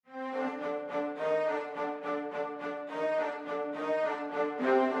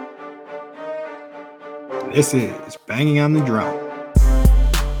This is Banging on the Drum.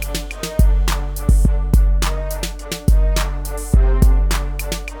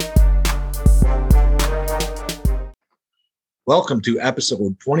 Welcome to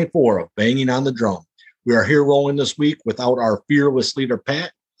episode 24 of Banging on the Drum. We are here rolling this week without our fearless leader,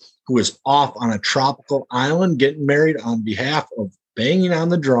 Pat, who is off on a tropical island getting married. On behalf of Banging on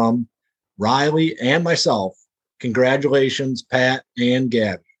the Drum, Riley, and myself, congratulations, Pat and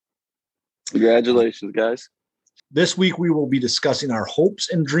Gabby. Congratulations, guys. This week, we will be discussing our hopes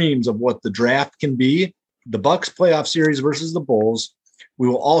and dreams of what the draft can be, the Bucks playoff series versus the Bulls. We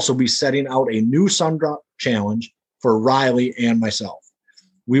will also be setting out a new Sun Drop challenge for Riley and myself.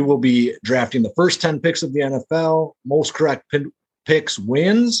 We will be drafting the first 10 picks of the NFL. Most correct picks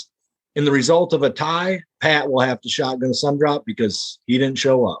wins. In the result of a tie, Pat will have to shotgun a Sun Drop because he didn't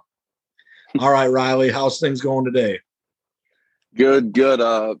show up. All right, Riley, how's things going today? Good.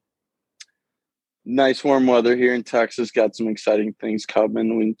 Nice warm weather here in Texas. Got some exciting things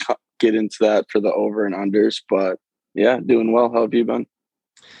coming. We can get into that for the over and unders, but yeah, doing well. How have you been?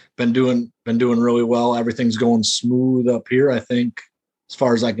 Been doing really well. Everything's going smooth up here, I think, as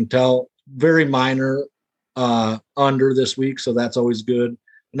far as I can tell. Very minor under this week, so that's always good.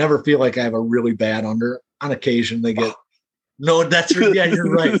 I never feel like I have a really bad under. On occasion, they get no. That's yeah,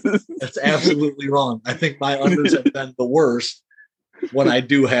 you're right. That's absolutely wrong. I think my unders have been the worst when I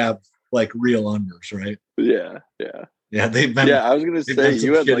do have like real unders, right? Yeah. They've been. Yeah, I was gonna say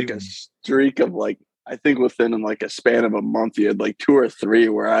you had like a streak of like. I think within like a span of a month, you had like 2 or 3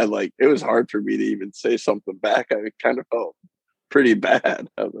 where it was hard for me to even say something back. I kind of felt pretty bad.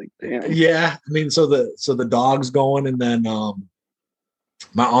 I was like, damn. Yeah. I mean, so the dog's going and then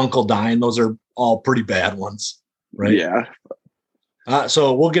my uncle dying. Those are all pretty bad ones, right? Yeah.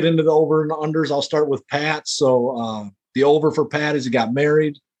 So we'll get into the over and unders. I'll start with Pat. So the over for Pat is he got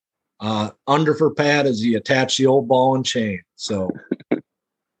married. Under for Pat is he attached the old ball and chain. So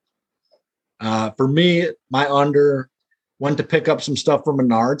for me, my under went to pick up some stuff from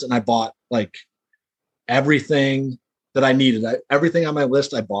Menards, and I bought like everything that I needed. Everything on my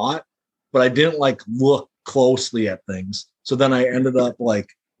list I bought, but I didn't like look closely at things. So then I ended up like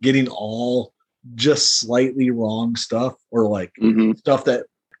getting all just slightly wrong stuff or like stuff that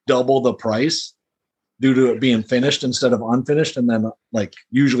double the price due to it being finished instead of unfinished. And then like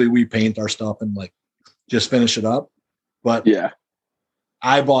usually we paint our stuff and like just finish it up. But yeah.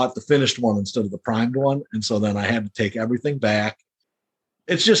 I bought the finished one instead of the primed one. And so then I had to take everything back.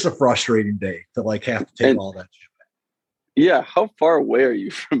 It's just a frustrating day to like have to take all that shit back. Yeah. How far away are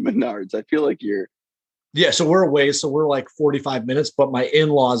you from Menards? I feel like you're. Yeah. So we're away. So we're like 45 minutes, but my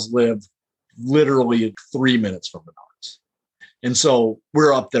in-laws live literally 3 minutes from Menards. And so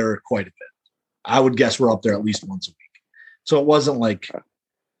we're up there quite a bit. I would guess we're up there at least once a week. So it wasn't like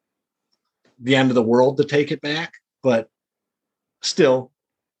the end of the world to take it back, but still,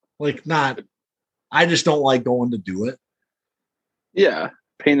 like not, I just don't like going to do it. Yeah.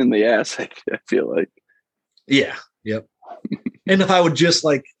 Pain in the ass, I feel like. Yeah. Yep. And if I would just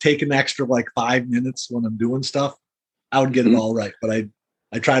like take an extra like 5 minutes when I'm doing stuff, I would get it all right. But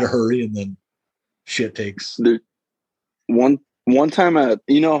I try to hurry and then shit takes. One time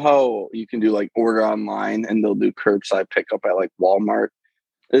you know how you can do like order online and they'll do curbside pickup at like Walmart.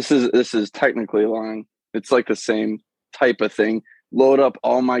 This is technically lying. It's like the same type of thing. Load up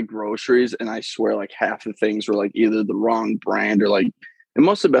all my groceries and I swear like half the things were like either the wrong brand or like it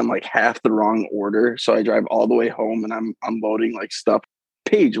must have been like half the wrong order. So I drive all the way home and I'm unloading like stuff.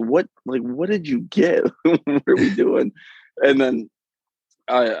 Paige, what did you get? What are we doing? And then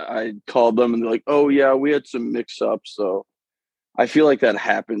I called them and they're like, oh yeah, we had some mix ups. So I feel like that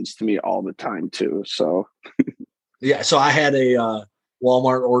happens to me all the time too. So yeah. So I had a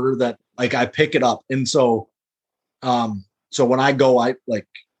Walmart order that like I pick it up. And so so when I go, I like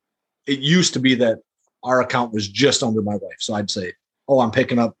it used to be that our account was just under my wife. So I'd say, oh, I'm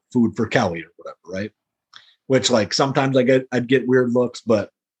picking up food for Kelly or whatever, right? Which like sometimes I'd get weird looks,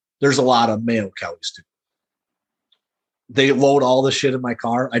 but there's a lot of male Kellys too. They load all the shit in my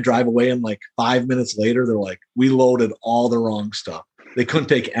car. I drive away and like 5 minutes later, they're like, we loaded all the wrong stuff. They couldn't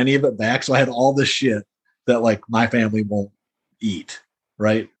take any of it back. So I had all this shit that like my family won't eat,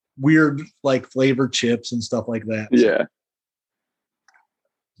 right? Weird like flavored chips and stuff like that. Yeah.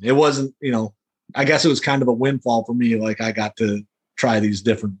 It wasn't, I guess it was kind of a windfall for me. Like I got to try these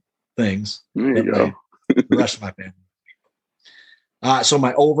different things. There you go. The rest of my family. So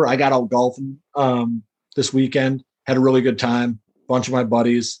my over, I got out golfing this weekend. Had a really good time. Bunch of my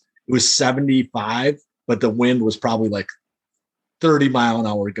buddies. It was 75, but the wind was probably like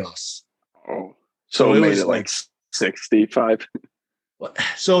 30-mile-an-hour gusts. Oh, so it made it like 65.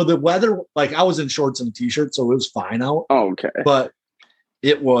 So the weather, like I was in shorts and a t-shirt, so it was fine out. Oh, okay. But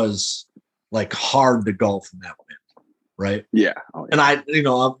it was like hard to golf in that wind, right? Yeah. Oh, yeah.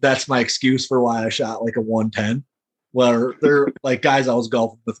 And that's my excuse for why I shot like a 110. Where they're like guys I was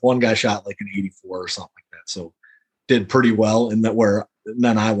golfing with, one guy shot like an 84 or something like that. So did pretty well and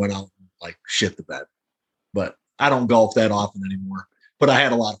then I went out and like shit the bed. But I don't golf that often anymore. But I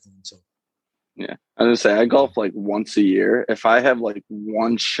had a lot of fun. So yeah. I was gonna say I golf like once a year. If I have like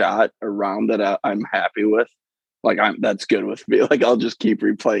one shot around that I'm happy with, like that's good with me. Like I'll just keep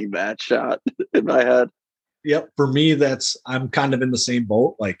replaying that shot in my head. Yep. For me, I'm kind of in the same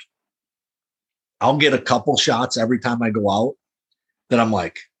boat. Like I'll get a couple shots every time I go out that I'm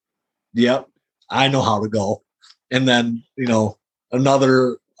like, yep, I know how to golf. And then,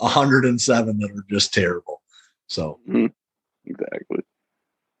 another 107 that are just terrible. So exactly.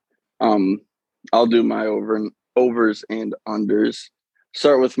 I'll do my overs and unders.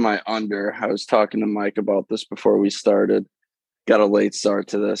 Start with my under. I was talking to Mike about this before we started. Got a late start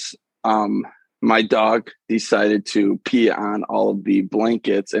to this. My dog decided to pee on all of the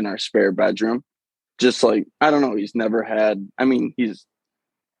blankets in our spare bedroom. Just like, I don't know, he's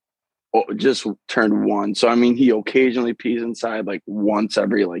just turned 1. So, he occasionally pees inside like once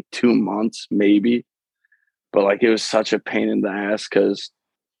every like 2 months, maybe. But like, it was such a pain in the ass because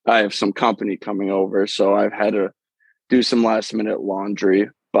I have some company coming over. So I've had to do some last minute laundry.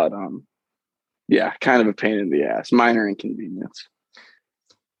 But yeah, kind of a pain in the ass, minor inconvenience.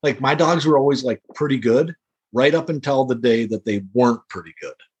 Like my dogs were always like pretty good right up until the day that they weren't pretty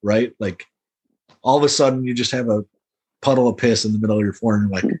good, right? Like all of a sudden you just have a puddle of piss in the middle of your floor and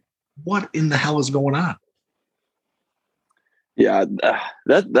you're like, what in the hell is going on? Yeah,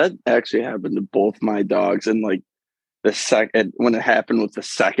 that actually happened to both my dogs. And like when it happened with the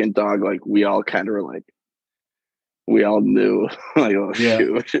second dog, like we all kind of were like, we all knew like, oh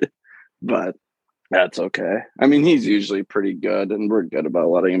shoot, but that's okay. He's usually pretty good and we're good about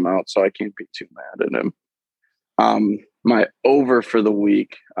letting him out. So I can't be too mad at him. My over for the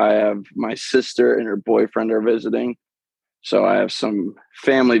week, I have my sister and her boyfriend are visiting. So I have some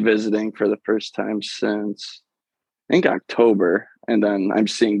family visiting for the first time since I think October. And then I'm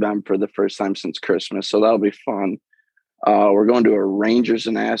seeing them for the first time since Christmas. So that'll be fun. We're going to a Rangers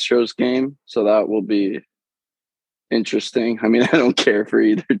and Astros game. So that will be interesting. I don't care for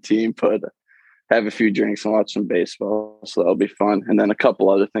either team, but have a few drinks and watch some baseball. So that'll be fun. And then a couple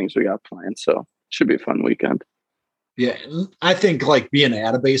other things we got planned. So should be a fun weekend. Yeah. I think like being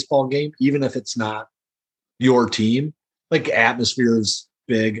at a baseball game, even if it's not your team, like atmosphere is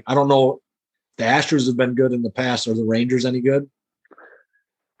big. I don't know. The Astros have been good in the past. Are the Rangers any good?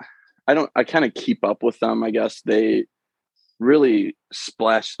 I kind of keep up with them. I guess they really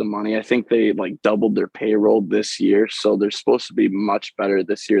splashed the money. I think they like doubled their payroll this year. So they're supposed to be much better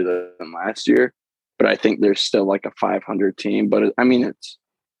this year than last year. But I think they're still like a 500 team. But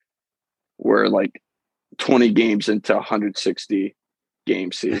we're like 20 games into 160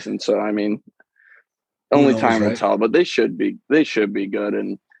 game season. So, only time will tell, but they should be good.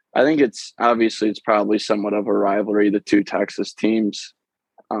 And I think it's probably somewhat of a rivalry, the two Texas teams.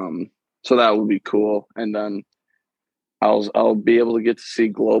 So that will be cool. And then I'll be able to get to see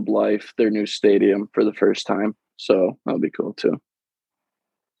Globe Life, their new stadium, for the first time. So that'll be cool too.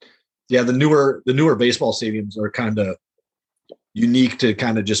 Yeah, the newer baseball stadiums are kind of unique to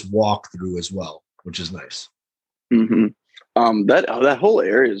kind of just walk through as well, which is nice. Mm-hmm. That whole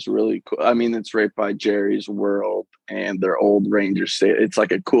area is really cool. It's right by Jerry's World and their old Rangers stadium. It's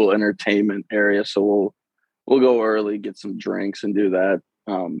like a cool entertainment area. So we'll go early, get some drinks, and do that.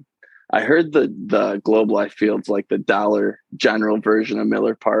 I heard the Globe Life Field's like the Dollar General version of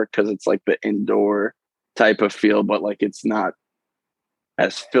Miller Park because it's like the indoor type of field, but like it's not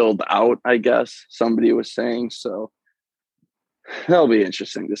as filled out, I guess somebody was saying. So that'll be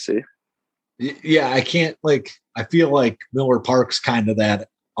interesting to see. Yeah, I feel like Miller Park's kind of that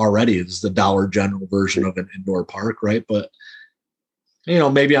already. It's the Dollar General version of an indoor park, right? But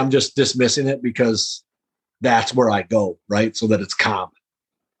maybe I'm just dismissing it because that's where I go, right? So that it's common.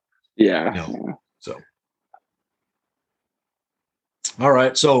 Yeah. So all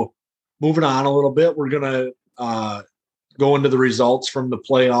right. So moving on a little bit, we're gonna go into the results from the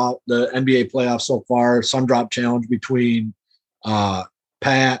NBA playoffs so far. Sun Drop Challenge between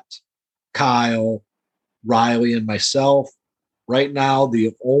Pat, Kyle, Riley, and myself. Right now,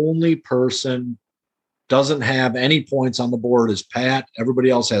 the only person doesn't have any points on the board is Pat.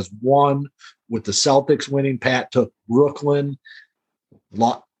 Everybody else has one. With the Celtics winning, Pat took Brooklyn,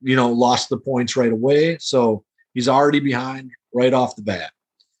 lost the points right away. So he's already behind right off the bat.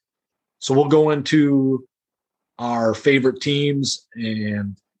 So we'll go into our favorite teams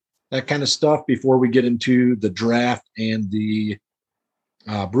and that kind of stuff before we get into the draft and the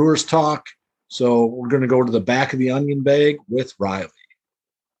Brewers talk. So we're going to go to the back of the onion bag with Riley.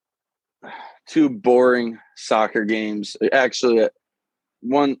 Two boring soccer games. Actually,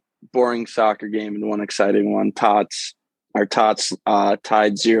 one boring soccer game and one exciting one. Our Tots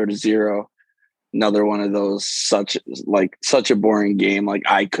tied 0-0. Another one of those such a boring game. Like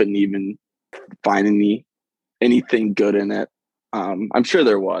I couldn't even find anything good in it. I'm sure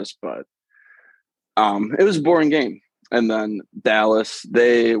there was, but it was a boring game. And then Dallas,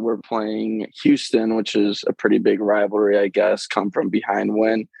 they were playing Houston, which is a pretty big rivalry, I guess. Come from behind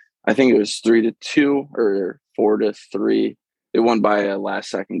win. I think it was 3-2 or 4-3. They won by a last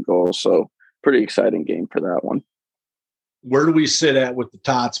second goal. So pretty exciting game for that one. Where do we sit at with the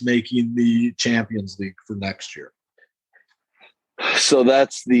Tots making the Champions League for next year? So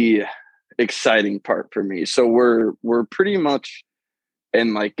that's the exciting part for me. So we're pretty much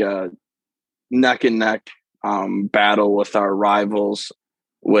in like a neck and neck battle with our rivals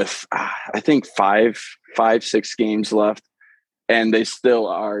with I think 6 games left, and they still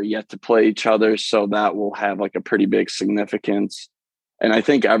are yet to play each other. So that will have like a pretty big significance. And I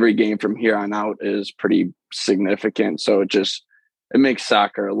think every game from here on out is pretty significant. So it makes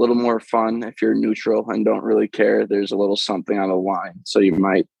soccer a little more fun if you're neutral and don't really care. There's a little something on the line. So you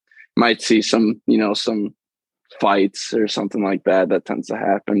might see some fights or something like that. That tends to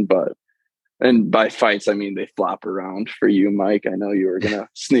happen. And by fights, I mean they flop around for you, Mike. I know you were going to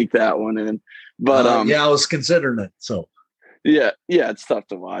sneak that one in. But yeah, I was considering it. So yeah, it's tough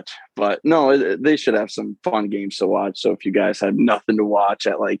to watch, but no, they should have some fun games to watch. So if you guys have nothing to watch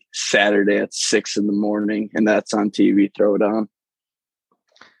at like Saturday at 6 a.m. and that's on TV, throw it on.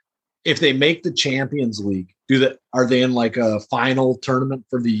 If they make the Champions League, are they in like a final tournament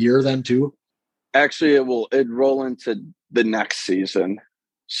for the year then too? Actually, it'd roll into the next season.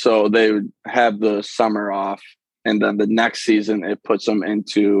 So they would have the summer off, and then the next season it puts them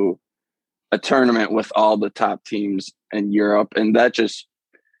into a tournament with all the top teams in Europe, and it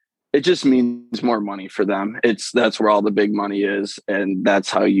just means more money for them. That's where all the big money is, and that's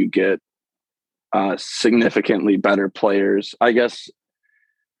how you get significantly better players. I guess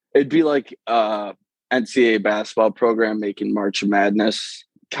it'd be like NCAA basketball program making March Madness,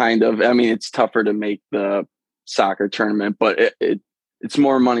 kind of. I mean, it's tougher to make the soccer tournament, but it's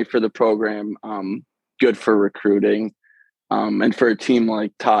more money for the program, good for recruiting. And for a team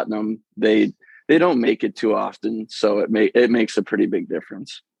like Tottenham, they don't make it too often, so it makes a pretty big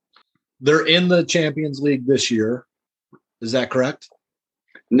difference. They're in the Champions League this year. Is that correct?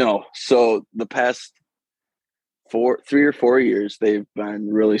 No. So the past 3 or 4 years, they've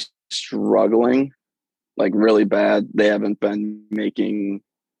been really struggling, like really bad. They haven't been making.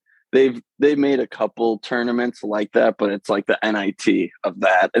 They've made a couple tournaments like that, but it's like the NIT of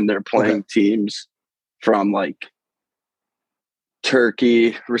that, and they're playing teams from like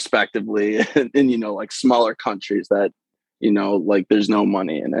Turkey, respectively, and like smaller countries that like there's no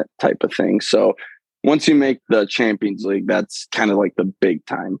money in it type of thing. So once you make the Champions League, that's kind of like the big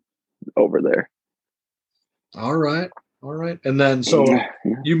time over there. All right. And then so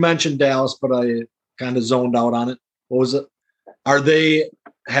you mentioned Dallas, but I kind of zoned out on it. What was it? Are they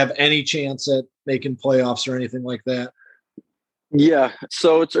have any chance at making playoffs or anything like that? Yeah.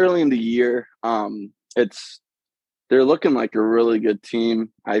 So it's early in the year. They're looking like a really good team.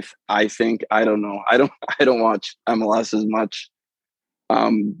 I think, I don't know. I don't watch MLS as much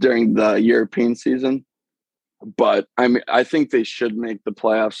during the European season, but I think they should make the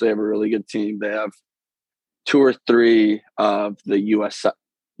playoffs. They have a really good team. They have 2 or 3 of the US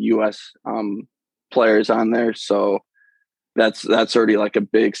players on there. So that's already like a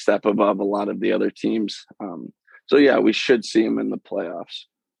big step above a lot of the other teams. So yeah, we should see them in the playoffs.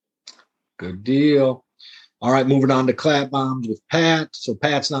 Good deal. All right, moving on to clap bombs with Pat. So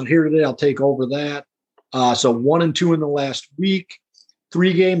Pat's not here today. I'll take over that. So 1-2 in the last week,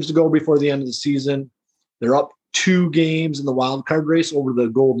 3 games to go before the end of the season. They're up 2 games in the wild card race over the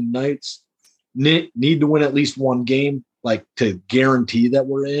Golden Knights. Need to win at least 1 game, like to guarantee that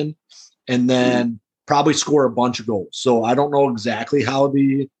we're in, and then probably score a bunch of goals. So I don't know exactly how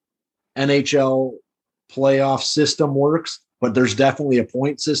the NHL playoff system works, but there's definitely a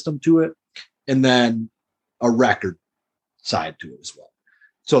point system to it, and then a record side to it as well.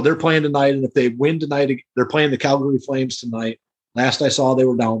 So they're playing tonight, and if they win tonight, they're playing the Calgary Flames tonight. Last I saw, they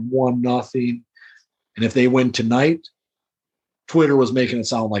were down 1-0, and if they win tonight, Twitter was making it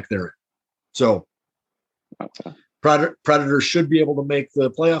sound like they're in. So Predators should be able to make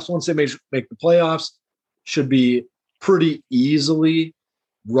the playoffs. Once they make the playoffs, should be pretty easily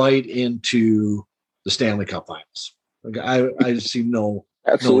right into the Stanley Cup Finals. Like I see no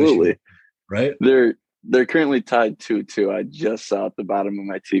Absolutely. issue, right? They're currently tied 2-2. I just saw at the bottom of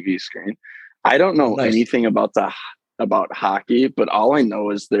my TV screen. I don't know Nice. anything about hockey, but all I know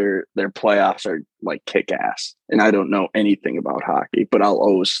is their playoffs are like kick ass. And I don't know anything about hockey, but I'll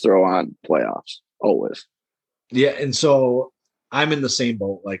always throw on playoffs. Always. Yeah, and so I'm in the same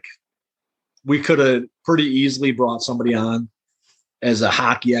boat. Like we could have pretty easily brought somebody on as a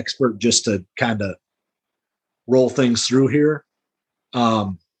hockey expert just to kind of roll things through here.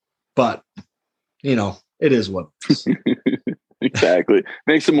 But it is what it is. Exactly.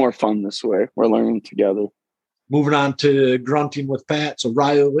 Makes it more fun this way. We're learning together. Moving on to grunting with Pat. So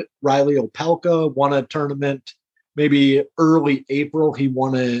Riley Opelka won a tournament, maybe early April. He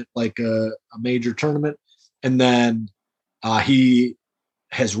won a major tournament. And then he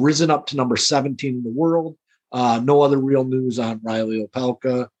has risen up to number 17 in the world. No other real news on Riley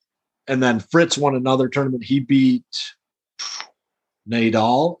Opelka. And then Fritz won another tournament. He beat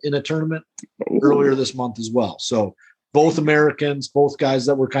Nadal in a tournament earlier this month as well. So both Americans, both guys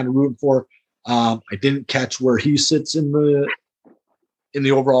that we're kind of rooting for. I didn't catch where he sits in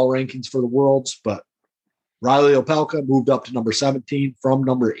the overall rankings for the worlds, but Riley Opelka moved up to number 17 from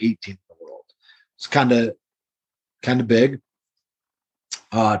number 18 in the world. It's kind of big.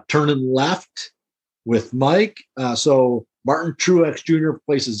 Turning left with Mike. So Martin Truex Jr.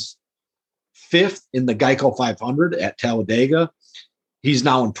 places 5th in the Geico 500 at Talladega. He's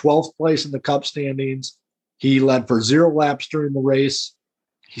now in 12th place in the Cup standings. He led for 0 laps during the race.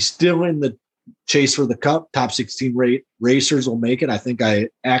 He's still in the chase for the Cup. Top 16 racers will make it. I think I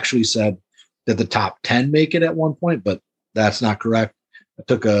actually said that the top 10 make it at one point, but that's not correct. I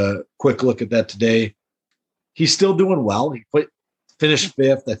took a quick look at that today. He's still doing well. He finished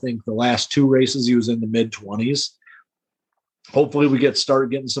 5th. I think the last 2 races he was in the mid-20s. Hopefully we start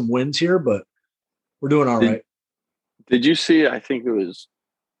getting some wins here, but we're doing all right. Did you see, I think it was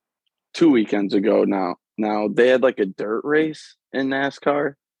 2 weekends ago now. Now they had like a dirt race in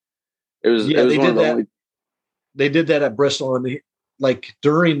NASCAR. They did that at Bristol, and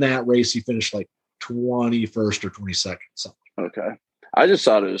during that race, he finished like 21st or 22nd, something. Okay. I just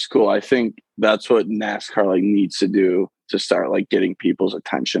thought it was cool. I think that's what NASCAR needs to do to start getting people's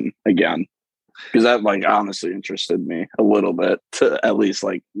attention again. Because that honestly interested me a little bit to at least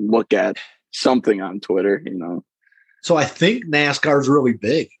look at something on Twitter, So I think NASCAR is really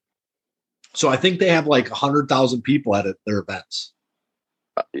big. So I think they have 100,000 people at their events.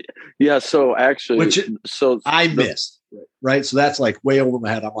 Yeah. So actually, I missed, right? So that's way over my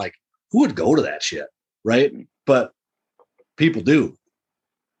head. I'm like, who would go to that shit? Right. But people do.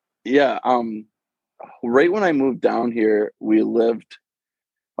 Yeah. Right when I moved down here, we lived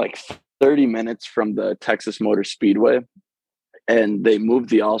 30 minutes from the Texas Motor Speedway, and they moved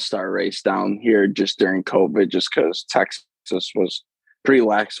the All-Star race down here just during COVID, just because Texas was pretty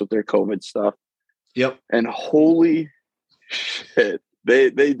lax with their COVID stuff. Yep. And holy shit, they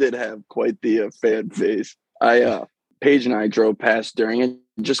did have quite the fan base. Paige and I drove past during it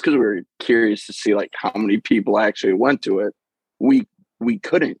just because we were curious to see how many people actually went to it. We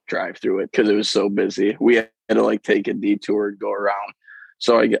couldn't drive through it because it was so busy. We had to take a detour and go around.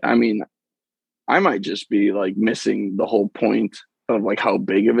 So I mean, I might just be missing the whole point of how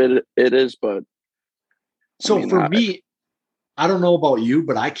big of it is. But so for me, I don't know about you,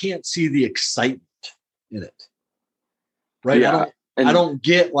 but I can't see the excitement in it. Right. Yeah, I don't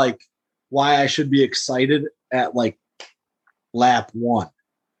get why I should be excited at lap 1.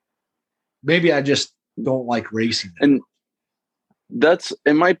 Maybe I just don't like racing. And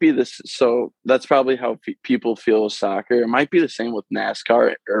it might be this. So that's probably how people feel with soccer. It might be the same with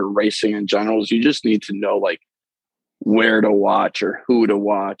NASCAR or racing in general. Is you just need to know where to watch or who to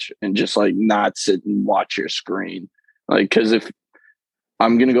watch, and just not sit and watch your screen. Because if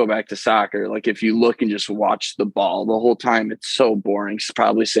I'm going to go back to soccer, if you look and just watch the ball the whole time, it's so boring. It's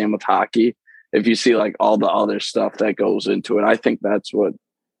probably same with hockey. If you see all the other stuff that goes into it, I think that's what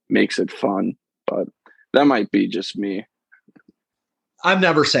makes it fun. But that might be just me. I've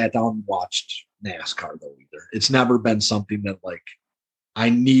never sat down and watched NASCAR though either. It's never been something that I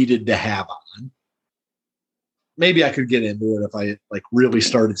needed to have on. Maybe I could get into it if I really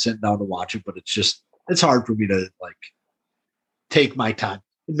started sitting down to watch it, but it's hard for me to take my time.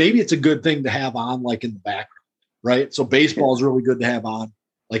 Maybe it's a good thing to have on in the background, right? So baseball is really good to have on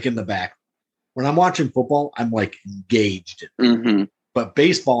in the back. When I'm watching football, I'm engaged. Mm-hmm. But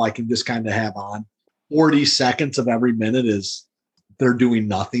baseball, I can just kind of have on 40 seconds of every minute is they're doing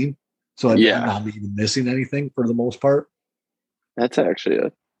nothing. So I'm not even missing anything for the most part. That's actually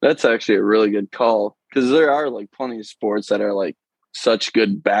a really good call, because there are plenty of sports that are such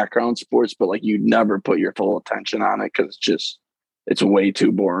good background sports, but like you never put your full attention on it because it's way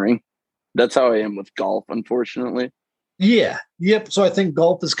too boring. That's how I am with golf, unfortunately. Yeah. Yep. So I think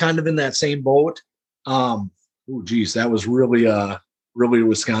golf is kind of in that same boat. Geez, that was really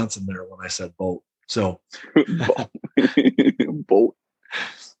Wisconsin there when I said boat. So Boat.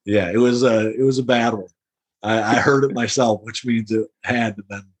 Yeah, it was a bad one. I heard it myself, which means it had to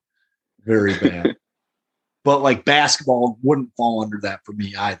been very bad. But like basketball wouldn't fall under that for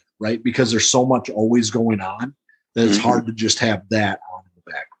me either, right? Because there's so much always going on that it's hard to just have that on in the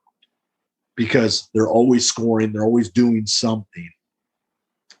background. Because they're always scoring, they're always doing something.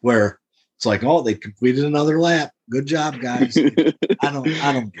 Where it's like, oh, they completed another lap. Good job, guys. I don't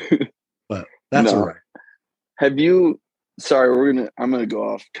get it, but that's all right. Have you? Sorry, I'm gonna go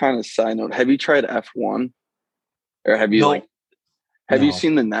off. Kind of side note. Have you tried F1, or have you have you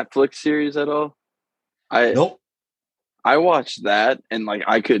seen the Netflix series at all? Nope. I watched that and like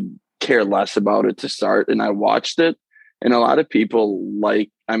I could care less about it to start, and I watched it, and a lot of people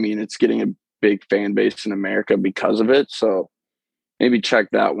it's getting a big fan base in America because of it. So maybe check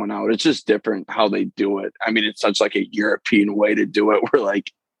that one out. It's just different how they do it. I mean, it's such like a European way to do it where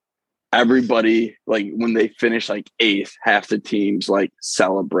like everybody, like when they finish like 8th, half the teams like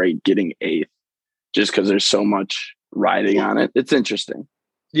celebrate getting 8th just because there's so much riding on it. It's interesting.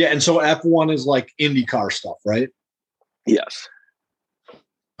 Yeah. And so F1 is like IndyCar stuff, right? Yes.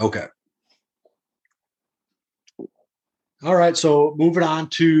 Okay. All right. So moving on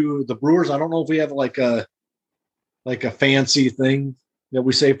to the Brewers. I don't know if we have like a fancy thing that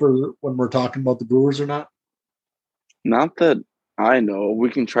we say for when we're talking about the Brewers or not. Not that I know. We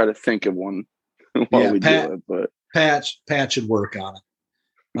can try to think of one while we do it, but Pat should work on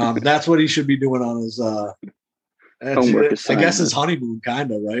it. That's what he should be doing on his homework I guess his honeymoon,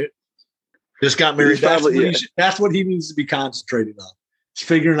 kind of, right? Just got married. That's what he needs to be concentrating on. He's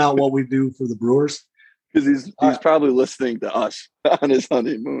figuring out what we do for the Brewers. Because he's probably listening to us on his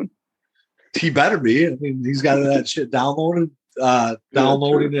honeymoon. He better be. I mean, he's got that shit downloaded,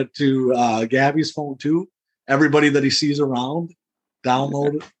 downloading it to Gabby's phone too. Everybody that he sees around,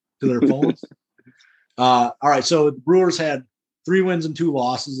 download it to their phones. All right. So the Brewers had 3 wins and 2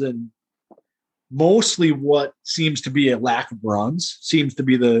 losses, and mostly what seems to be a lack of runs seems to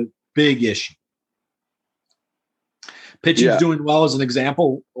be the big issue. Pitching's doing well. As an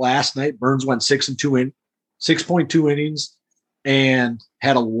example, last night Burns went 6.2 innings and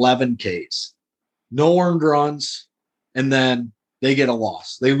had 11 Ks. No earned runs, and then they get a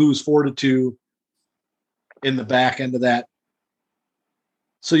loss. They lose 4-2 in the back end of that.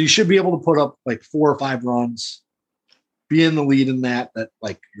 So you should be able to put up like 4 or 5 runs, be in the lead in that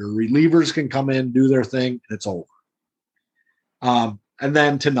like your relievers can come in, do their thing, and it's over. And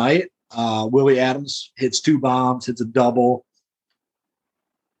then tonight, Willie Adams hits 2 bombs, hits a double.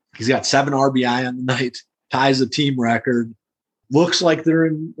 He's got 7 RBI on the night, ties the team record. Looks like they're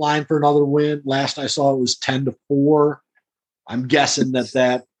in line for another win. Last I saw it was 10-4. I'm guessing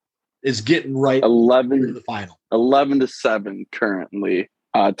that is getting right 11 to the final. 11-7 currently.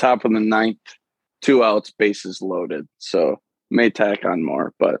 Top of the 9th, 2 outs, bases loaded. So may tack on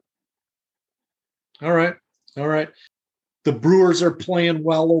more, but all right. The Brewers are playing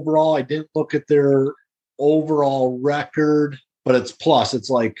well overall. I didn't look at their overall record, but it's plus.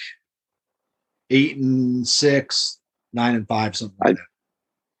 It's like 8-6, 9-5, something like that.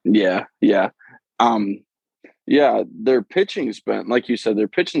 Yeah. Their pitching's been, like you said,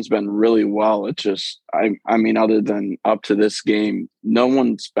 really well. It's just, I mean, other than up to this game, no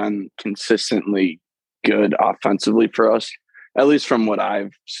one's been consistently good offensively for us, at least from what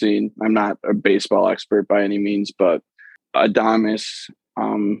I've seen. I'm not a baseball expert by any means, but Adames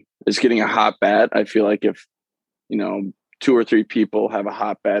is getting a hot bat. I feel like if, 2 or 3 people have a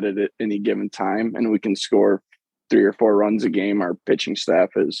hot bat at any given time and we can score 3 or 4 runs a game, our pitching staff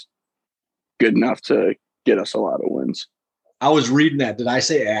is good enough to get us a lot of wins. I was reading that. Did I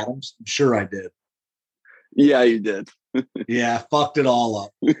say Adams? I'm sure I did. Yeah, you did. Yeah, fucked it all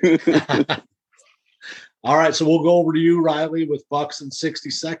up. All right, so we'll go over to you, Riley, with Bucks in 60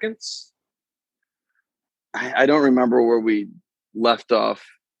 seconds. I don't remember where we left off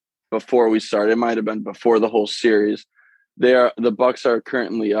before we started. It might have been before the whole series. The Bucks are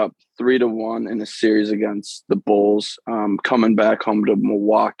currently up 3-1 in a series against the Bulls. Coming back home to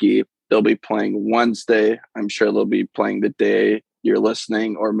Milwaukee, they'll be playing Wednesday. I'm sure they'll be playing the day you're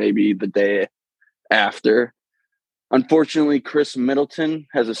listening, or maybe the day after. Unfortunately, Chris Middleton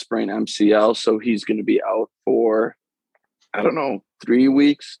has a sprained MCL, so he's going to be out for, 3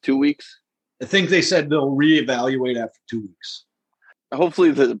 weeks, 2 weeks. I think they said they'll reevaluate after 2 weeks.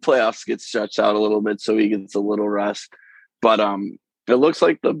 Hopefully the playoffs get stretched out a little bit so he gets a little rest. But It looks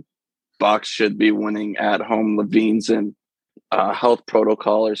like the Bucks should be winning at home. Levine's in health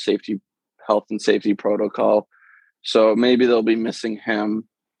protocol or health and safety protocol. So maybe they'll be missing him.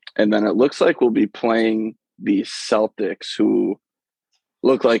 And then it looks like we'll be playing the Celtics, who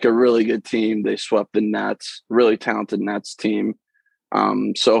look like a really good team. They swept the Nets, really talented Nets team.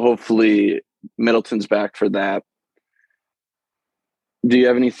 So hopefully Middleton's back for that. Do you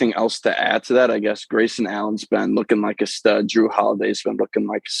have anything else to add to that? I guess Grayson Allen's been looking like a stud. Drew Holiday's been looking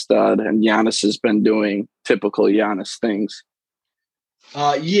like a stud. And Giannis has been doing typical Giannis things.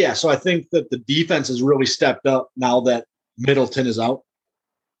 Yeah, so I think that the defense has really stepped up now that Middleton is out.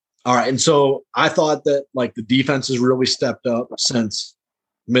 All right, and so I thought that like the defense has really stepped up since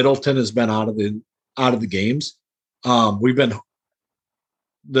Middleton has been out of the games. The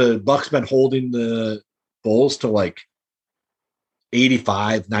Bucks been holding the Bulls to like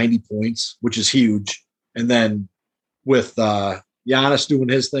 85, 90 points, which is huge. And then with Giannis doing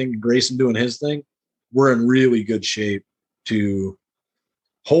his thing and Grayson doing his thing, we're in really good shape to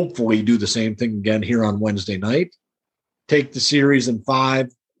hopefully do the same thing again here on Wednesday night. Take the series in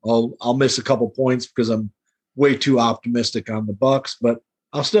 5. I'll miss a couple points because I'm way too optimistic on the Bucks, but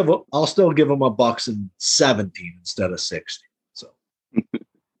I'll still give them a Bucks in 17 instead of 16. So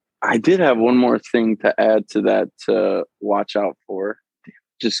I did have one more thing to add to that to watch out for.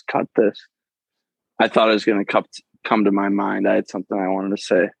 Just cut this. I thought it was going to come to my mind. I had something I wanted to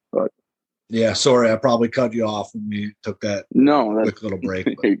say, but yeah, sorry, I probably cut you off when we took that quick little break.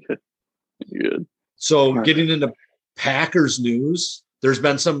 You're good. You're good. So getting into Packers news, there's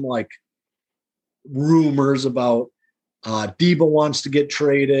been some like rumors about Debo wants to get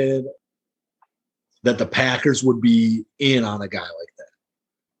traded, that the Packers would be in on a guy like that.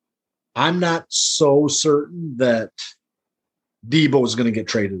 I'm not so certain that Debo is going to get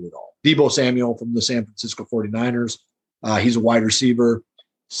traded at all. Debo Samuel from the San Francisco 49ers. He's a wide receiver,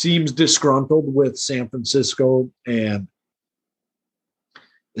 seems disgruntled with San Francisco and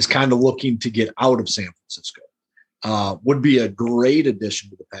is kind of looking to get out of San Francisco. Would be a great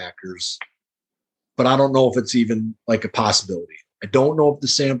addition to the Packers, but I don't know if it's even like a possibility. I don't know if the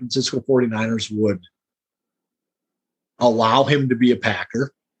San Francisco 49ers would allow him to be a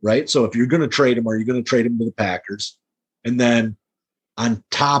Packer, right? So if you're going to trade him, are you going to trade him to the Packers? And then on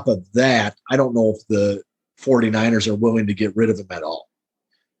top of that, I don't know if the 49ers are willing to get rid of him at all.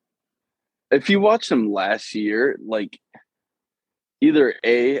 If you watch him last year, like either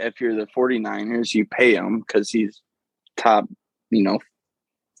A, if you're the 49ers, you pay him because he's top,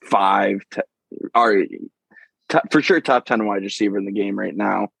 5, or for sure top 10 wide receiver in the game right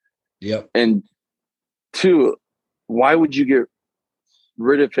now. Yep. And 2, why would you get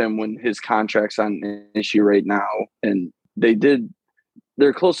rid of him when his contract's on an issue right now? And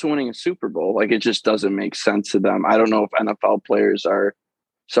they're close to winning a Super Bowl. Like, it just doesn't make sense to them. I don't know if NFL players are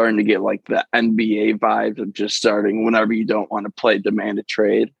starting to get like the NBA vibes of just starting whenever you don't want to play, demand a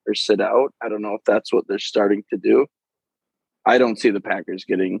trade or sit out. I don't know if that's what they're starting to do. I don't see the Packers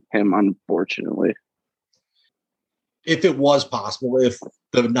getting him, unfortunately. If it was possible, if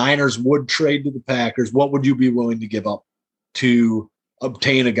the Niners would trade to the Packers, what would you be willing to give up to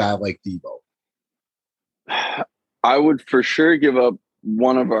obtain a guy like Debo? I would for sure give up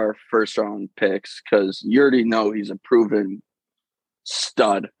one of our first round picks because you already know he's a proven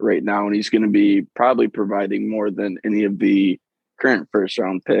stud right now, and he's going to be probably providing more than any of the current first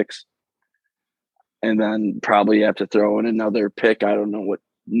round picks. And then probably have to throw in another pick. I don't know what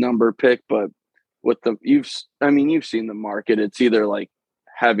number pick, but with you've seen the market. It's either like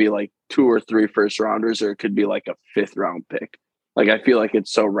heavy, like 2 or 3 first rounders, or it could be like a 5th round pick. Like, I feel like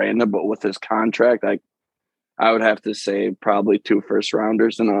it's so random, but with his contract, I would have to say probably 2 first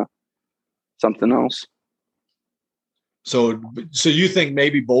rounders and something else. So you think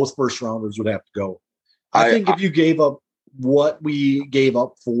maybe both first rounders would have to go? I think if you gave up what we gave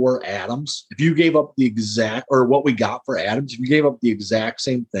up for Adams, if you gave up the exact, or what we got for Adams, if you gave up the exact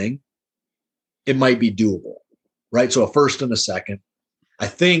same thing, it might be doable, right? So a first and a second. I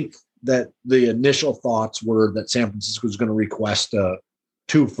think that the initial thoughts were that San Francisco was going to request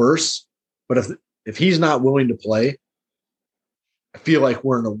 2 firsts, but if he's not willing to play, I feel like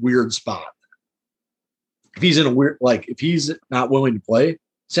we're in a weird spot. If he's if he's not willing to play,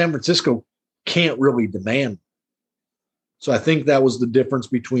 San Francisco can't really demand. So I think that was the difference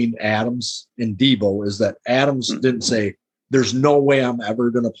between Adams and Debo, is that Adams didn't say, there's no way I'm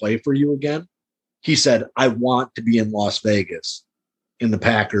ever going to play for you again. He said, I want to be in Las Vegas. And the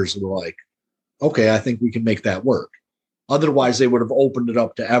Packers were like, okay, I think we can make that work. Otherwise, they would have opened it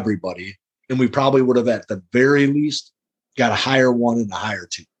up to everybody, and we probably would have, at the very least, got a higher 1 and a higher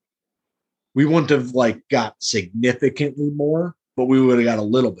 2. We wouldn't have got significantly more, but we would have got a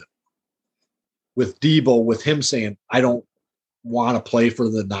little bit. With Debo, with him saying, I don't want to play for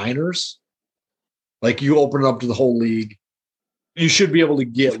the Niners, like you open it up to the whole league, you should be able to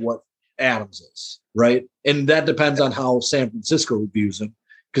get what Adams is, right? And that depends on how San Francisco views him.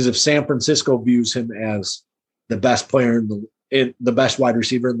 Because if San Francisco views him as the best player in the best wide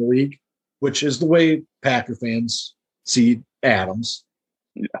receiver in the league, which is the way Packer fans see Adams,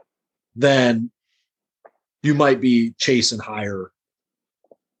 then you might be chasing higher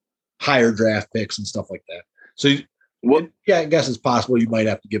draft picks and stuff like that. So, I guess it's possible you might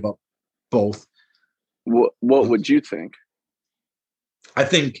have to give up both. What would you think? I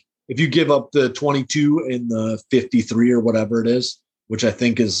think if you give up the 22 and the 53 or whatever it is, which I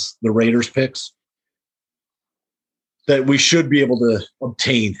think is the Raiders picks, that we should be able to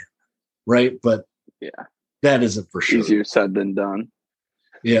obtain him, right? But that isn't for sure. Easier said than done.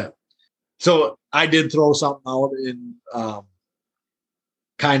 Yeah. So I did throw something out in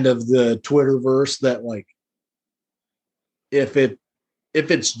kind of the Twitterverse that, like, if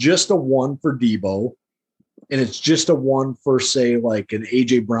it's just a 1 for Debo and it's just a 1 for, say, like an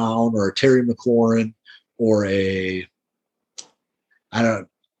AJ Brown or a Terry McLaurin or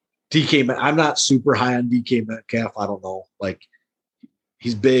DK. I'm not super high on DK Metcalf. I don't know. Like,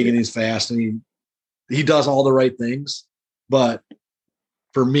 he's big and he's fast and he does all the right things. But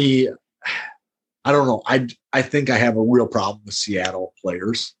for me, I don't know. I think I have a real problem with Seattle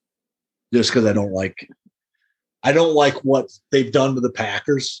players just because I don't like what they've done to the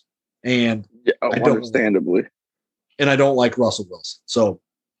Packers, and understandably, and I don't like Russell Wilson. So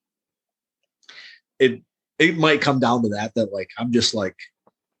it might come down to that like I'm just like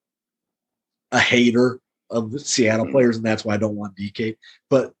a hater of Seattle players, and that's why I don't want DK.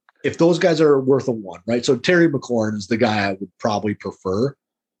 But if those guys are worth a 1, right? So Terry McLaurin is the guy I would probably prefer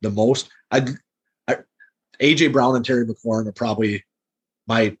the most. AJ Brown and Terry McLaurin are probably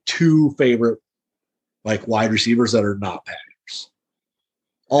my 2 favorite like wide receivers that are not Packers,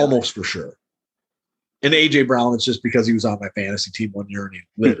 almost for sure. And AJ Brown, it's just because he was on my fantasy team one year and he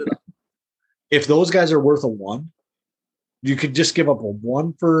lit it up. If those guys are worth a 1, you could just give up a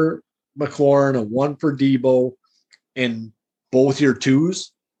 1 for McLaurin, a 1 for Debo, and both your 2s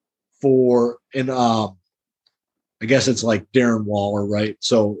for, and I guess it's like Darren Waller, right?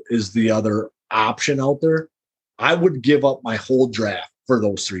 So is the other option out there. I would give up my whole draft for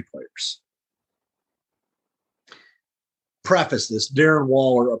those 3 players. Preface this, Darren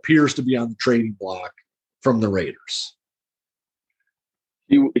Waller appears to be on the trading block from the Raiders.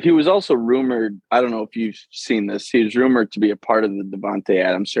 He was also rumored, I don't know if you've seen this, he was rumored to be a part of the Devontae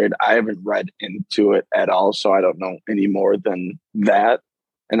Adams trade. I haven't read into it at all, so I don't know any more than that.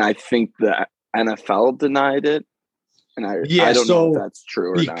 And I think the NFL denied it. And I don't know if that's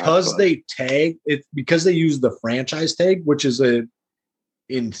true or not. Because they tag it, because they use the franchise tag, which is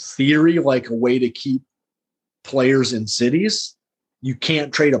in theory, like a way to keep players in cities, you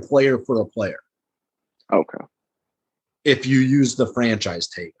can't trade a player for a player. Okay. If you use the franchise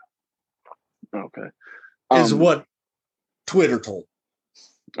tag. Okay. Is what Twitter told.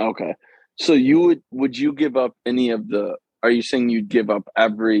 Okay. So would you give up any of are you saying you'd give up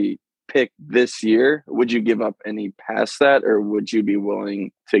every pick this year? Would you give up any past that, or would you be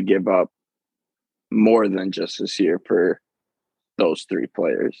willing to give up more than just this year for those 3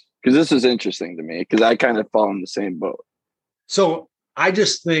 players? Because this is interesting to me, because I kind of fall in the same boat. So I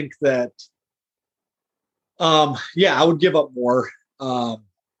just think that, I would give up more.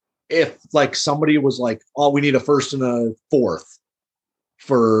 If like somebody was like, oh, we need a 1st and a 4th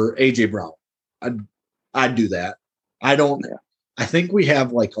for AJ Brown, I'd do that. I think we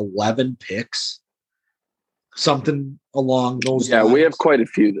have like 11 picks, something along those lines. Yeah, we have quite a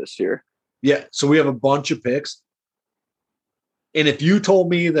few this year. Yeah, so we have a bunch of picks. And if you told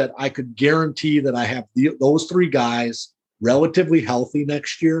me that I could guarantee that I have those 3 guys relatively healthy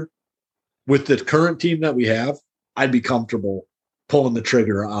next year with the current team that we have, I'd be comfortable pulling the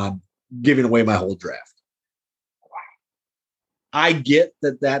trigger on giving away my whole draft. I get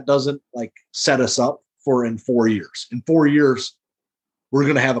that doesn't like set us up for in 4 years. In 4 years, we're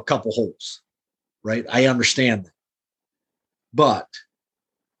going to have a couple holes, right? I understand that. But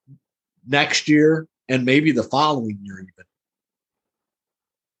next year and maybe the following year even,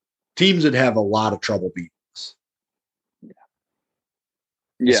 teams would have a lot of trouble beating us.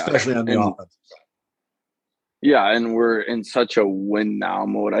 Yeah. Especially on the offensive side. Yeah, and we're in such a win now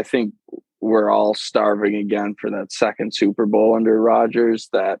mode. I think we're all starving again for that second Super Bowl under Rodgers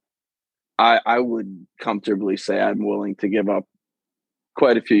that I would comfortably say I'm willing to give up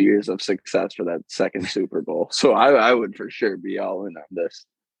quite a few years of success for that second Super Bowl. So I would for sure be all in on this.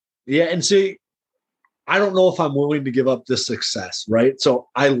 Yeah, and see, I don't know if I'm willing to give up this success, right? So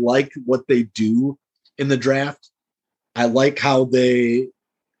I like what they do in the draft. I like how they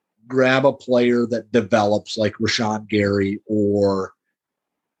grab a player that develops like Rashawn Gary or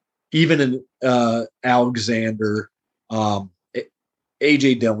even an Alexander,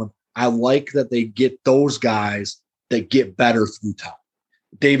 AJ Dillon. I like that they get those guys that get better through time.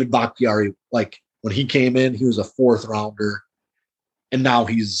 David Bakhtiari, like when he came in, he was a 4th rounder, and now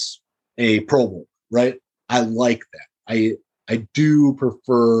he's a Pro Bowl, right? I like that. I do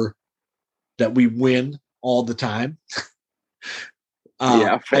prefer that we win all the time.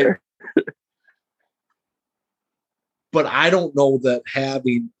 Yeah, fair. But I don't know that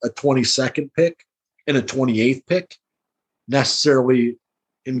having a 22nd pick and a 28th pick necessarily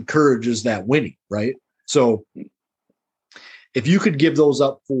encourages that winning, right? So if you could give those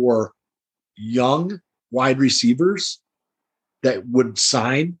up for young wide receivers that would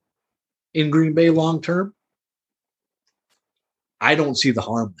sign in Green Bay long term, I don't see the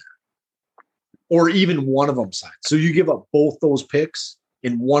harm there. Or even one of them signs. So you give up both those picks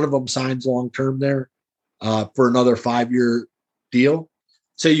and one of them signs long term there for another 5-year deal.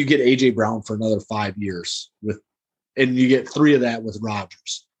 Say you get AJ Brown for another 5 years and you get 3 of that with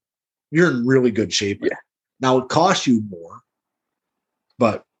Rodgers. You're in really good shape. Yeah. Now it costs you more,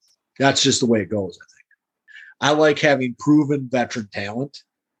 but that's just the way it goes, I think. I like having proven veteran talent.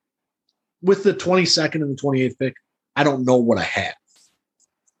 With the 22nd and the 28th pick, I don't know what I have.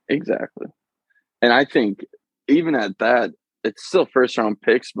 Exactly. And I think even at that, it's still first round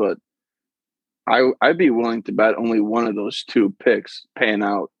picks, but I'd be willing to bet only one of those 2 picks paying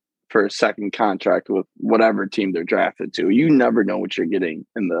out for a second contract with whatever team they're drafted to. You never know what you're getting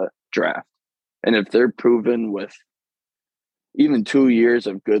in the draft. And if they're proven with even 2 years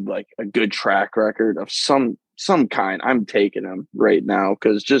of a good track record of some kind, I'm taking them right now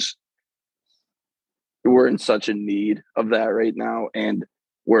because just we're in such a need of that right now. And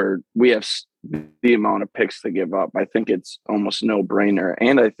we have the amount of picks to give up. I think it's almost no brainer.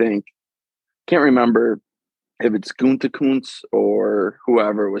 And I think, can't remember if it's Gunta Kuntz or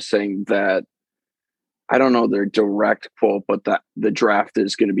whoever was saying that, I don't know their direct quote, but that the draft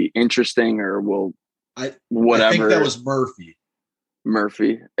is going to be interesting or whatever. I think that was Murphy.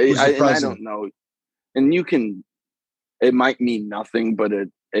 I don't know. And it might mean nothing, but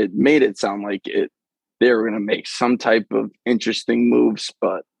it made it sound like they were going to make some type of interesting moves,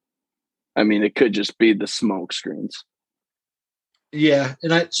 but I mean, it could just be the smoke screens. Yeah.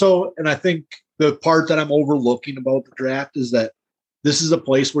 And I think the part that I'm overlooking about the draft is that this is a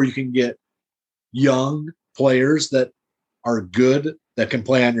place where you can get young players that are good, that can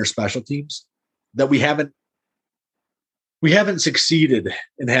play on your special teams, that we haven't succeeded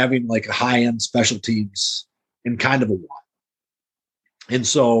in having like a high-end special teams in kind of a while. And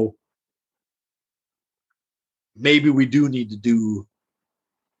so maybe we do need to do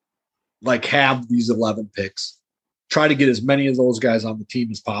like have these 11 picks, try to get as many of those guys on the team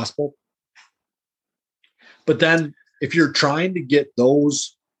as possible. But then if you're trying to get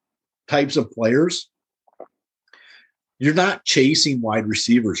those types of players, you're not chasing wide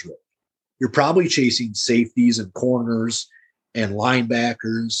receivers really. You're probably chasing safeties and corners and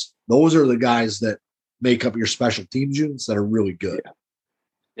linebackers. Those are the guys that make up your special teams units that are really good.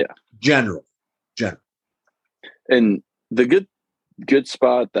 Yeah. General. And the good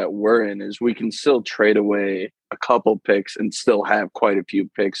spot that we're in is we can still trade away a couple picks and still have quite a few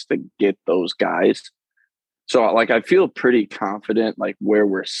picks to get those guys. So I feel pretty confident where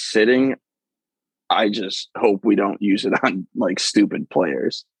we're sitting. I just hope we don't use it on stupid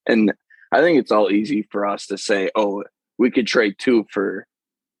players. And I think it's all easy for us to say, oh, we could trade 2 for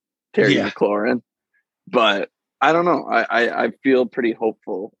Terry McLaurin. But I don't know. I feel pretty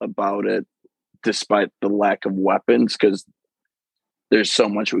hopeful about it despite the lack of weapons because there's so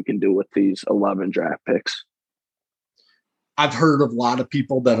much we can do with these 11 draft picks. I've heard of a lot of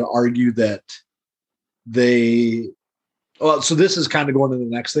people that argue that so this is kind of going to the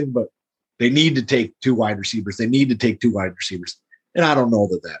next thing, but they need to take 2 wide receivers. They need to take 2 wide receivers. And I don't know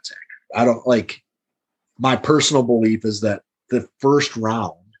that that's accurate. I don't my personal belief is that the first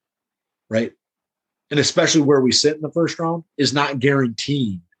round, right? And especially where we sit in the first round is not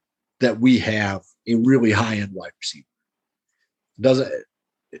guaranteeing that we have a really high-end wide receiver.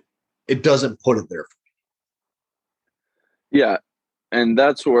 It doesn't put it there for me. Yeah. And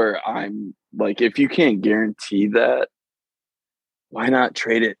that's where I'm if you can't guarantee that, why not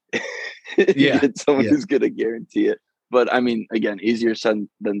trade it? Yeah. Get someone who's going to guarantee it. But I mean, again, easier said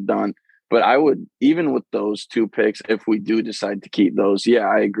than done. But I would, even with those 2 picks, if we do decide to keep those,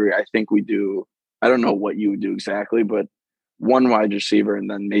 I agree. I think we do. I don't know what you would do exactly, but one wide receiver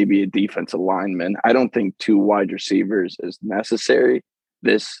and then maybe a defensive lineman. I don't think 2 wide receivers is necessary.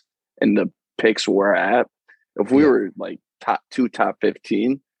 This in the picks we're at. If we were like top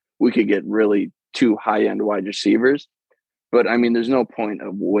 15, we could get really 2 high-end wide receivers. But I mean, there's no point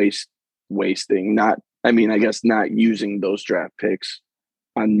of wasting. I guess not using those draft picks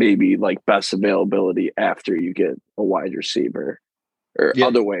on maybe like best availability after you get a wide receiver, or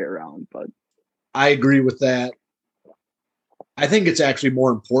other way around. But I agree with that. I think it's actually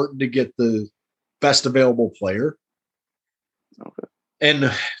more important to get the best available player. Okay.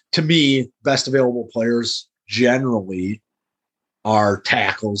 And to me, best available players generally are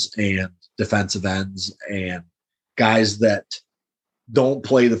tackles and defensive ends and guys that don't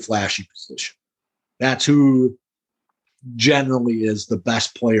play the flashy position. That's who generally is the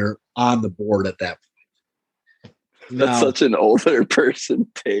best player on the board at that point. That's such an older person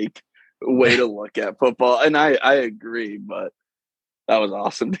way to look at football. And I agree, but that was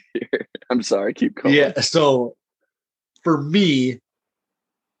awesome to hear. I'm sorry, keep going. Yeah, so for me,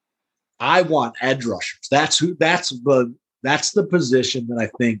 I want edge rushers. That's the position that I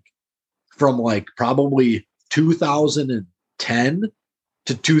think from like probably 2010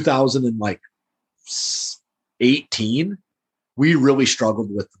 to 2018, we really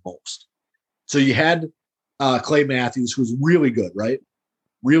struggled with the most. So you had Clay Matthews, who's really good, right?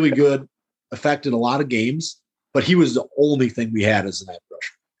 Really good, affected a lot of games, but he was the only thing we had as an edge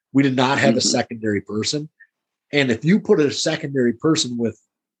rusher. We did not have a secondary person. And if you put a secondary person with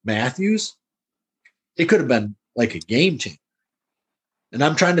Matthews, it could have been like a game changer. And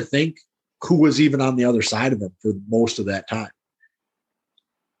I'm trying to think who was even on the other side of him for most of that time.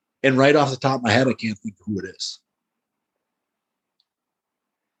 And right off the top of my head, I can't think who it is.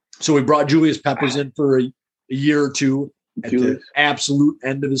 So we brought Julius Peppers in for a year or two at the absolute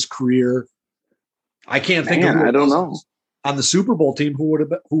end of his career. I can't think of who I don't know. On the Super Bowl team, who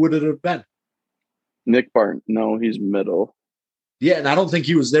would it have been? Nick Barton. No, he's middle. Yeah, and I don't think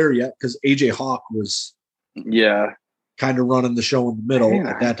he was there yet because AJ Hawk was kind of running the show in the middle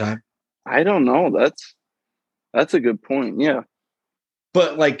at that time. I don't know. That's a good point. Yeah.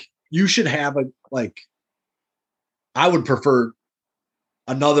 But like you should have I would prefer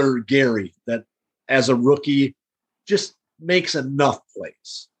another Gary that as a rookie just makes enough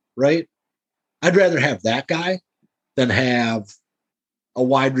plays, right? I'd rather have that guy than have a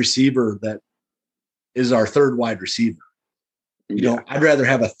wide receiver that is our third wide receiver. You know, I'd rather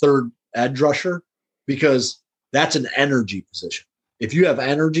have a third edge rusher because that's an energy position. If you have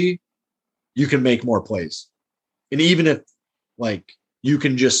energy, you can make more plays. And even if like you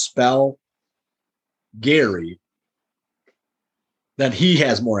can just spell Gary, then he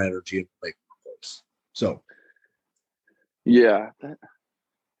has more energy and make more plays. So yeah,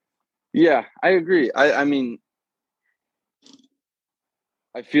 I agree. I mean,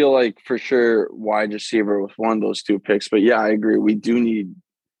 I feel like for sure wide receiver was one of those 2 picks, but yeah, I agree. We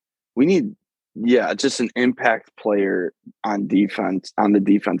need just an impact player on defense, on the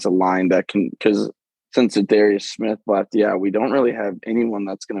defensive line that can, because since Darius Smith left, we don't really have anyone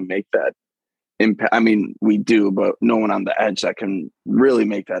that's going to make that impact. I mean, we do, but no one on the edge that can really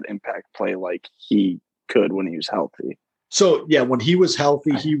make that impact play like he could when he was healthy. So yeah, when he was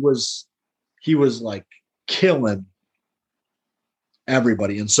healthy, he was like killing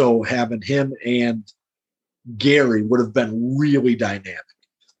everybody. And so having him and Gary would have been really dynamic.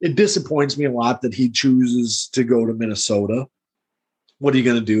 It disappoints me a lot that he chooses to go to Minnesota. What are you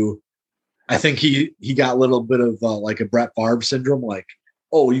going to do? I think he got a little bit of like a Brett Favre syndrome. Like,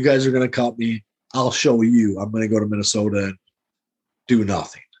 oh, you guys are going to cut me. I'll show you. I'm going to go to Minnesota and do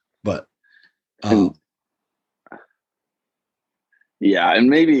nothing. But and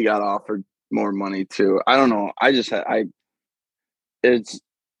maybe he got offered more money too. I don't know. It's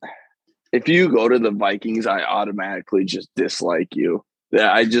if you go to the Vikings, I automatically just dislike you.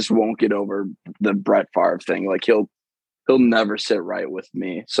 Yeah, I just won't get over the Brett Favre thing. Like he'll never sit right with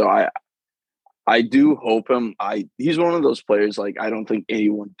me. So I do hope he's one of those players, like I don't think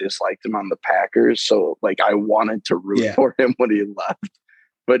anyone disliked him on the Packers. So like I wanted to root for him when he left.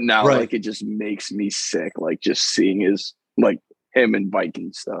 But now like it just makes me sick, like just seeing his like him and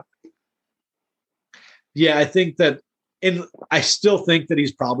Viking stuff. Yeah, I think that, and I still think that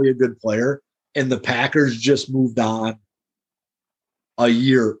he's probably a good player, and the Packers just moved on a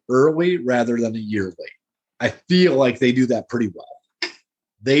year early rather than a year late. I feel like they do that pretty well.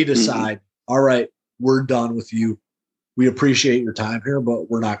 They decide, all right, we're done with you. We appreciate your time here, but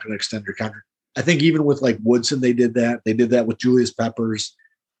we're not going to extend your contract. I think even with like Woodson, they did that. They did that with Julius Peppers.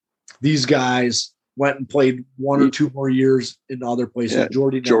 These guys went and played 1 or 2 more years in other places. Yeah,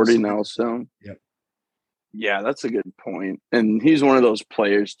 Jordy Nelson. Yep. Yeah, that's a good point. And he's one of those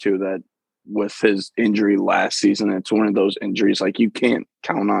players too that with his injury last season, it's one of those injuries like you can't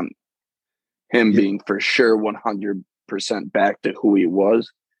count on him Yep. being for sure 100% back to who he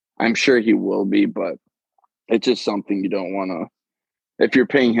was. I'm sure he will be, but it's just something you don't want to. If you're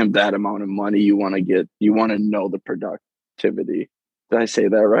paying him that amount of money, you want to know the productivity. Did I say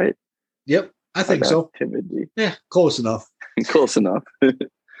that right? Yep, I think so. Productivity. Yeah, close enough. Close enough.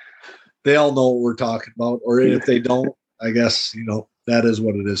 They all know what we're talking about, or if they don't, I guess that is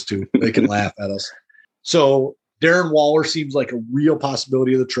what it is too. They can laugh at us. So Darren Waller seems like a real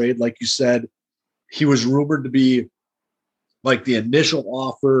possibility of the trade. Like you said, he was rumored to be like the initial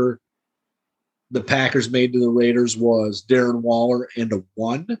offer the Packers made to the Raiders was Darren Waller and a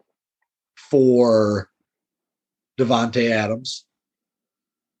 1 for Davante Adams.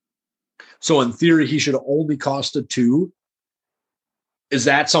 So in theory, he should only cost a 2. Is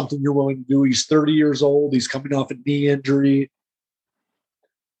that something you're willing to do? He's 30 years old. He's coming off a knee injury.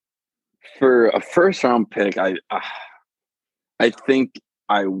 For a first round pick, I think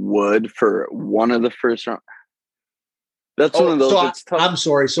I would for one of the first round. That's one of those. So it's tough. I'm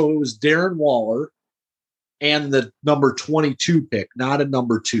sorry. So it was Darren Waller and the number 22 pick, not a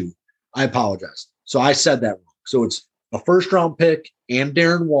number 2. I apologize. So I said that wrong. So it's a first round pick and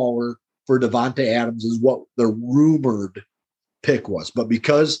Darren Waller for Davante Adams is what the rumored pick was. But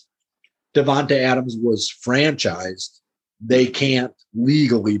because Davante Adams was franchised, they can't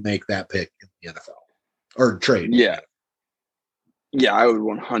legally make that pick in the NFL or trade. Yeah. Yeah, I would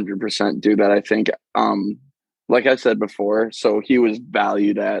 100% do that, I think. Like I said before, so he was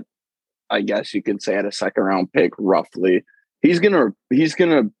valued at, I guess you could say, at a second round pick, roughly. He's gonna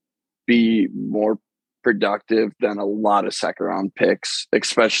be more productive than a lot of second round picks,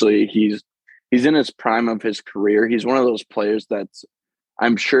 especially he's in his prime of his career. He's one of those players that's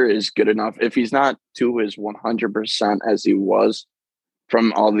I'm sure is good enough. If he's not to his 100% as he was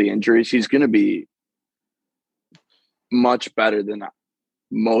from all the injuries, he's going to be much better than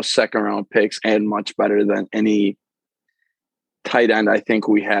most second round picks and much better than any tight end I think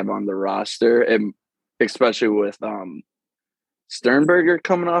we have on the roster, and especially with Sternberger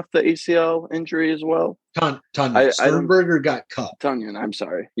coming off the ACL injury as well. Tunyon. Sternberger got cut. Tunyon, I'm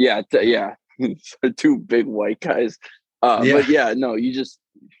sorry. Yeah, yeah. 2 big white guys. But yeah, no,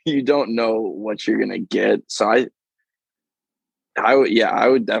 you don't know what you're gonna get. So I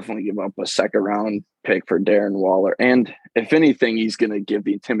would definitely give up a second round pick for Darren Waller. And if anything, he's gonna give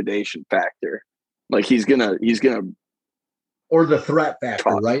the intimidation factor. Like he's gonna or the threat factor,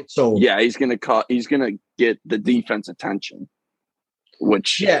 right? So yeah, he's gonna get the defense attention.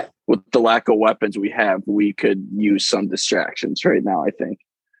 Which with the lack of weapons we have, we could use some distractions right now, I think.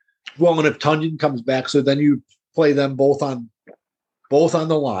 Well, and if Tunyon comes back, so then you play them both on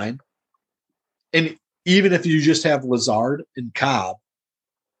the line. And even if you just have Lazard and Cobb,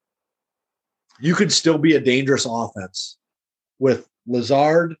 you could still be a dangerous offense with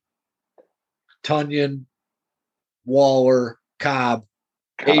Lazard, Tunyon, Waller, Cobb,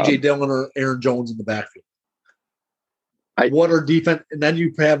 AJ Dillon, or Aaron Jones in the backfield. What are defense? And then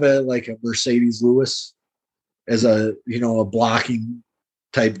you have a Mercedes Lewis as a blocking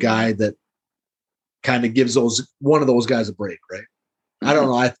type guy that kind of gives one of those guys a break, right? Mm-hmm. I don't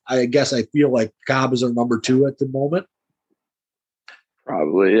know. I guess I feel like Cobb is our number 2 at the moment.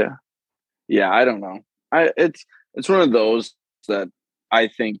 Probably, yeah. Yeah, I don't know. It's one of those that I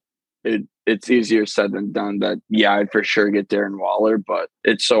think it's easier said than done. That I'd for sure get Darren Waller, but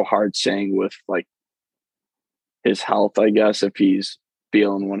it's so hard saying with like his health, I guess, if he's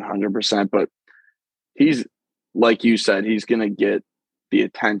feeling 100%. But he's, like you said, he's going to get the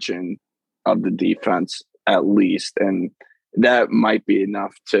attention of the defense at least. And that might be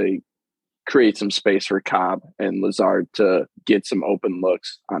enough to create some space for Cobb and Lazard to get some open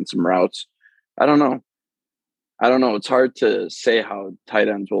looks on some routes. I don't know. It's hard to say how tight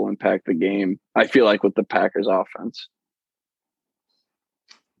ends will impact the game, I feel like, with the Packers offense.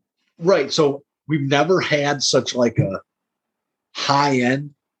 Right. So we've never had such like a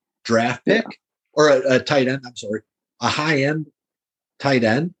high-end draft pick or a tight end. I'm sorry, a high-end tight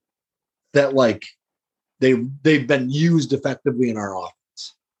end that like they've been used effectively in our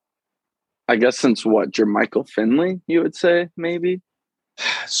offense. I guess since what, Jermichael Finley, you would say maybe.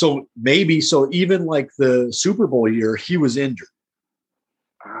 So maybe even like the Super Bowl year, he was injured.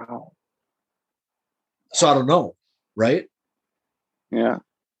 Wow. So I don't know, right? Yeah.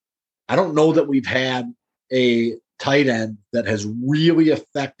 I don't know that we've had a tight end that has really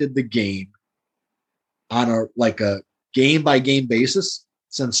affected the game on a game by game basis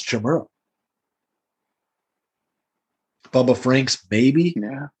since Chamorro. Bubba Franks, maybe.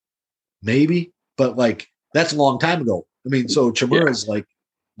 Yeah. Maybe. But like That's a long time ago. I mean, so Chimera's like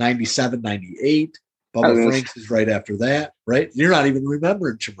 97, 98. Bubba Franks is right after that, right? You're not even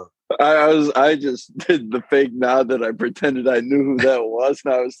remembering Chimera. I just did the fake nod that I pretended I knew who that was.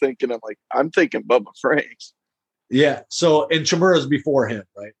 And I was thinking, I'm thinking Bubba Franks. Yeah. So, and Chimera's before him,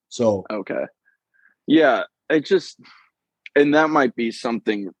 right? So, okay. Yeah. And that might be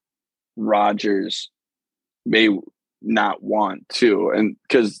something Rodgers may not want to. And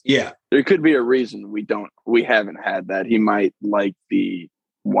because there could be a reason we haven't had that. He might like the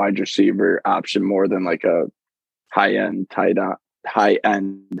wide receiver option more than like a high end tight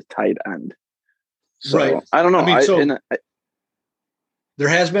end. So right. I don't know. I mean, there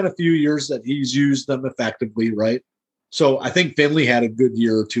has been a few years that he's used them effectively, right? So I think Finley had a good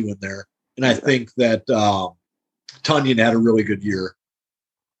year or two in there. And I think that Tunyon had a really good year.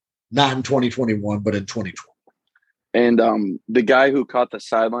 Not in 2021, but in 2020. And the guy who caught the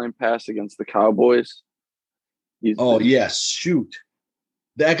sideline pass against the Cowboys. Yes. Shoot.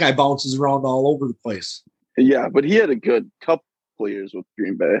 That guy bounces around all over the place. Yeah, but he had a good couple years with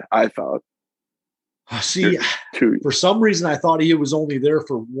Green Bay, I thought. See, for some reason, I thought he was only there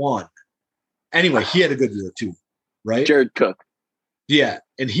for one. Anyway, he had a good year too, right? Jared Cook. Yeah,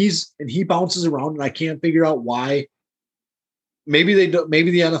 and he bounces around, and I can't figure out why. Maybe the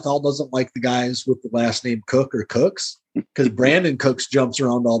NFL doesn't like the guys with the last name Cook or Cooks, because Brandon Cooks jumps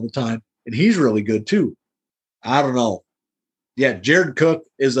around all the time, and he's really good too. I don't know. Yeah, Jared Cook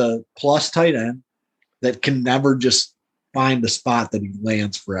is a plus tight end that can never just find a spot that he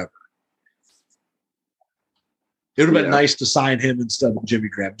lands forever. It would have been nice to sign him instead of Jimmy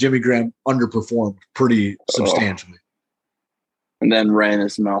Graham. Jimmy Graham underperformed pretty substantially. And then ran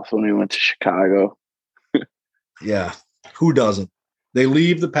his mouth when he went to Chicago. Yeah. Who doesn't? They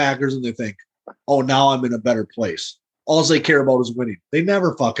leave the Packers and they think, oh, now I'm in a better place. All they care about is winning. They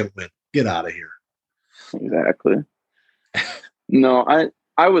never fucking win. Get out of here. Exactly. No,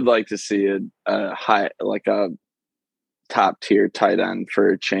 I would like to see a high, like a top tier tight end for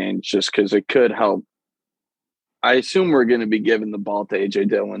a change, just because it could help. I assume we're going to be giving the ball to AJ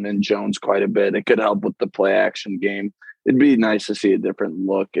Dillon and Jones quite a bit. It could help with the play action game. It'd be nice to see a different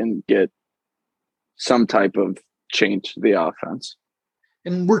look and get some type of change to the offense.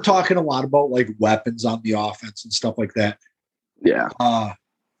 And we're talking a lot about like weapons on the offense and stuff like that. Yeah.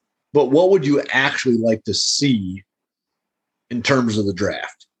 But what would you actually like to see in terms of the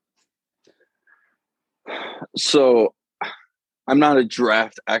draft? So I'm not a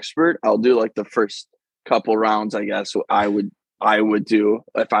draft expert. I'll do like the first couple rounds, I guess. I would do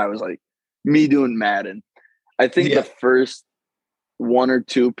if I was like me doing Madden. I think the first one or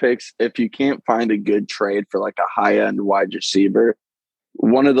two picks, if you can't find a good trade for like a high end wide receiver,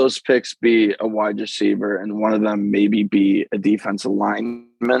 one of those picks be a wide receiver and one of them maybe be a defensive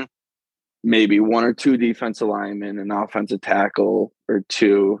lineman, maybe one or two defensive linemen, an offensive tackle or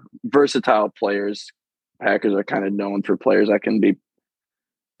two versatile players. Packers are kind of known for players that can be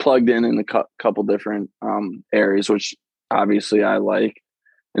plugged in a couple different areas, which obviously I like.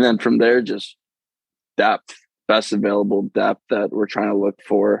 And then from there, just depth, best available depth that we're trying to look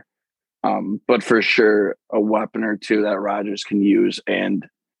for. But for sure, a weapon or two that Rodgers can use and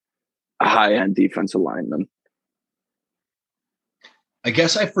a high-end defensive lineman. I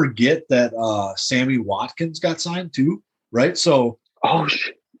guess I forget that Sammy Watkins got signed too, right? So,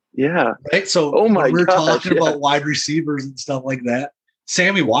 yeah. Right. So, when we're talking about wide receivers and stuff like that,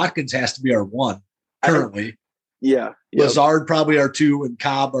 Sammy Watkins has to be our one currently. Lazard probably our two, and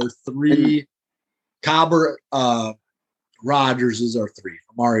Cobb our three. Cobb or Rodgers is our three.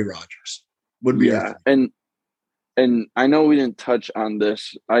 Amari Rodgers would be our three. And I know we didn't touch on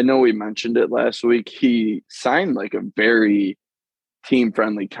this. I know we mentioned it last week. He signed like a very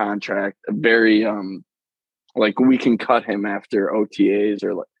team-friendly contract, a very like we can cut him after OTAs,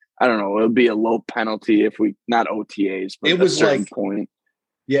 or like I don't know, it'll be a low penalty if we not OTAs, but it was a certain like point.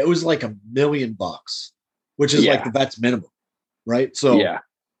 Yeah, it was like $1 million, which is like the vet's minimum, right? So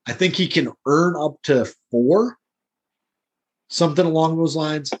I think he can earn up to 4, something along those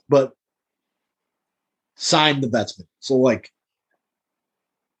lines, but sign the vet's minimum. So like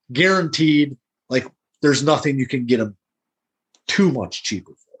guaranteed, like there's nothing you can get him too much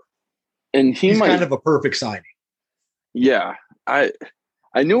cheaper for. And he's kind of a perfect signing. Yeah. I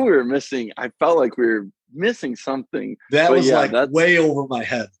knew we were missing. I felt like we were missing something. That was that's way over my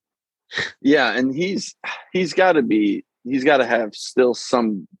head. Yeah, and he's got to have still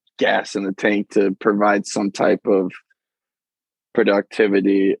some gas in the tank to provide some type of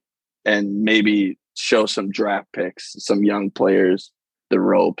productivity and maybe show some draft picks, some young players, the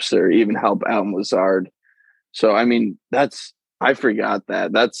ropes, or even help out Lazard. So I mean, that's I forgot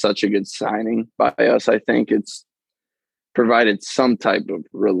that. That's such a good signing by us. I think it's provided some type of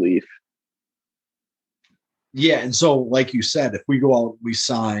relief. Yeah, and so like you said, if we go out, we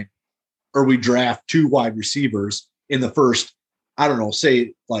sign or we draft 2 wide receivers in the first, I don't know,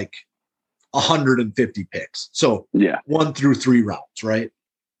 say like 150 picks. So Yeah. 1 through 3 rounds, right?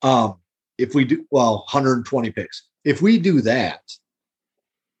 If we do 120 picks. If we do that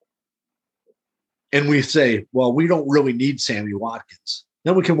and we say, well, we don't really need Sammy Watkins,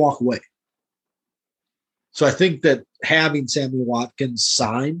 then we can walk away. So I think that having Sammy Watkins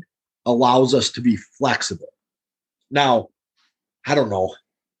signed allows us to be flexible. Now, I don't know.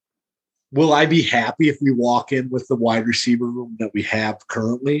 Will I be happy if we walk in with the wide receiver room that we have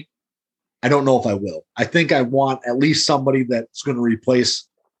currently? I don't know if I will. I think I want at least somebody that's going to replace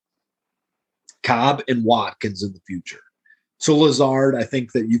Cobb and Watkins in the future. So Lazard, I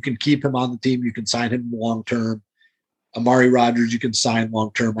think that you can keep him on the team. You can sign him long term. Amari Rodgers, you can sign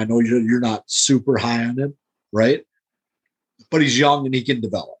long term. I know you're not super high on him, right? But he's young and he can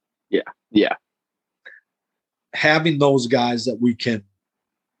develop. Yeah. Having those guys that we can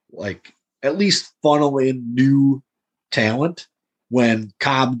like at least funnel in new talent when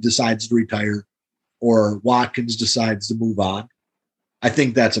Cobb decides to retire or Watkins decides to move on, I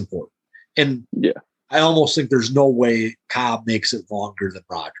think that's important. And yeah, I almost think there's no way Cobb makes it longer than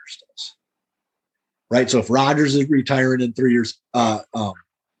Rodgers does. Right. So if Rodgers is retiring in 3 years,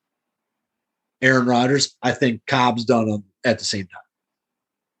 Aaron Rodgers, I think Cobb's done at the same time.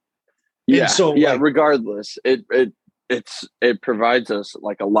 Yeah. And so, yeah. Regardless, it provides us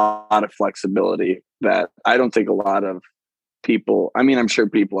like a lot of flexibility that I don't think a lot of people. I mean, I'm sure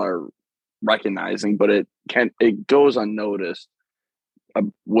people are recognizing, but it goes unnoticed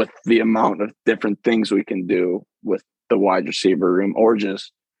with the amount of different things we can do with the wide receiver room, or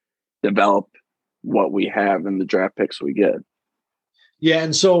just develop what we have in the draft picks we get. Yeah,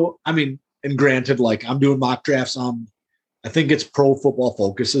 and so I mean, and granted, like I'm doing mock drafts on, I think it's Pro Football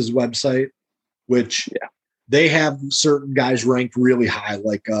Focus's website, which they have certain guys ranked really high,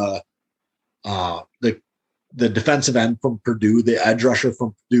 like the defensive end from Purdue, the edge rusher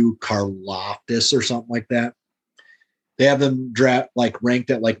from Purdue, Karlaftis or something like that. They have them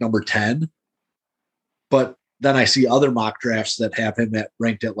ranked at like number 10. But then I see other mock drafts that have him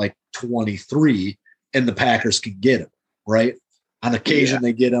ranked at like 23, and the Packers can get him, right? On occasion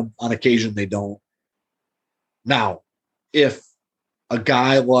they get him, on occasion they don't. Now, if a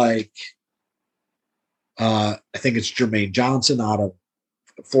guy like I think it's Jermaine Johnson out of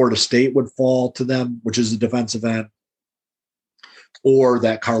Florida State would fall to them, which is the defensive end, or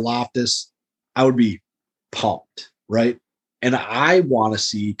that Karlaftis, I would be pumped, right? And I want to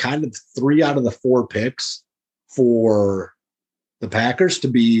see kind of 3 out of the 4 picks for the Packers to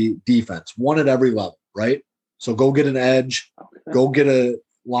be defense, 1 at every level, right? So go get an edge, go get a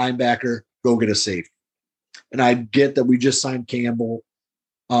linebacker, go get a safety. And I get that we just signed Campbell.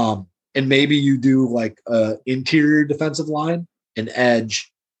 And maybe you do like a interior defensive line, an edge,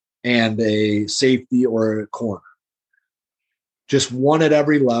 and a safety or a corner. Just 1 at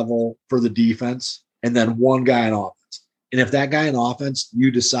every level for the defense, and then 1 guy in offense. And if that guy in offense,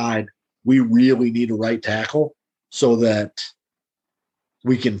 you decide we really need a right tackle so that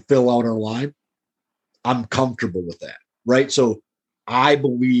we can fill out our line, I'm comfortable with that, right? So I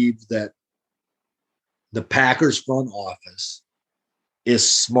believe that the Packers front office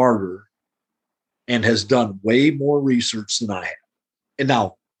is smarter and has done way more research than I have. And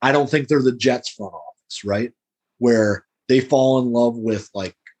now I don't think they're the Jets front office, right? Where they fall in love with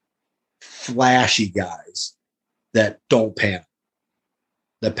like flashy guys that don't pan.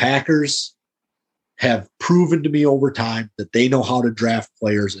 The Packers have proven to me over time that they know how to draft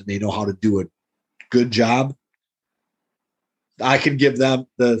players and they know how to do a good job. I can give them,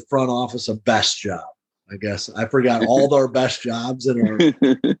 the front office, a best job. I guess I forgot all our best jobs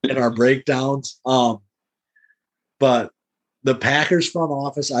in our breakdowns. But the Packers front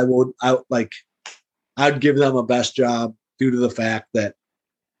office, I'd give them a best job due to the fact that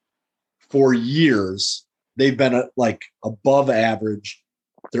for years they've been like above average.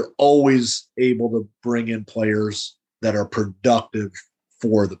 They're always able to bring in players that are productive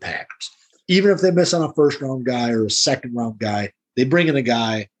for the Packers. Even if they miss on a first round guy or a second round guy, they bring in a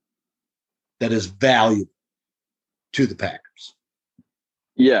guy that is valuable to the Packers.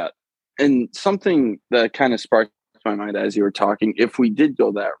 Yeah. And something that kind of sparked my mind as you were talking, if we did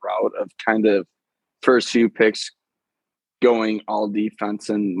go that route of kind of first few picks going all defense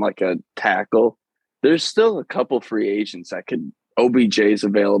and like a tackle, there's still a couple free agents that could. OBJ's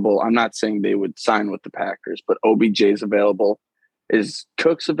available. I'm not saying they would sign with the Packers, but OBJ's available. Is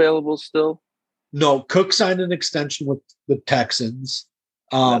Cooks available still? No, Cook signed an extension with the Texans.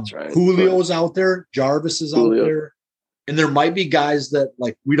 That's right. Julio's out there. Jarvis is out there. And there might be guys that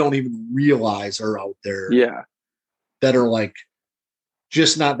like we don't even realize are out there. Yeah. That are like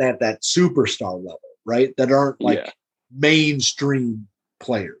just not that superstar level, right? That aren't like mainstream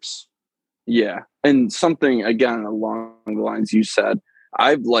players. Yeah. And something again along the lines you said,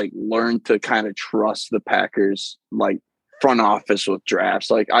 I've like learned to kind of trust the Packers like front office with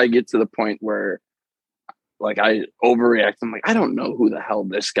drafts. Like I get to the point where like I overreact. I'm like, I don't know who the hell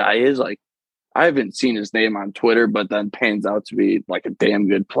this guy is. Like I haven't seen his name on Twitter, but then pans out to be like a damn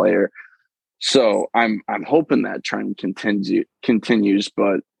good player. So I'm hoping that trend continues,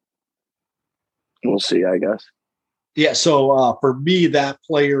 but we'll see, I guess. Yeah. So for me, that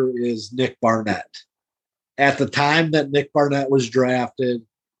player is Nick Barnett. At the time that Nick Barnett was drafted,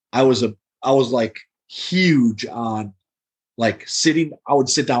 I was like huge on like sitting. I would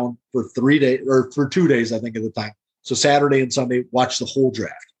sit down for 3 days or for 2 days, I think at the time. So Saturday and Sunday, watch the whole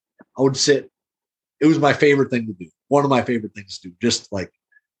draft. I would sit. It was my favorite thing to do. One of my favorite things to do. Just like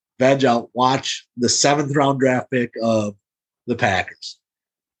veg out, watch the 7th round draft pick of the Packers.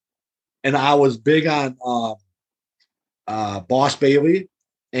 And I was big on Boss Bailey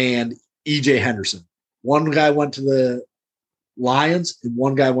and EJ Henderson. One guy went to the Lions and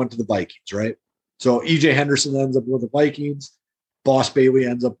one guy went to the Vikings, right? So EJ Henderson ends up with the Vikings. Boss Bailey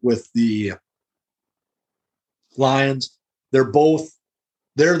ends up with the Lions. They're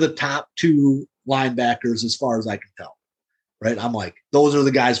the top 2 linebackers as far as I can tell, right? I'm like, those are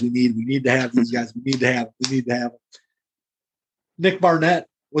the guys we need. We need to have these guys. We need to have them. Nick Barnett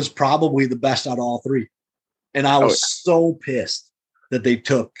was probably the best out of all 3. And I was so pissed that they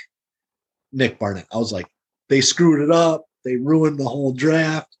took Nick Barnett. I was like, they screwed it up. They ruined the whole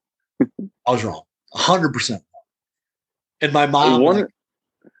draft. I was wrong. 100% wrong. And my mom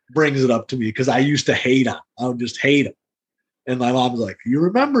brings it up to me because I used to hate him. I would just hate him. And my mom was like, you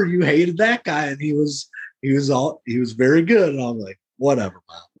remember you hated that guy and he was very good. And I was like, whatever,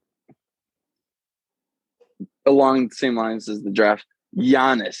 Mom. Along the same lines as the draft,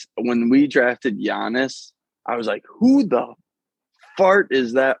 Giannis. When we drafted Giannis, I was like, who the fart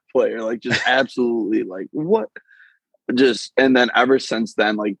is that player? Like just absolutely like what? Just and then ever since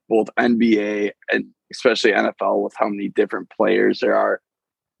then, like both NBA and especially NFL with how many different players there are,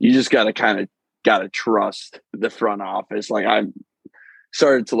 you just gotta trust the front office. Like I've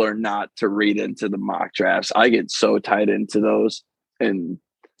started to learn not to read into the mock drafts. I get so tied into those. And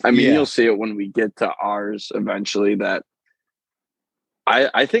I mean, you'll see it when we get to ours eventually that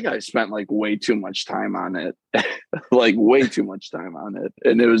I think I spent like way too much time on it, like way too much time on it.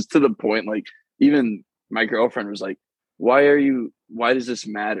 And it was to the point, like even my girlfriend was like, why does this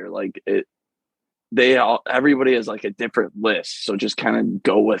matter? Like everybody has like a different list. So just kind of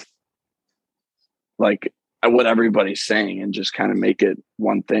go with like what everybody's saying and just kind of make it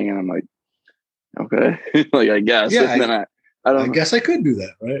one thing. And I'm like, okay, like, I guess. Yeah, and then I guess I could do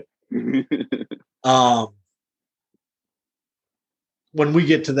that. Right. When we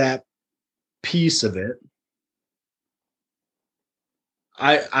get to that piece of it,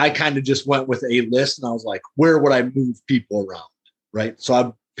 I kind of just went with a list and I was like, where would I move people around? Right. So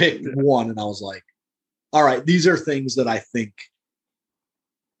I picked one and I was like, all right, these are things that I think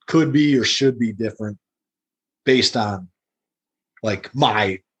could be or should be different based on like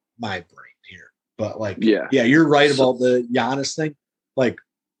my brain here. But like, yeah, you're right about the Giannis thing. Like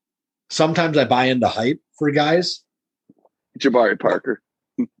sometimes I buy into hype for guys. Jabari Parker.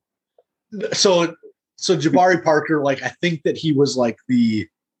 So Jabari Parker, like I think that he was like the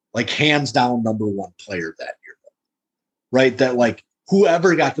hands down number 1 player that year, right? That like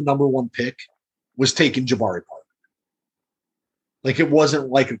whoever got the number 1 pick was taking Jabari Parker. Like it wasn't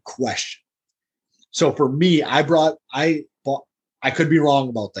like a question. So for me, I could be wrong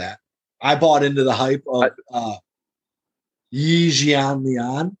about that. I bought into the hype of Yi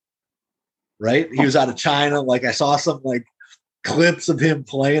Jianlian, right? He was out of China. Like I saw some like clips of him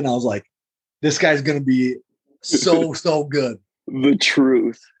playing. I was like, this guy's going to be so good. The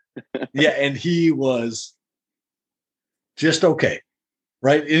truth. Yeah. And he was just okay.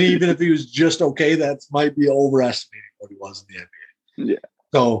 Right. And even if he was just okay, that might be overestimating what he was in the NBA. Yeah.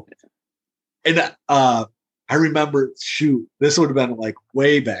 So, and I remember, this would have been like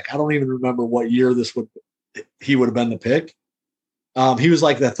way back. I don't even remember what year he would have been the pick. He was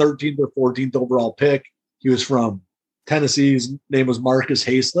like the 13th or 14th overall pick. He was from Tennessee. His name was Marcus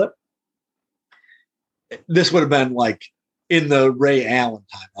Hayslip. This would have been like in the Ray Allen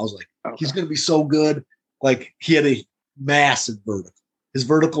time. I was like, He's going to be so good. Like he had a massive vertical. His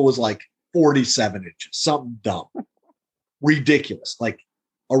vertical was like 47 inches, something dumb, ridiculous. Like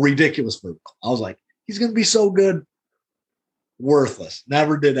a ridiculous vertical. I was like, he's going to be so good. Worthless.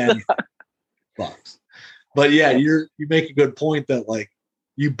 Never did anything. Bucks. But yeah, you make a good point that like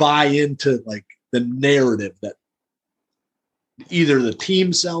you buy into like the narrative that either the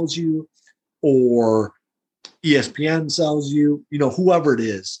team sells you or ESPN sells you, whoever it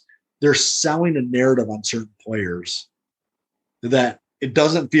is, they're selling a narrative on certain players that it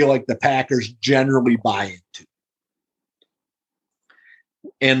doesn't feel like the Packers generally buy into.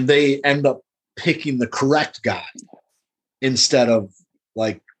 And they end up picking the correct guy instead of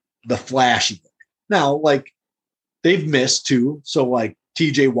like the flashy guy. Now, like they've missed too. So like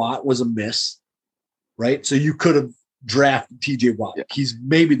TJ Watt was a miss, right? So you could have drafted TJ Watt. Yeah. He's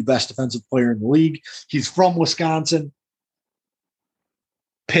maybe the best defensive player in the league. He's from Wisconsin.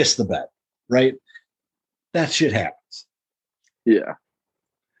 Piss the bed, right? That shit happens. Yeah.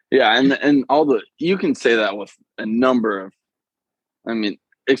 Yeah. And you can say that with a number of,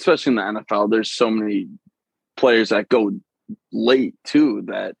 especially in the NFL, there's so many players that go late too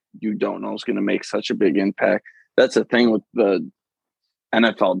that you don't know is going to make such a big impact. That's the thing with the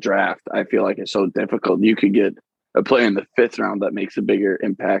NFL draft. I feel like it's so difficult. You could get a player in the 5th round that makes a bigger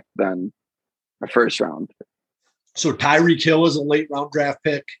impact than a 1st round. So Tyreek Hill is a late round draft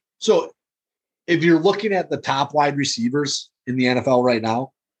pick. So if you're looking at the top wide receivers in the NFL right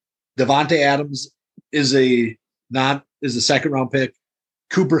now, Devontae Adams is a 2nd round pick.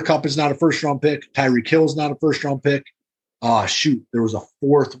 Cooper Kupp is not a 1st round pick. Tyreek Hill is not a 1st round pick. There was a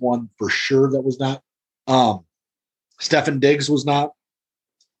 4th one for sure that was not. Stefan Diggs was not.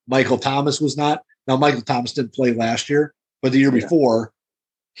 Michael Thomas was not. Now, Michael Thomas didn't play last year, but the year before,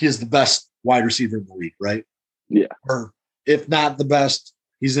 he is the best wide receiver in the league, right? Yeah. Or if not the best,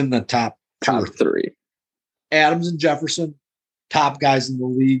 he's in the top 3. Adams and Jefferson, top guys in the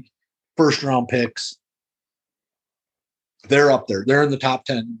league, 1st round picks. They're up there. They're in the top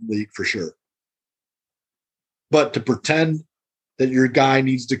 10 in the league for sure. But to pretend that your guy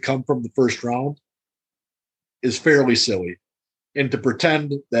needs to come from the 1st round is fairly silly. And to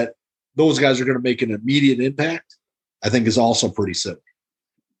pretend that those guys are going to make an immediate impact, I think is also pretty silly.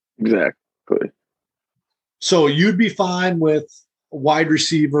 Exactly. So you'd be fine with a wide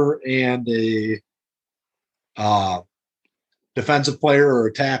receiver and a defensive player or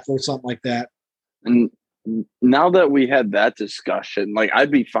a tackle or something like that. And now that we had that discussion, like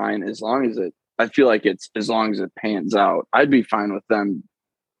I'd be fine as long as it pans out. I'd be fine with them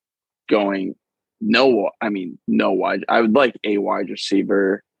going no wide. I would like a wide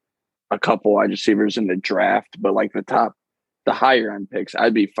receiver, a couple wide receivers in the draft, but like the higher end picks,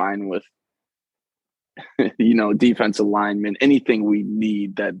 I'd be fine with, defensive linemen, anything we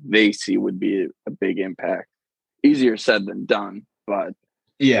need that they see would be a big impact. Easier said than done, but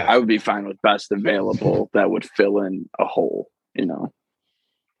yeah, I would be fine with best available that would fill in a hole,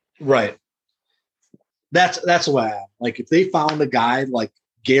 Right. That's the way I am. Like if they found a guy like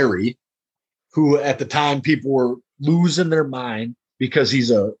Gary, who at the time people were losing their mind because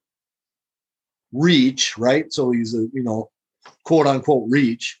he's a reach, right? So he's a, quote unquote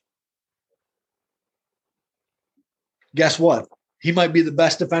reach. Guess what? He might be the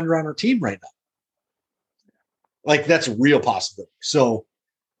best defender on our team right now. Like that's a real possibility. So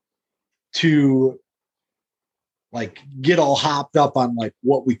to like get all hopped up on like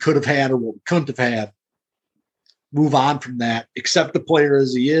what we could have had or what we couldn't have had, move on from that, accept the player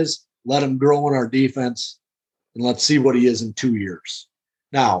as he is, let him grow in our defense, and let's see what he is in 2 years.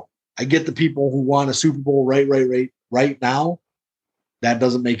 Now, I get the people who want a Super Bowl right now. That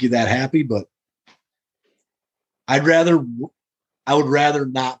doesn't make you that happy, but I would rather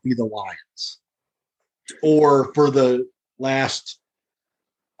not be the Lions or for the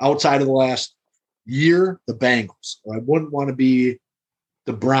outside of the last year, the Bengals. Or I wouldn't want to be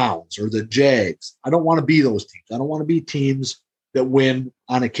the Browns or the Jags. I don't want to be those teams. I don't want to be teams that win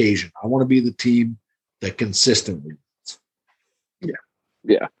on occasion. I want to be the team that consistently wins.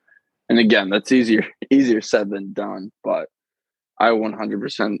 Yeah. And again, that's easier said than done, but I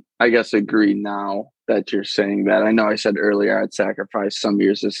 100%, I guess, agree now that you're saying that. I know I said earlier I'd sacrifice some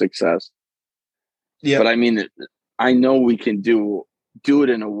years of success. Yeah. But I mean, I know we can do it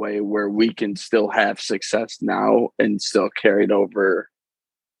in a way where we can still have success now and still carry it over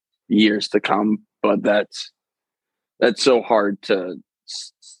years to come. But that's so hard to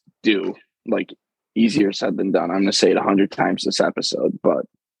do. Like easier said than done. I'm going to say it 100 times this episode, but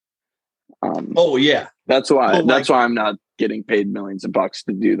that's why I'm not getting paid millions of bucks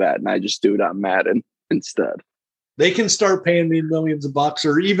to do that, and I just do it on Madden instead. They can start paying me millions of bucks,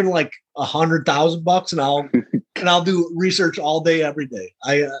 or even like $100,000, and I'll do research all day, every day.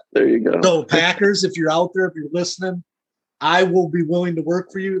 There you go. So Packers, if you're out there, if you're listening, I will be willing to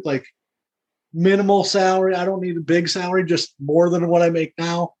work for you. Like minimal salary. I don't need a big salary, just more than what I make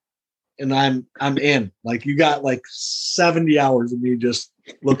now. And I'm in. Like you got like 70 hours of me just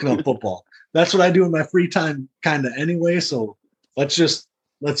looking up football. That's what I do in my free time kind of anyway. So let's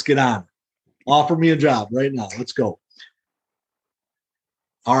get on. Offer me a job right now. Let's go.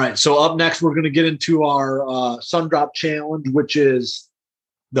 All right. So up next, we're going to get into our Sun Drop Challenge, which is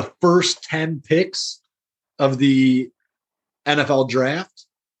the first 10 picks of the NFL draft.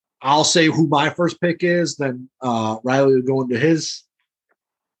 I'll say who my first pick is. Then Riley will go into his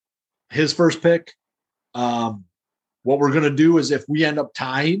first pick. What we're going to do is if we end up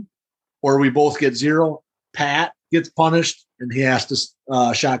tying or we both get 0, Pat gets punished and he has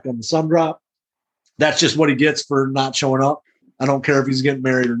to shotgun the Sun Drop. That's just what he gets for not showing up. I don't care if he's getting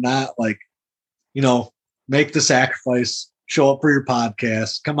married or not. Like, make the sacrifice, show up for your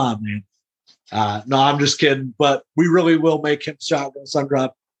podcast. Come on, man. No, I'm just kidding. But we really will make him shotgun Sun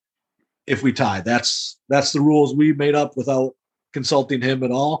Drop if we tie. That's the rules we made up without consulting him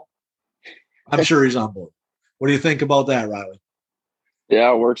at all. I'm sure he's on board. What do you think about that, Riley?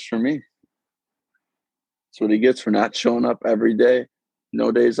 Yeah, it works for me. That's what he gets for not showing up every day.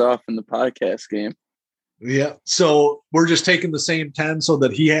 No days off in the podcast game. Yeah. So we're just taking the same 10 so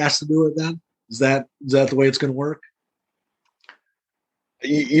that he has to do it then? Is that the way it's going to work?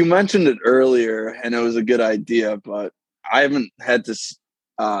 You mentioned it earlier, and it was a good idea, but I haven't had to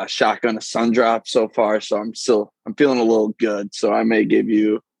shotgun a Sun Drop so far, so I'm feeling a little good. So I may give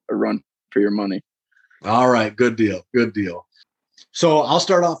you a run for your money. All right. Good deal. Good deal. So I'll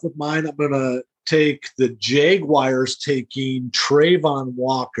start off with mine. I'm going to take the Jaguars taking Trayvon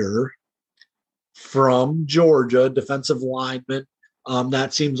Walker from Georgia, defensive lineman.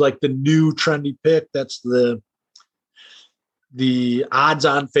 That seems like the new trendy pick. That's the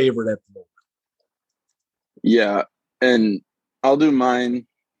odds-on favorite at the moment. Yeah, and I'll do mine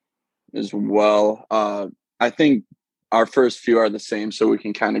as well. I think our first few are the same, so we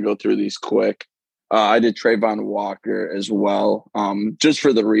can kind of go through these quick. I did Trayvon Walker as well, just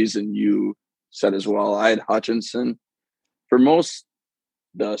for the reason you said as well. I had Hutchinson for most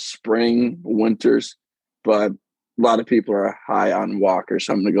the spring, winters, but a lot of people are high on Walker,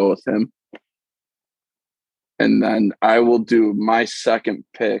 so I'm going to go with him. And then I will do my second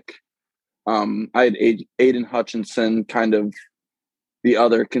pick. I had Aiden Hutchinson, kind of the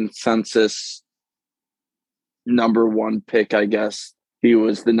other consensus number one pick, I guess. He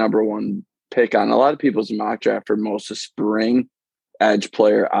was the number one pick on a lot of people's mock draft for most of spring, edge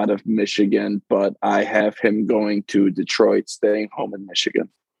player out of Michigan, but I have him going to Detroit, staying home in Michigan.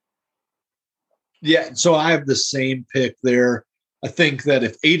 Yeah, so I have the same pick there. I think that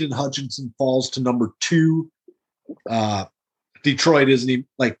if Aiden Hutchinson falls to number 2, Detroit isn't even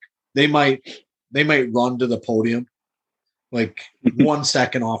like they might run to the podium like 1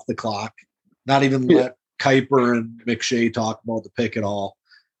 second off the clock, not even let Kuiper and McShay talk about the pick at all.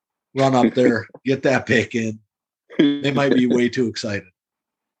 Run up there, get that pick in. They might be way too excited.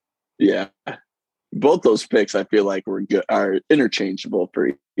 Yeah. Both those picks I feel like are interchangeable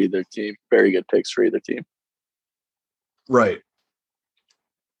for either team. Very good picks for either team. Right.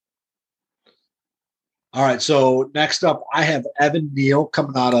 All right, so next up, I have Evan Neal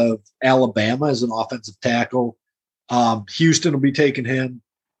coming out of Alabama as an offensive tackle. Houston will be taking him.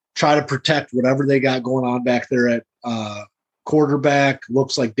 Try to protect whatever they got going on back there at quarterback.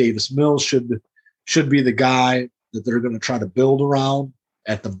 Looks like Davis Mills should be the guy that they're going to try to build around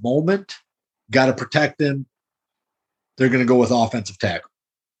at the moment. Got to protect him. They're going to go with offensive tackle.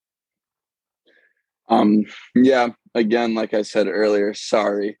 Yeah, again, like I said earlier,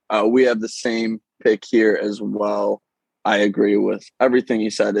 sorry. We have the same pick here as well. I agree with everything you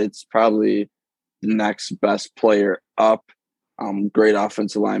said. It's probably the next best player up. Great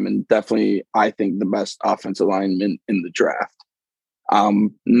offensive lineman. Definitely, I think, the best offensive lineman in the draft.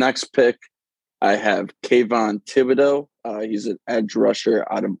 Next pick, I have Kayvon Thibodeau. He's an edge rusher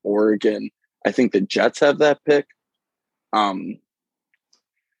out of Oregon. I think the Jets have that pick.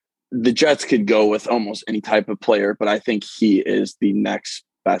 The Jets could go with almost any type of player, but I think he is the next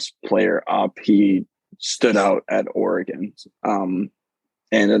best player up. He stood out at Oregon and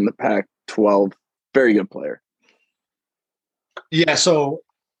in the Pac-12. Very good player. Yeah, so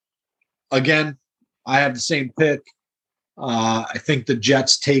again, I have the same pick. I think the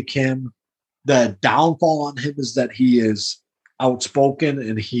Jets take him. The downfall on him is that he is outspoken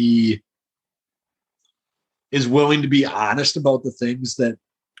and he is willing to be honest about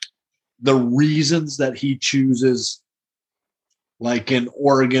the reasons that he chooses, like in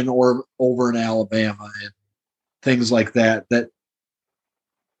Oregon or over in Alabama and things like that, that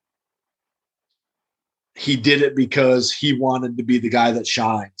he did it because he wanted to be the guy that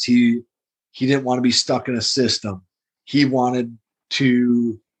shines. He didn't want to be stuck in a system. He wanted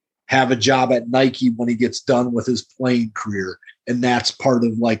to have a job at Nike when he gets done with his playing career. And that's part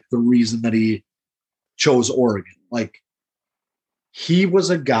of like the reason that he chose Oregon. Like he was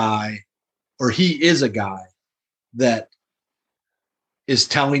a guy, or he is a guy that is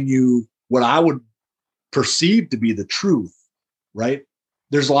telling you what I would perceive to be the truth, right?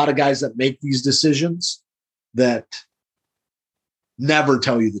 There's a lot of guys that make these decisions that never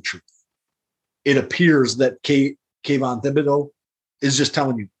tell you the truth. It appears that Kayvon Thibodeau is just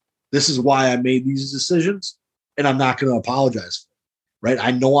telling you, this is why I made these decisions, and I'm not going to apologize for it, right?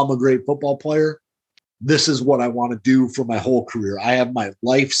 I know I'm a great football player. This is what I want to do for my whole career. I have my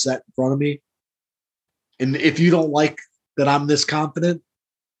life set in front of me. And if you don't like that I'm this confident,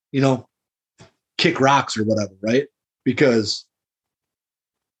 kick rocks or whatever, right? Because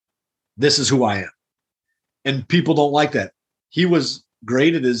this is who I am. And people don't like that. He was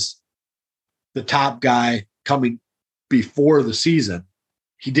graded as the top guy coming before the season.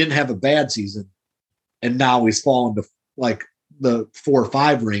 He didn't have a bad season. And now he's fallen to like the 4 or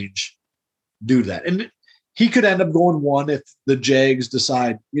 5 range due to that. And he could end up going 1 if the Jags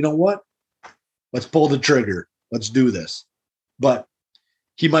decide, you know what? Let's pull the trigger. Let's do this. But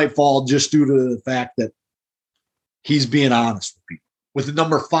he might fall just due to the fact that he's being honest with people. With the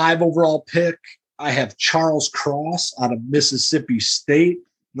number 5 overall pick, I have Charles Cross out of Mississippi State,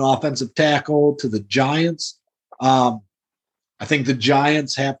 an offensive tackle to the Giants. I think the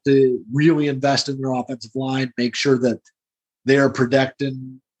Giants have to really invest in their offensive line, make sure that they're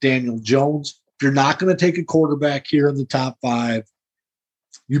protecting Daniel Jones. If you're not going to take a quarterback here in the top 5,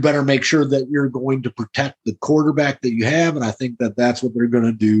 you better make sure that you're going to protect the quarterback that you have. And I think that that's what they're going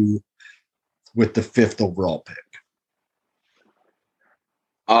to do with the 5th overall pick.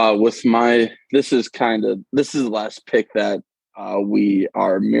 This is the last pick that we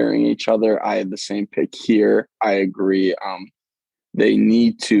are mirroring each other. I have the same pick here. I agree. They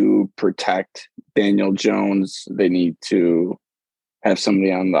need to protect Daniel Jones. They need to have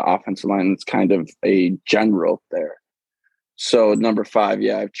somebody on the offensive line that's kind of a general there. So number 5, I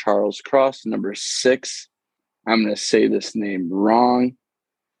have Charles Cross. Number 6, I'm going to say this name wrong.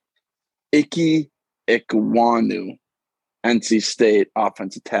 Ike Ekwonu, NC State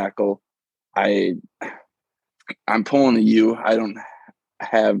offensive tackle. I'm pulling a U. I don't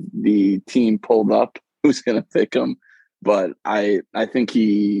have the team pulled up who's going to pick him, but I think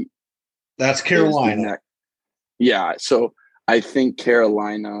he. That's Carolina. Yeah, so I think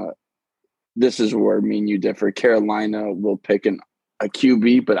Carolina. This is where me and you differ. Carolina will pick a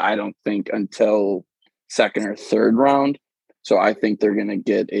QB, but I don't think until 2nd or 3rd round. So I think they're going to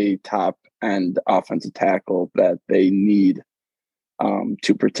get a top end offensive tackle that they need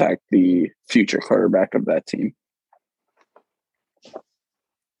to protect the future quarterback of that team.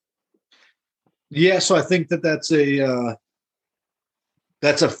 Yeah, so I think that's a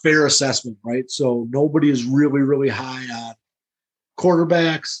fair assessment, right? So nobody is really, really high on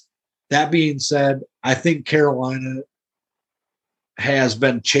quarterbacks. That being said, I think Carolina has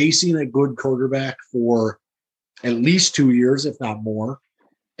been chasing a good quarterback for at least 2 years, if not more.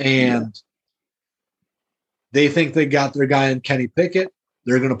 And they think they got their guy in Kenny Pickett.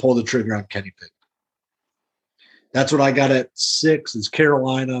 They're going to pull the trigger on Kenny Pickett. That's what I got at 6 is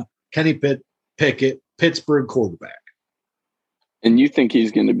Carolina, Kenny Pickett, Pittsburgh quarterback. And you think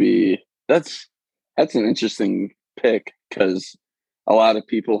he's going to be – that's an interesting pick because – a lot of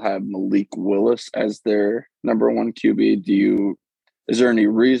people have Malik Willis as their number 1 QB. Is there any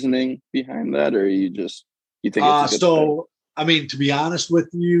reasoning behind that, or you think it's a good pick? To be honest with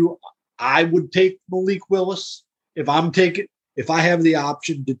you, I would take Malik Willis if I have the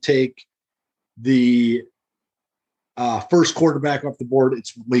option to take the first quarterback off the board.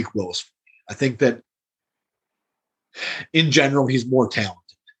 It's Malik Willis. I think that in general he's more talented,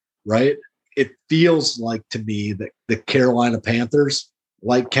 right? It feels like to me that the Carolina Panthers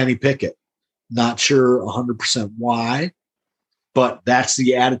like Kenny Pickett. Not sure 100% why, but that's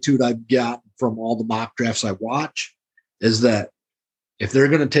the attitude I've got from all the mock drafts I watch, is that if they're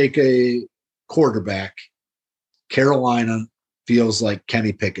going to take a quarterback, Carolina feels like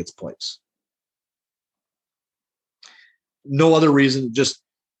Kenny Pickett's place. No other reason, just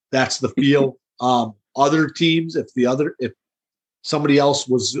that's the feel. Other teams, if somebody else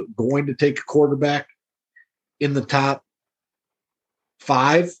was going to take a quarterback in the top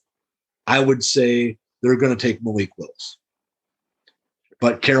 5, I would say they're going to take Malik Willis.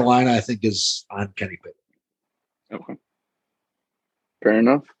 But Carolina, I think, is on Kenny Pickett. Okay. Fair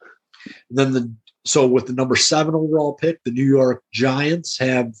enough. Then so with the number 7 overall pick, the New York Giants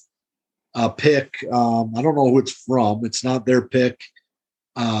have pick. I don't know who it's from. It's not their pick.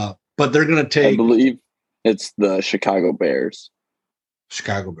 But they're going to take. I believe it's the Chicago Bears.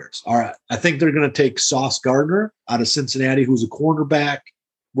 Chicago Bears. All right. I think they're going to take Sauce Gardner out of Cincinnati, who's a cornerback,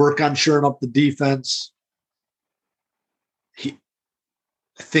 work on shoring up the defense. I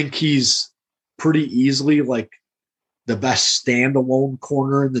think he's pretty easily like the best standalone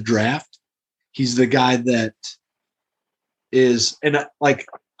corner in the draft. He's the guy that is, and like,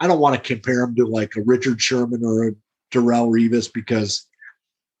 I don't want to compare him to like a Richard Sherman or a Darrelle Revis because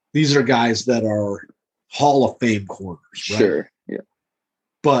these are guys that are Hall of Fame corners, right? Sure. Yeah.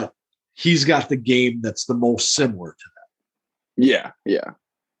 But he's got the game that's the most similar to that. Yeah. Yeah.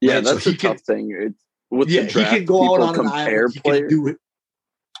 Yeah. Right? That's So a tough thing. It's with the draft, he can go out on an compare island. He players. can do it.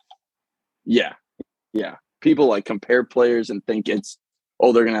 Yeah. Yeah. People like compare players and think it's,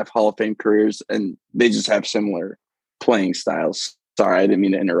 oh, they're going to have Hall of Fame careers and they just have similar playing styles. Sorry, I didn't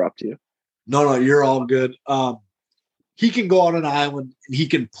mean to interrupt you. No, you're all good. He can go on an island and he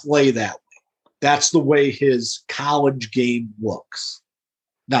can play that way. That's the way his college game looks.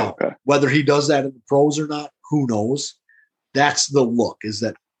 Now, whether he does that in the pros or not, who knows? That's the look, is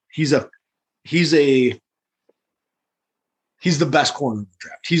that he's the best corner in the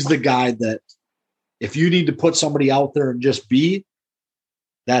draft. He's the guy that if you need to put somebody out there and just be,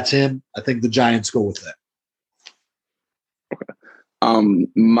 that's him. I think the Giants go with that.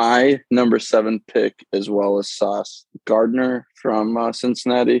 My number 7 pick, as well as Sauce Gardner from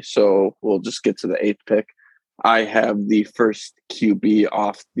Cincinnati. So we'll just get to the 8th pick. I have the first QB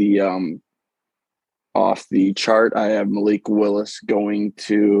off the chart. I have Malik Willis going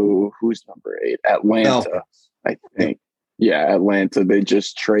to who's number 8? Atlanta, I think. Yeah, Atlanta. They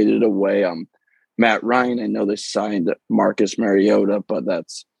just traded away Matt Ryan. I know they signed Marcus Mariota, but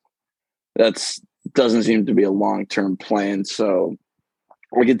that's doesn't seem to be a long-term plan. So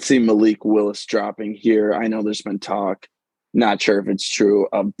I could see Malik Willis dropping here. I know there's been talk, not sure if it's true,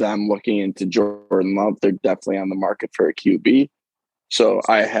 of them looking into Jordan Love. They're definitely on the market for a QB. So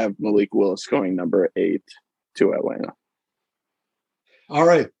I have Malik Willis going number 8 to Atlanta. All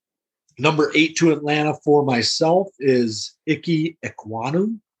right. Number 8 to Atlanta for myself is Ike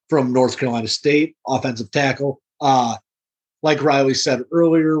Ekwonu from North Carolina State, offensive tackle. Like Riley said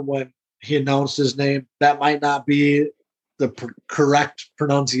earlier when he announced his name, that might not be the correct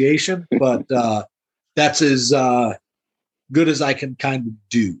pronunciation, but that's as good as I can kind of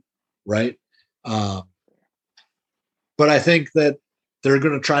do, right? But I think that they're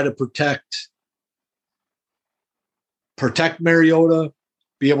going to try to protect Mariota,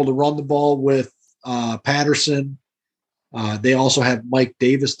 be able to run the ball with Patterson. They also have Mike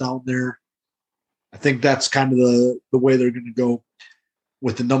Davis down there. I think that's kind of the way they're going to go.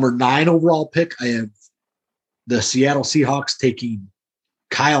 With the number 9 overall pick, I have the Seattle Seahawks taking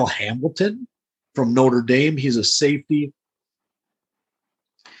Kyle Hamilton from Notre Dame. He's a safety.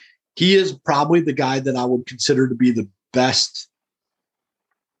 He is probably the guy that I would consider to be the best.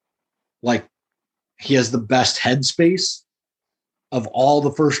 Like, he has the best headspace of all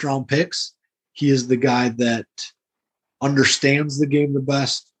the first round picks. He is the guy that understands the game the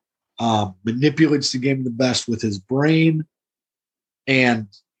best, manipulates the game the best with his brain. And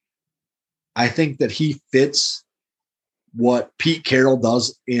I think that he fits what Pete Carroll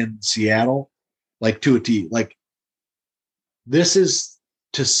does in Seattle, like to a T. Like, this is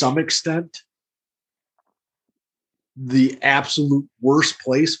to some extent the absolute worst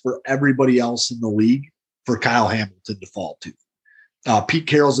place for everybody else in the league for Kyle Hamilton to fall to. Pete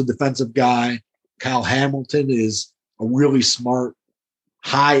Carroll's a defensive guy. Kyle Hamilton is a really smart,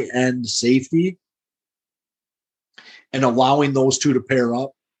 high-end safety. And allowing those two to pair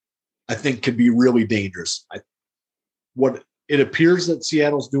up, I think, could be really dangerous. What it appears that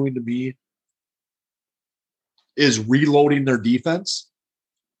Seattle's doing to me is reloading their defense.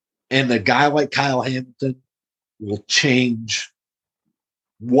 And a guy like Kyle Hamilton will change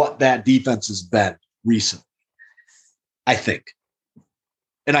what that defense has been recently, I think.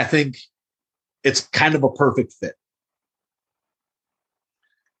 And I think it's kind of a perfect fit.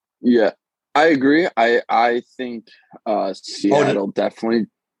 Yeah, I agree. I think Seattle definitely.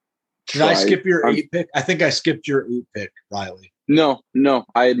 Did I skip your 8 pick? I think I skipped your 8 pick, Riley. No.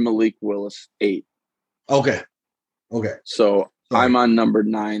 I had Malik Willis 8. Okay. So I'm on number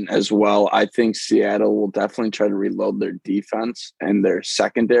 9 as well. I think Seattle will definitely try to reload their defense and their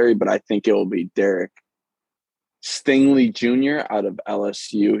secondary, but I think it will be Derek Stingley Jr. out of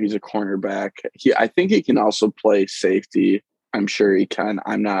LSU. He's a cornerback. I think he can also play safety. I'm sure he can.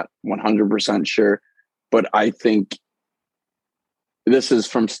 I'm not 100% sure, but I think this is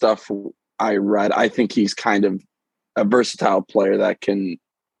from stuff I read. I think he's kind of a versatile player that can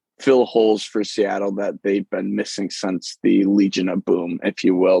fill holes for Seattle that they've been missing since the Legion of Boom, if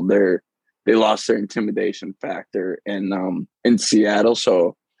you will. They lost their intimidation factor in Seattle,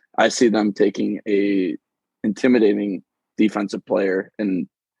 so I see them taking a intimidating defensive player, and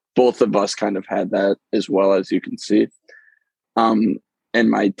both of us kind of had that as well, as you can see. And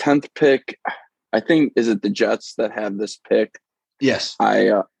my 10th pick, I think, is it the Jets that have this pick? Yes.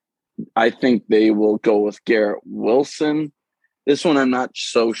 I think they will go with Garrett Wilson. This one I'm not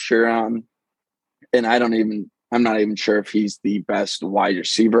so sure on, and I'm not even sure if he's the best wide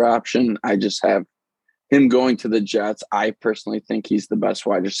receiver option. I just have him going to the Jets. I personally think he's the best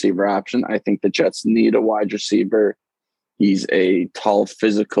wide receiver option. I think the Jets need a wide receiver. He's a tall,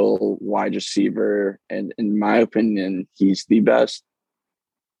 physical wide receiver, and in my opinion, he's the best.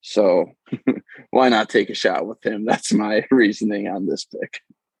 So why not take a shot with him? That's my reasoning on this pick.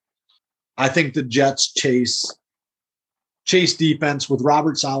 I think the Jets chase defense with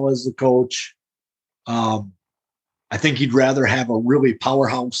Robert Saleh as the coach. I think he'd rather have a really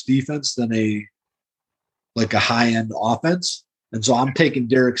powerhouse defense than a high-end offense. And so I'm taking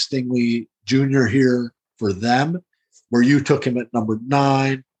Derek Stingley Jr. here for them, where you took him at number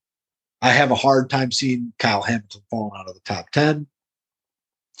 9. I have a hard time seeing Kyle Hamilton falling out of the top 10.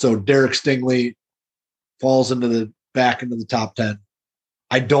 So Derek Stingley falls back into the top 10.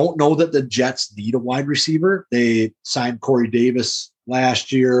 I don't know that the Jets need a wide receiver. They signed Corey Davis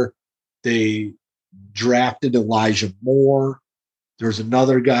last year. They drafted Elijah Moore. There's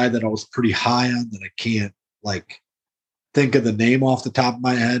another guy that I was pretty high on that I can't think of the name off the top of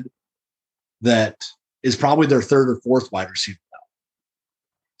my head, that is probably their 3rd or 4th wide receiver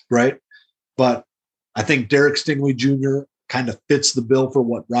now. Right? But I think Derek Stingley Jr. kind of fits the bill for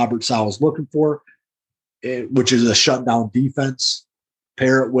what Robert Saleh is looking for, which is a shutdown defense.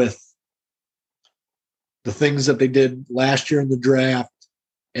 Pair it with the things that they did last year in the draft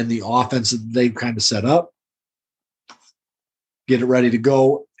and the offense that they've kind of set up. Get it ready to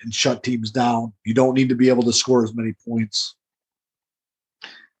go and shut teams down. You don't need to be able to score as many points.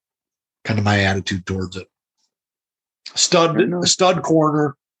 Kind of my attitude towards it. Stud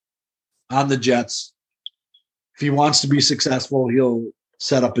corner on the Jets. If he wants to be successful, he'll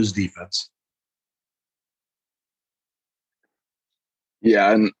set up his defense.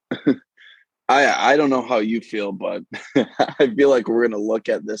 Yeah, and I don't know how you feel, but I feel like we're going to look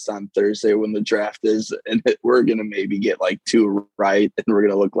at this on Thursday when the draft is, and we're going to maybe get 2 right, and we're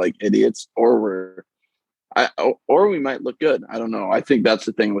going to look like idiots, or we might look good. I don't know. I think that's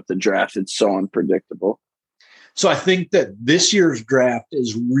the thing with the draft; it's so unpredictable. So I think that this year's draft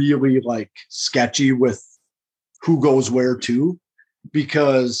is really sketchy with who goes where too,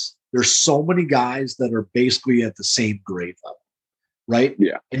 because there's so many guys that are basically at the same grade level. Right?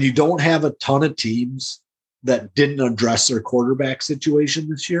 Yeah. And you don't have a ton of teams that didn't address their quarterback situation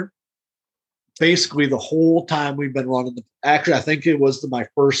this year. Basically, the whole time we've been running actually, I think it was my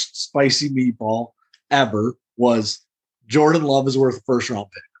first spicy meatball ever was Jordan Love is worth a 1st round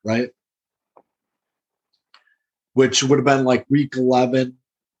pick, right? Which would have been week 11,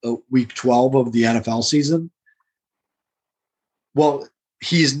 week 12 of the NFL season. Well,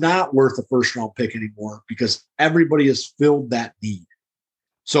 he's not worth a 1st round pick anymore because everybody has filled that need.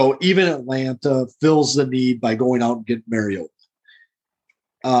 So even Atlanta fills the need by going out and getting Mariota.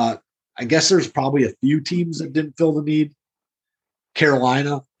 I guess there's probably a few teams that didn't fill the need.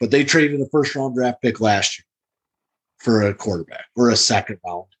 Carolina, but they traded a 1st round draft pick last year for a quarterback or a 2nd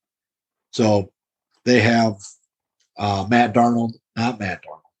round. So they have Sam Darnold.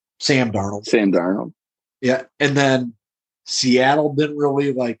 Sam Darnold. Yeah. And then Seattle didn't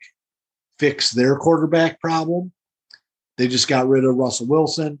really fix their quarterback problem. They just got rid of Russell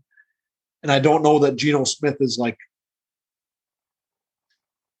Wilson. And I don't know that Geno Smith is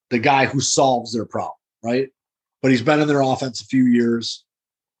the guy who solves their problem, right? But he's been in their offense a few years.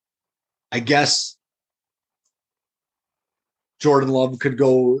 I guess Jordan Love could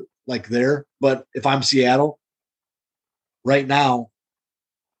go there. But if I'm Seattle, right now,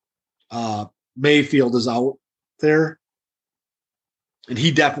 Mayfield is out there. And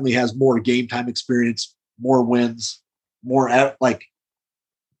he definitely has more game time experience, more wins, more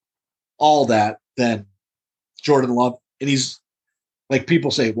all that than Jordan Love. And he's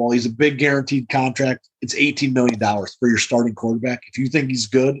people say, well, he's a big guaranteed contract. It's $18 million for your starting quarterback. If you think he's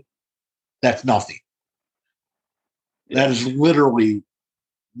good, that's nothing. That is literally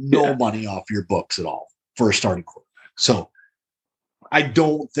no money off your books at all for a starting quarterback. So I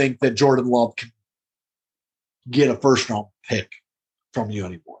don't think that Jordan Love can get a 1st round pick from you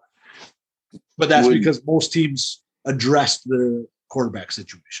anymore. But that's because most teams addressed the quarterback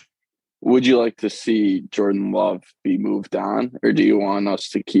situation. Would you like to see Jordan Love be moved on, or do you want us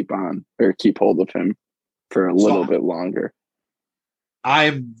to keep on or keep hold of him for a little bit longer?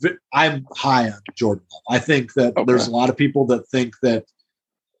 I'm high on Jordan Love. I think that there's a lot of people that think that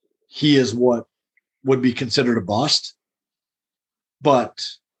he is what would be considered a bust, but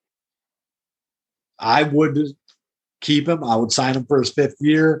I would keep him. I would sign him for his 5th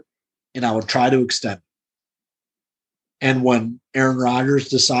year, and I would try to extend him. And when Aaron Rodgers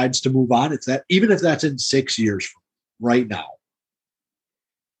decides to move on, even if that's in 6 years from right now,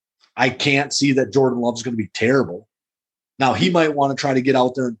 I can't see that Jordan Love's going to be terrible. Now, he might want to try to get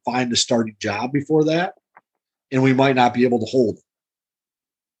out there and find a starting job before that, and we might not be able to hold him.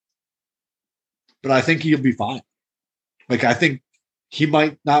 But I think he'll be fine. Like, I think he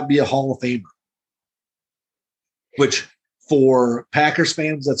might not be a Hall of Famer, which for Packers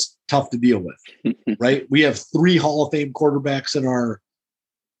fans, that's tough to deal with, right? We have 3 Hall of Fame quarterbacks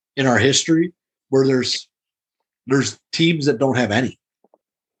in our history where there's teams that don't have any.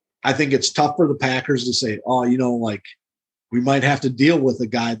 I think it's tough for the Packers to say, oh, like we might have to deal with a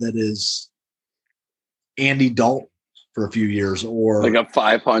guy that is Andy Dalton for a few years, or like a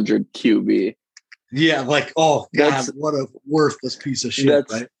 500 QB. Yeah, like, oh God, what a worthless piece of shit,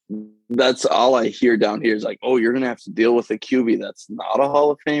 right? That's all I hear down here is like, oh, you're gonna have to deal with a QB that's not a Hall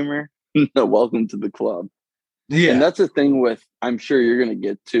of Famer. No, welcome to the club. Yeah, and that's the thing with, I'm sure you're gonna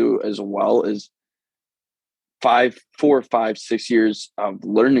get to as well, is 4, 5, 6 years of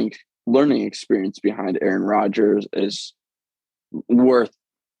learning experience behind Aaron Rodgers is worth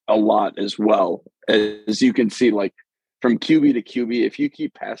a lot as well. As you can see, like from QB to QB, if you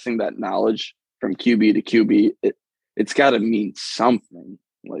keep passing that knowledge from QB to QB, it's got to mean something.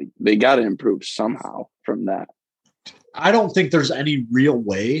 Like they got to improve somehow from that. I don't think there's any real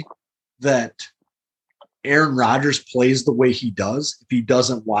way that Aaron Rodgers plays the way he does if he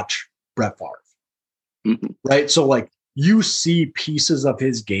doesn't watch Brett Favre. Mm-hmm. Right? So like you see pieces of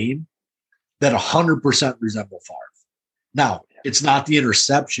his game that 100% resemble Favre. Now, it's not the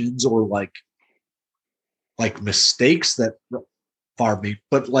interceptions or like mistakes that Favre made,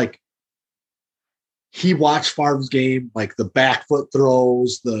 but like he watched Favre's game, like the back foot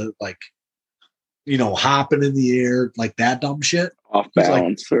throws, the like, hopping in the air, like that dumb shit. Off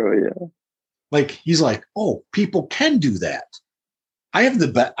balance, yeah. Like he's like, oh, people can do that. I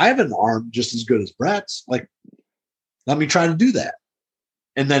have an arm just as good as Brett's. Like, let me try to do that.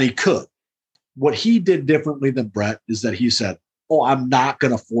 And then he could. What he did differently than Brett is that he said, oh, I'm not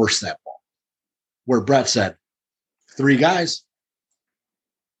going to force that ball. Where Brett said, 3 guys,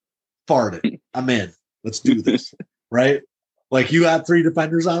 farted. I'm in. Let's do this. Right? Like you have 3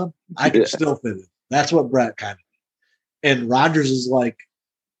 defenders on him. I can still fit it. That's what Brett kind of did. And Rodgers is like,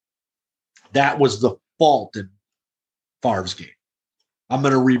 that was the fault in Favre's game. I'm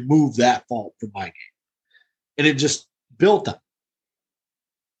going to remove that fault from my game. And it just built on.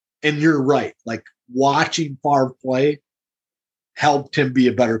 And you're right. Like watching Favre play helped him be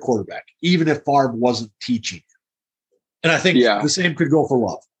a better quarterback, even if Favre wasn't teaching him. And I think the same could go for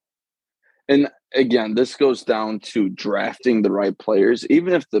Love. And again, this goes down to drafting the right players,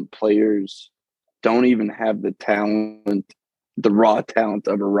 even if the players don't even have the talent, the raw talent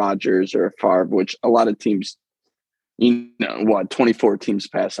of a Rodgers or a Favre, which a lot of teams, 24 teams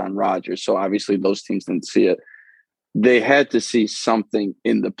pass on Rodgers. So obviously those teams didn't see it. They had to see something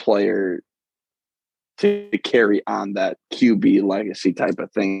in the player to carry on that QB legacy type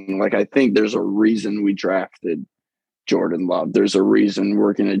of thing. Like, I think there's a reason we drafted Jordan Love. There's a reason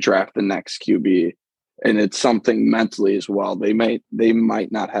we're going to draft the next QB. And it's something mentally as well. They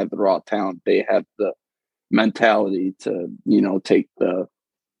might not have the raw talent. They have the mentality to, take the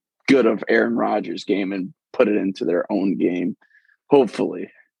good of Aaron Rodgers' game and put it into their own game.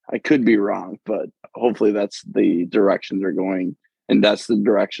 Hopefully. I could be wrong, but hopefully that's the direction they're going. And that's the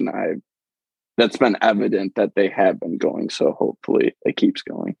direction that's been evident that they have been going. So hopefully it keeps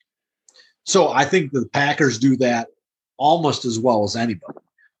going. So I think the Packers do that almost as well as anybody,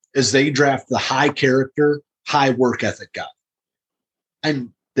 is they draft the high character, high work ethic guy.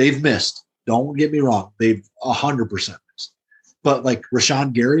 And they've missed. Don't get me wrong. They've 100% missed. But like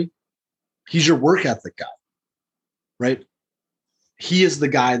Rashawn Gary, he's your work ethic guy, right? He is the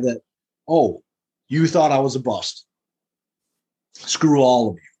guy that, oh, you thought I was a bust. Screw all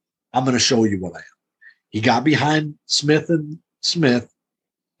of you. I'm going to show you what I am. He got behind Smith,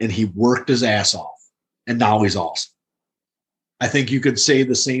 and he worked his ass off. And now he's awesome. I think you could say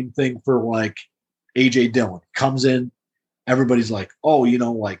the same thing for like A.J. Dillon. Comes in, everybody's like, oh,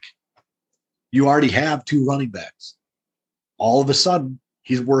 like you already have 2 running backs. All of a sudden,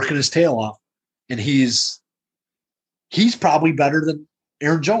 he's working his tail off, and he's probably better than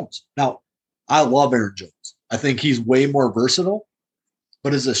Aaron Jones. Now, I love Aaron Jones. I think he's way more versatile,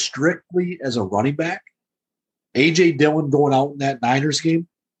 but as a running back, A.J. Dillon going out in that Niners game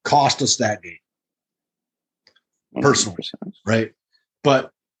cost us that game. Personally, 100%. right?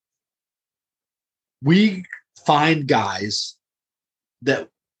 But we find guys that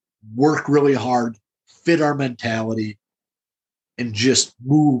work really hard, fit our mentality, and just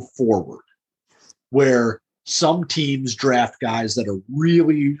move forward. Where some teams draft guys that are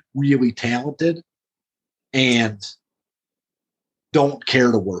really, really talented and don't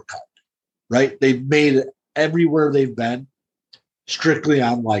care to work hard, right? They've made it everywhere they've been strictly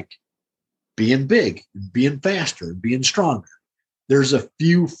on like being big and being faster and being stronger. There's a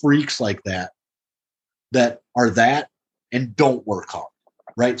few freaks like that are that and don't work hard,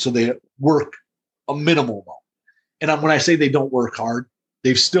 right? So they work a minimal amount. And when I say they don't work hard,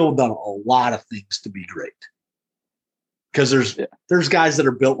 they've still done a lot of things to be great. Because there's guys that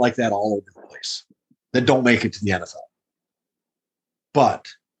are built like that all over the place that don't make it to the NFL. But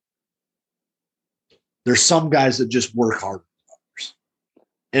there's some guys that just work harder than others.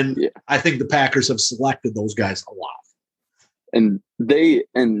 And I think the Packers have selected those guys a lot.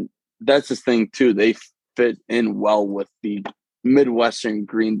 And that's the thing too. They fit in well with the Midwestern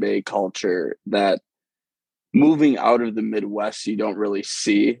Green Bay culture that moving out of the Midwest, you don't really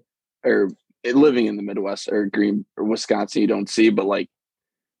see, or living in the Midwest or Wisconsin, you don't see, but like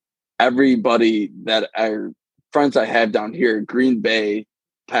everybody that are friends I have down here, Green Bay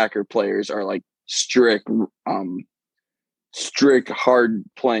Packer players are like strict, hard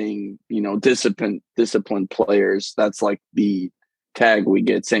playing, disciplined players. That's like the tag we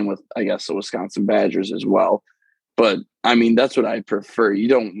get. Same with, I guess, the Wisconsin Badgers as well. But I mean, that's what I prefer. You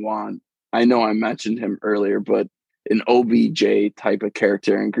don't want, I know I mentioned him earlier, but an OBJ type of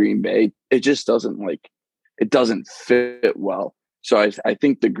character in Green Bay, it just doesn't fit well. So I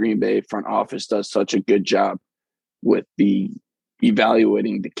think the Green Bay front office does such a good job with the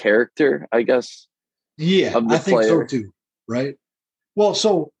evaluating the character, I guess. Yeah, of the I think player. so too. Right.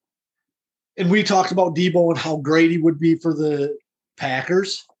 Well, and we talked about Debo and how great he would be for the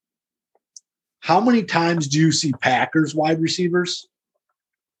Packers. How many times do you see Packers wide receivers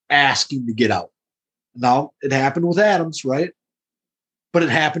asking to get out? Now, it happened with Adams, right? But it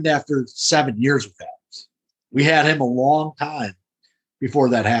happened after 7 years with Adams. We had him a long time before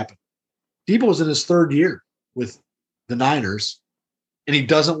that happened. Debo was in his third year with the Niners, and he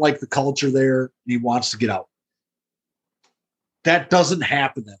doesn't like the culture there, and he wants to get out. That doesn't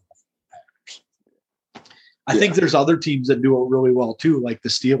happen that often. I think there's other teams that do it really well too, like the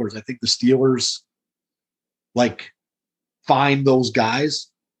Steelers. I think the Steelers like find those guys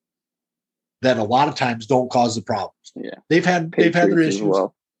that a lot of times don't cause the problems. Yeah. They've had their issues.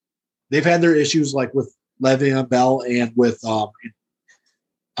 Well. They've had their issues like with Le'Veon Bell and with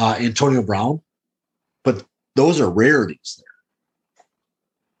Antonio Brown, but those are rarities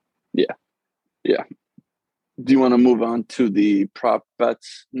there. Yeah. Do you want to move on to the prop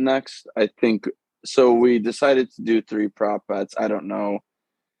bets next? I think so. We decided to do 3 prop bets. I don't know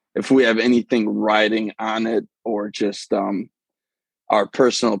if we have anything riding on it or just our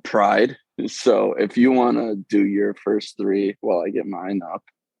personal pride. So if you want to do your first 3 while I get mine up.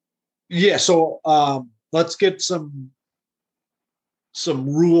 Yeah. So let's get some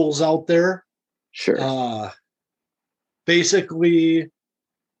rules out there. Sure. Basically,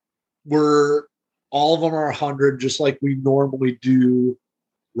 all of them are 100, just like we normally do,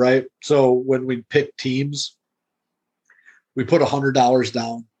 right? So when we pick teams, we put $100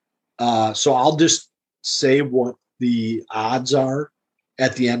 down. So I'll just say what the odds are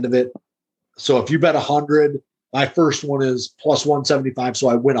at the end of it. So if you bet 100, my first one is plus 175, so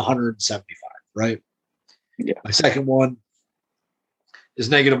I win 175, right? Yeah. My second one is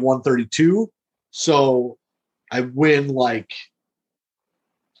negative 132, so I win like,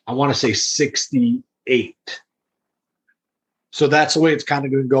 I want to say 68. So that's the way it's kind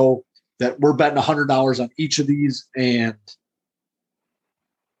of going to go, that we're betting $100 on each of these. And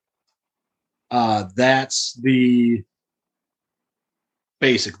that's the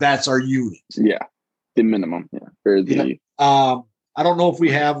basic. That's our unit. Yeah. The minimum. Yeah. For the, I don't know if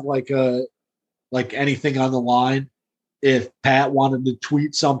we have like anything on the line. If Pat wanted to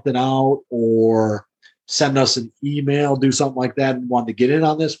tweet something out or send us an email, do something like that, and wanted to get in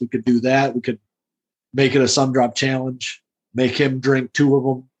on this, we could do that. We could make it a sun drop challenge, make him drink 2 of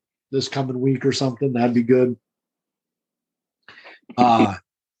them this coming week or something. That'd be good.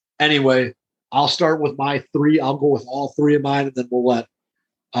 Anyway, I'll start with my 3. I'll go with all 3 of mine, and then we'll let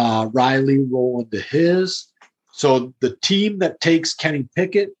Riley roll into his. So the team that takes Kenny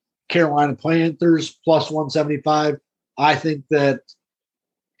Pickett, Carolina Panthers, plus 175. I think that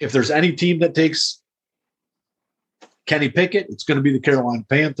if there's any team that takes Kenny Pickett, it's going to be the Carolina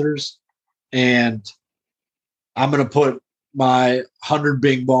Panthers. And I'm going to put my 100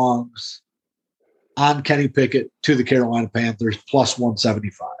 bing bongs on Kenny Pickett to the Carolina Panthers plus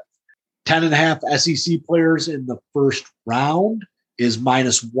 175. 10.5 SEC players in the first round is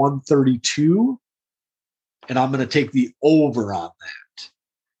minus 132. And I'm going to take the over on that.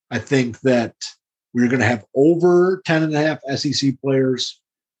 I think that we're going to have over 10.5 SEC players.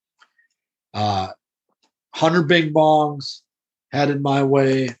 100 bing bongs headed my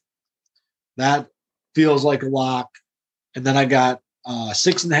way. That feels like a lock. And then I got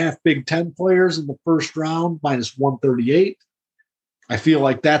 6.5 Big Ten players in the first round, minus 138. I feel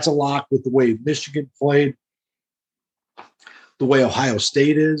like that's a lock with the way Michigan played, the way Ohio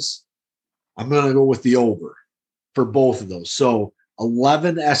State is. I'm going to go with the over for both of those. So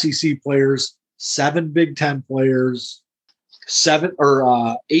 11 SEC players, 7 Big Ten players,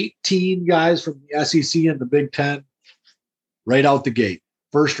 18 guys from the SEC and the Big Ten right out the gate,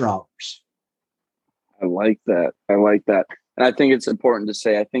 first rounders. I like that. And I think it's important to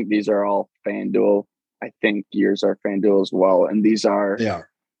say, I think these are all FanDuel. I think yours are FanDuel as well. And these are,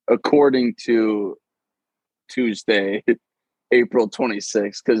 according to Tuesday, April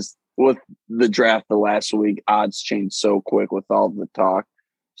 26th, because with the draft the last week, odds changed so quick with all the talk.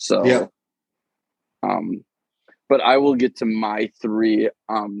 So, but I will get to my 3.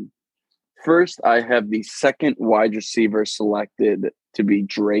 First, I have the second wide receiver selected to be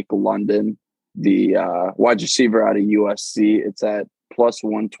Drake London, the wide receiver out of USC. It's at plus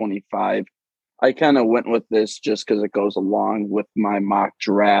 125. I kind of went with this just because it goes along with my mock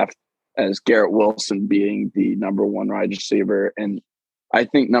draft as Garrett Wilson being the number 1 wide receiver. And I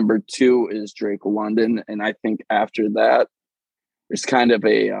think number 2 is Drake London. And I think after that, there's kind of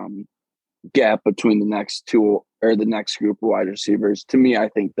a gap between the next 2 or the next group of wide receivers. To me, I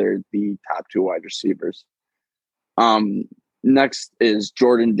think they're the top 2 wide receivers. Next is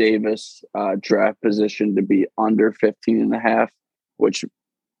Jordan Davis, draft position to be under 15.5, which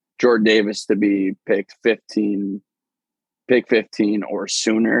Jordan Davis to be pick 15 or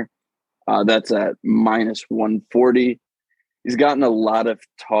sooner. That's at minus 140. He's gotten a lot of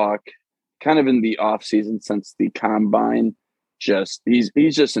talk kind of in the offseason since the combine. He's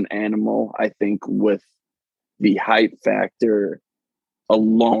just an animal. I think with the hype factor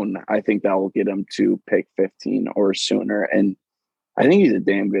alone, I think that will get him to pick 15 or sooner. And I think he's a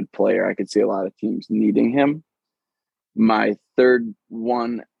damn good player. I could see a lot of teams needing him. My third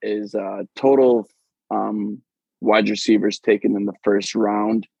one is total wide receivers taken in the first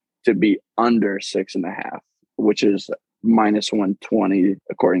round to be under 6.5, which is minus 120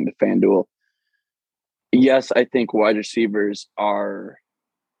 according to FanDuel. Yes, I think wide receivers are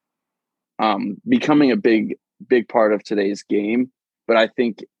becoming a big part of today's game, but I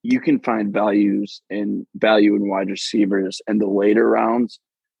think you can find value in wide receivers in the later rounds.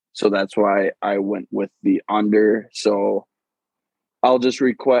 So that's why I went with the under. So I'll just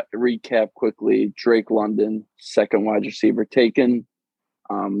recap quickly. Drake London, second wide receiver taken.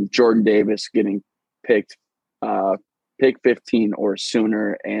 Jordan Davis getting picked, pick 15 or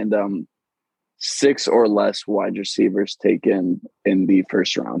sooner, and 6 or less wide receivers taken in the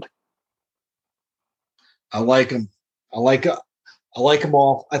first round. I like them. I like them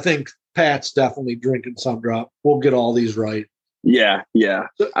all. I think Pat's definitely drinking Sun Drop. We'll get all these right. Yeah.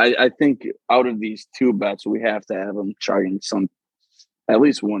 I think out of these 2 bets, we have to have them chugging at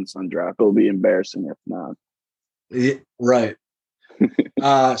least one Sun Drop. It'll be embarrassing if not. Right.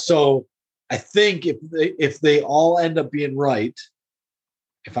 So I think if they all end up being right,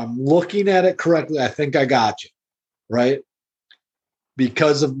 if I'm looking at it correctly, I think I got you, right?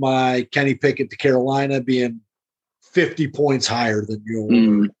 Because of my Kenny Pickett to Carolina being 50 points higher than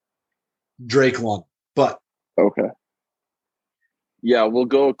your Drake London. But okay. Yeah, we'll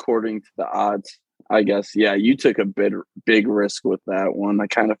go according to the odds, I guess. Yeah, you took a big risk with that one. I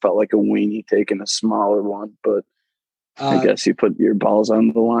kind of felt like a weenie taking a smaller one, but I guess you put your balls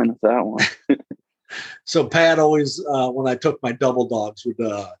on the line with that one. So Pat always, when I took my double dogs,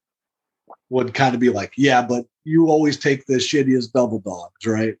 would kind of be like, yeah, but you always take the shittiest double dogs,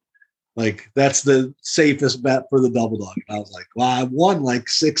 right? Like that's the safest bet for the double dog. And I was like, well, I won like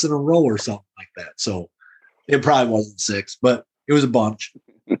 6 in a row or something like that. So it probably wasn't 6, but it was a bunch.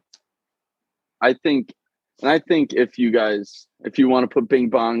 I think if you want to put bing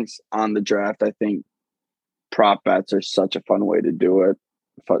bongs on the draft, I think prop bets are such a fun way to do it.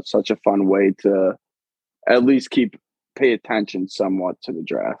 Such a fun way to at least pay attention somewhat to the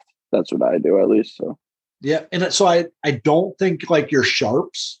draft. That's what I do at least. So yeah, and so I don't think like your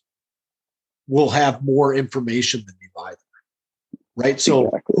sharps will have more information than you either. right? So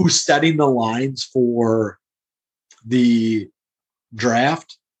Exactly. who's setting the lines for the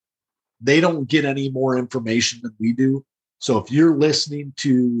draft? They don't get any more information than we do. So if you're listening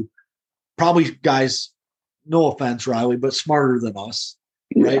to probably guys, no offense, Riley, but smarter than us,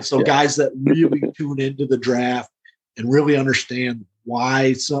 right? Yeah, So yeah. guys that really tune into the draft and really understand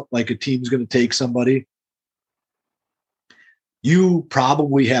why like a team's going to take somebody, you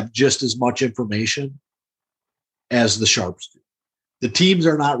probably have just as much information as the Sharps do. The teams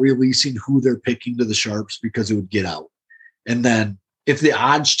are not releasing who they're picking to the Sharps because it would get out. And then if the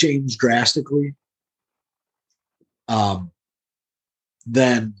odds change drastically,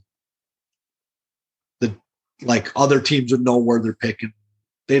 then the like other teams would know where they're picking.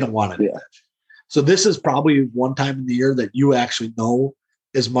 They don't want it. Yeah. So this is probably one time in the year that you actually know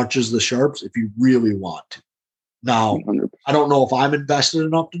as much as the Sharps if you really want to. Now, 100%. I don't know if I'm invested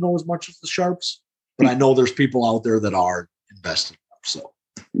enough to know as much as the Sharps, but I know there's people out there that are invested enough. So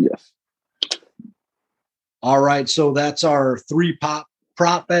Yes. all right, so that's our 3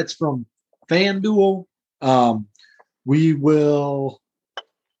 prop bets from FanDuel. We will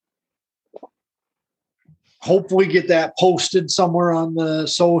hopefully get that posted somewhere on the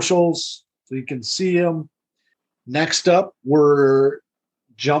socials so you can see them. Next up, we're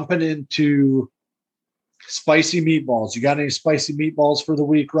jumping into spicy meatballs. You got any spicy meatballs for the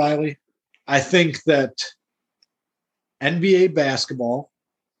week, Riley? I think that NBA basketball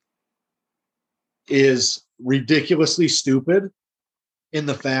is ridiculously stupid in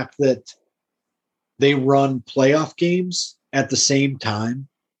the fact that they run playoff games at the same time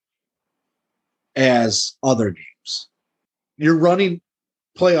as other games. You're running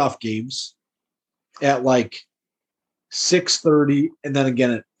playoff games at like 6:30 and then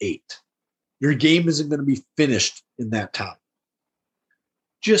again at 8. Your game isn't going to be finished in that time.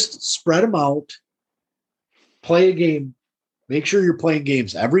 Just spread them out. Play a game. Make sure you're playing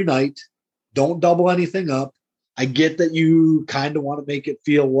games every night. Don't double anything up. I get that you kind of want to make it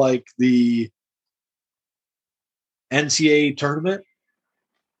feel like the NCAA tournament,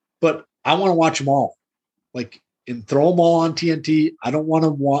 but I want to watch them all. Like, and throw them all on TNT. I don't want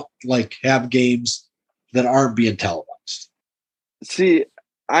to have games that aren't being televised. See,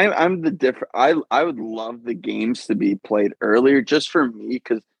 I'm the different. I would love the games to be played earlier, just for me,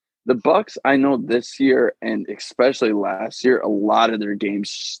 because the Bucks, I know this year and especially last year, a lot of their games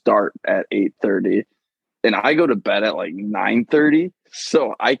start at 8:30, and I go to bed at like 9:30,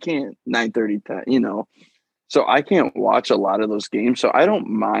 so I can't 9:30 10, so I can't watch a lot of those games. So I don't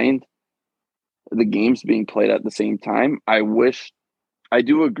mind the games being played at the same time. I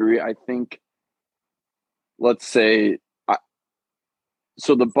do agree. I think, let's say,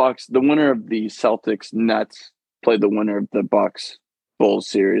 so the Bucks, the winner of the Celtics Nets played the winner of the Bucks Bulls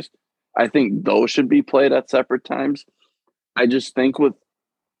series. I think those should be played at separate times. I just think with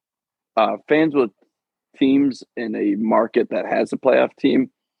fans with teams in a market that has a playoff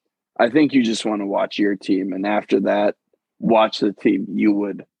team, I think you just want to watch your team, and after that, watch the team you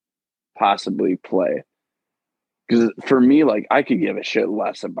would possibly play. Because for me, like, I could give a shit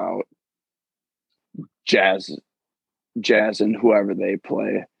less about Jazz and whoever they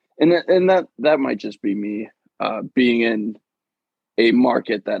play, and that might just be me being in a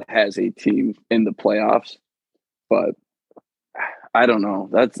market that has a team in the playoffs. But I don't know.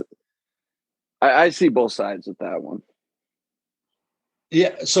 I see both sides with that one.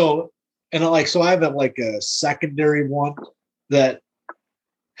 Yeah. So I have a secondary one that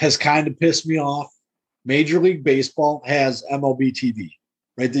has kind of pissed me off. Major League Baseball has MLB TV,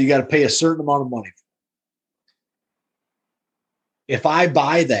 right? That you got to pay a certain amount of money for. If I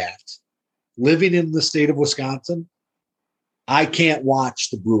buy that, living in the state of Wisconsin, I can't watch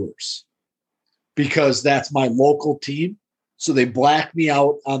the Brewers because that's my local team. So they black me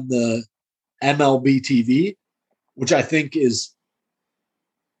out on the MLB TV, which I think is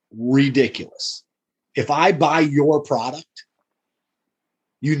ridiculous. If I buy your product,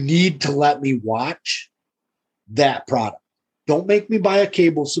 you need to let me watch that product. Don't make me buy a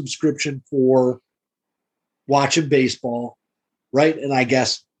cable subscription for watching baseball, right? And I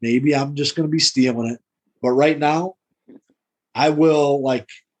guess maybe I'm just going to be stealing it. But right now, I will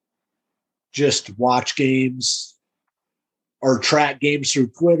just watch games or track games through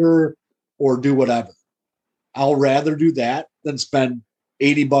Twitter or do whatever. I'll rather do that than spend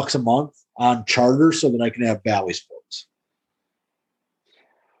 $80 a month on Charter so that I can have Valley Sports.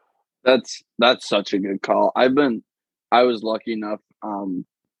 That's such a good call. I was lucky enough.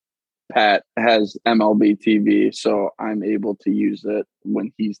 Pat has MLB TV, so I'm able to use it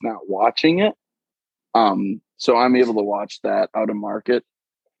when he's not watching it. So I'm able to watch that out of market.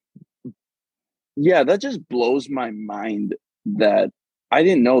 Yeah, that just blows my mind that I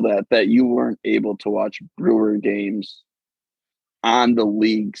didn't know that you weren't able to watch Brewer games on the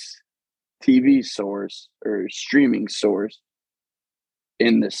league's TV source or streaming source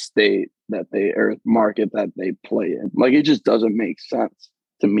in the state that they or market that they play in. Like, it just doesn't make sense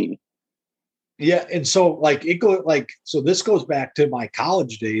to me. Yeah, and so this goes back to my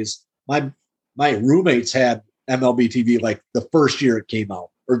college days. My roommates had MLB TV like the first year it came out,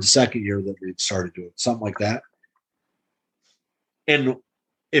 or the second year that we started doing it, something like that. And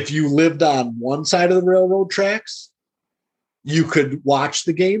if you lived on one side of the railroad tracks, you could watch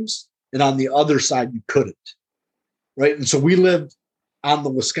the games, and on the other side you couldn't. Right. And so we lived on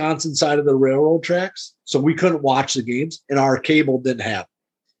the Wisconsin side of the railroad tracks, so we couldn't watch the games, and our cable didn't have it.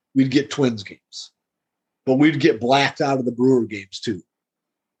 We'd get Twins games, but we'd get blacked out of the Brewer games too.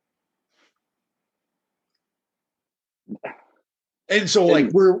 And so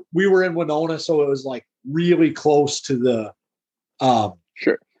like we were in Winona, so it was like really close to the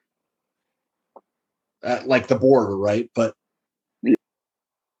sure. Like the border, right? But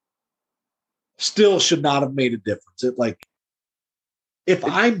still should not have made a difference. It like, if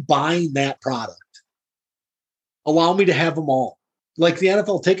I'm buying that product, allow me to have them all. Like the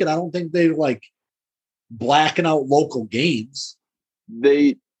NFL ticket, I don't think they like blacking out local games.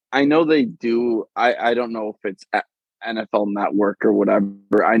 I know they do. I don't know if it's NFL Network or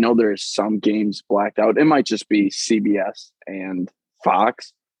whatever. I know there's some games blacked out. It might just be CBS and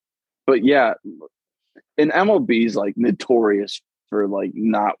Fox. But yeah, and MLB is like notorious for like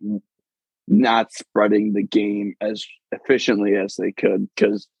not spreading the game as efficiently as they could,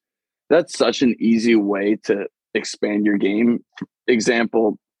 because that's such an easy way to expand your game.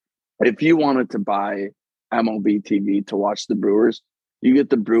 Example, if you wanted to buy MLB TV to watch the Brewers, you get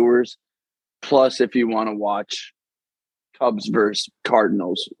the Brewers. Plus, if you want to watch Cubs versus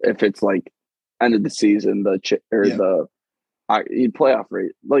Cardinals, if it's like end of the season, the playoff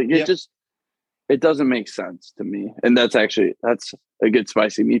rate, like it doesn't make sense to me. And that's a good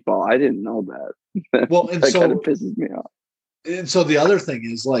spicy meatball. I didn't know that. Well, and that so kind of pisses me off. And so the other thing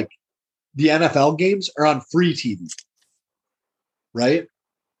is like the NFL games are on free TV, right?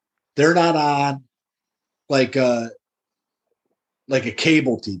 They're not on like a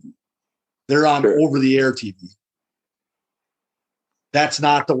cable TV. They're on over-the-air TV. That's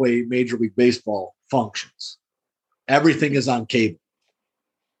not the way Major League Baseball functions. Everything is on cable,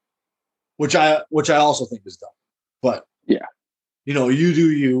 which I also think is dumb. But yeah, you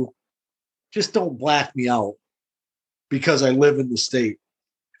do you. Just don't black me out because I live in the state.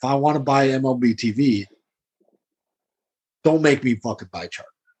 If I want to buy MLB TV, don't make me fucking buy Charter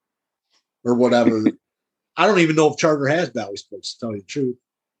or whatever. I don't even know if Charter has Valley Sports, to tell you the truth.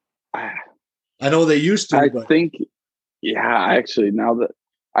 I know they used to. Actually, now that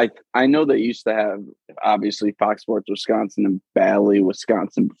I know they used to have, obviously, Fox Sports Wisconsin and Valley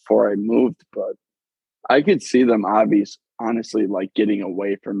Wisconsin before I moved, but I could see them honestly like getting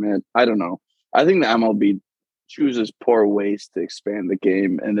away from it. I don't know. I think the MLB chooses poor ways to expand the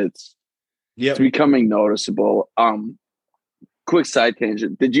game, and it's becoming noticeable. Quick side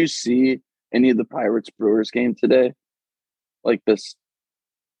tangent. Did you see any of the Pirates Brewers game today? Like this?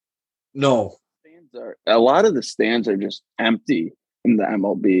 No. A lot of the stands are just empty in the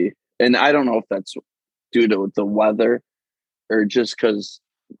MLB, and I don't know if that's due to the weather or just because.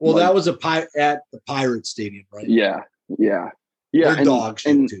 Well, that was at the Pirates Stadium, right? Yeah. They're dog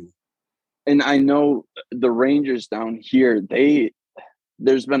shit too. And I know the Rangers down here,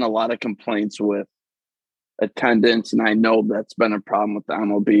 there's been a lot of complaints with attendance, and I know that's been a problem with the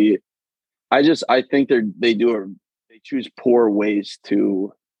MLB. I think they choose poor ways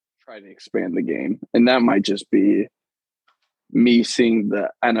to try to expand the game, and that might just be me seeing the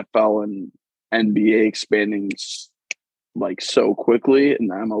NFL and NBA expanding like so quickly, and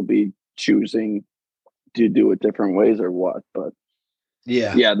the MLB choosing to do it different ways or what. But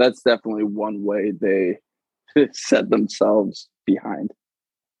yeah, that's definitely one way they set themselves behind.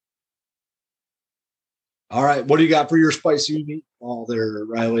 All right, what do you got for your spicy meatball there,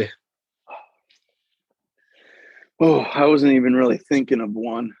 Riley? Oh, I wasn't even really thinking of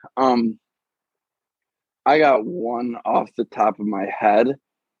one. I got one off the top of my head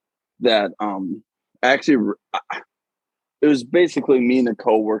that actually it was basically me and a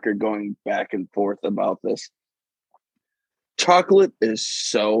coworker going back and forth about this. Chocolate is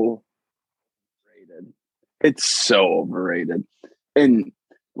so overrated. It's so overrated. And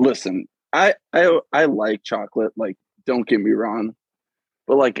listen, I like chocolate. Like, don't get me wrong,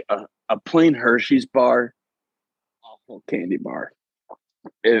 but like a plain Hershey's bar, awful candy bar.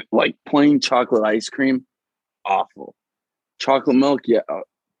 Like plain chocolate ice cream, awful. Chocolate milk,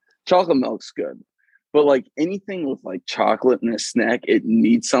 chocolate milk's good. But like anything with like chocolate in a snack, it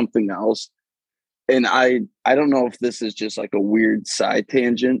needs something else. And I don't know if this is just like a weird side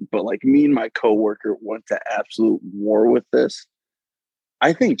tangent, but like me and my coworker went to absolute war with this.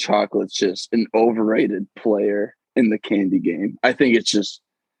 I think chocolate's just an overrated player in the candy game. I think it's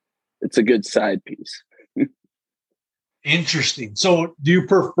a good side piece. Interesting. So do you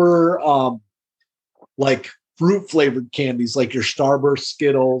prefer like fruit flavored candies like your Starburst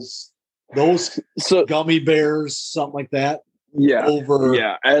Skittles, those gummy bears, something like that? Yeah. Over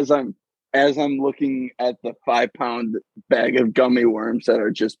As I'm looking at the 5-pound bag of gummy worms that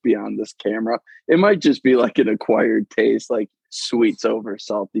are just beyond this camera, it might just be like an acquired taste, like sweets over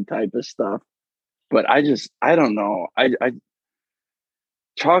salty type of stuff. But I don't know. I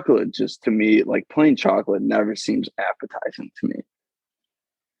chocolate just, to me, like plain chocolate never seems appetizing to me.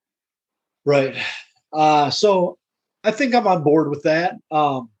 Right. So I think I'm on board with that.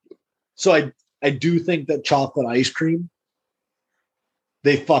 So I do think that chocolate ice cream,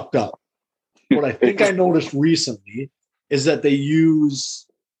 they fucked up. What I think I noticed recently is that they use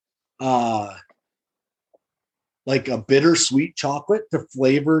like a bittersweet chocolate to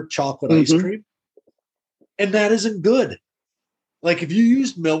flavor chocolate ice cream. And that isn't good. Like if you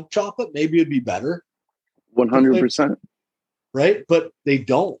used milk chocolate, maybe it'd be better. 100%. Right? But they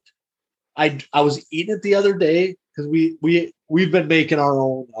don't. I was eating it the other day because we've been making our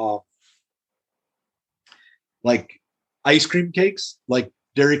own like ice cream cakes, like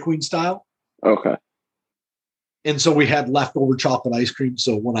Dairy Queen style. Okay. And so we had leftover chocolate ice cream.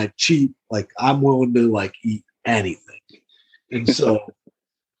 So when I cheat, like I'm willing to like eat anything. And so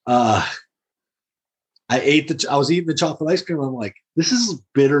I was eating the chocolate ice cream. I'm like, this is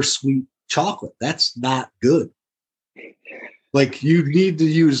bittersweet chocolate. That's not good. Like you need to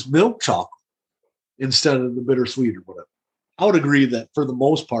use milk chocolate instead of the bittersweet or whatever. I would agree that for the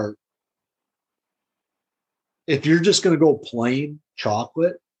most part, if you're just going to go plain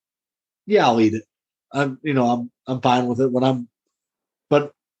chocolate, yeah, I'll eat it. I'm fine with it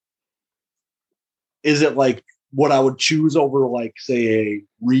but is it like what I would choose over like say a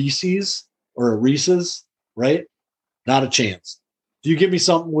Reese's or a Reese's, right? Not a chance. Do you give me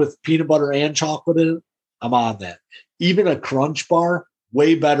something with peanut butter and chocolate in it? I'm on that. Even a Crunch bar,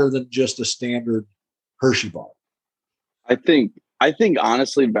 way better than just a standard Hershey bar. I think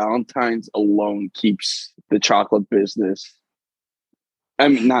honestly, Valentine's alone keeps the chocolate business. I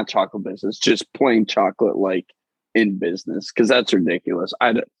mean, not chocolate business, just plain chocolate, like in business, because that's ridiculous.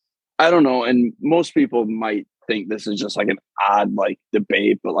 I don't know, and most people might think this is just like an odd like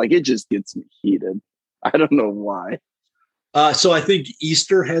debate, but like it just gets me heated. I don't know why. So I think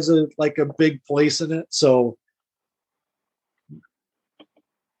Easter has a big place in it. So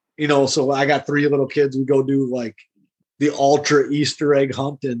so I got 3 little kids. We go do like the ultra Easter egg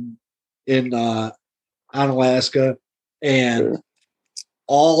hunt in on Alaska, and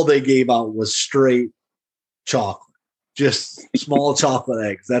all they gave out was straight chocolate, just small chocolate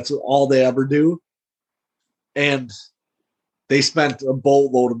eggs. That's all they ever do. And they spent a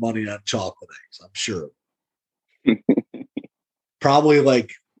boatload of money on chocolate eggs, I'm sure. Probably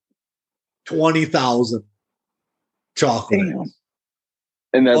like 20,000 chocolate eggs.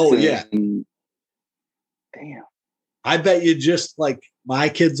 And that's yeah. Damn. I bet you just like my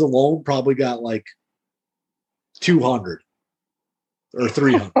kids alone probably got like 200 or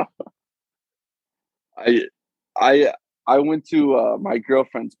 300. I went to my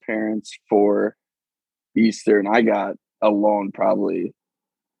girlfriend's parents for Easter, and I got alone probably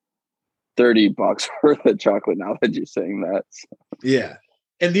 $30 worth of chocolate. Now that you're saying that, yeah,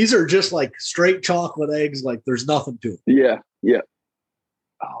 and these are just like straight chocolate eggs. Like there's nothing to it. Yeah.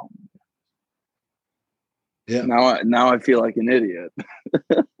 Oh. Yeah. Now I feel like an idiot.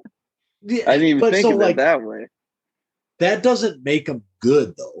 Yeah, I didn't even think of it that way. That doesn't make them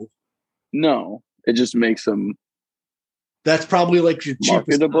good, though. No, it just makes them. That's probably like your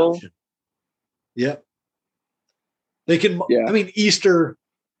cheapest option. Yep. They can. Yeah. I mean, Easter's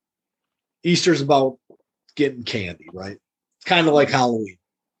about getting candy, right? It's kind of like Halloween.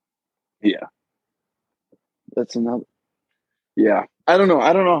 Yeah. That's another. Yeah, I don't know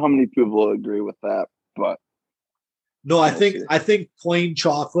how many people agree with that, but no, I think plain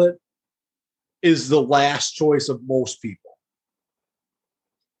chocolate is the last choice of most people.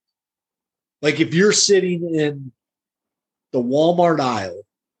 Like if you're sitting in the Walmart aisle,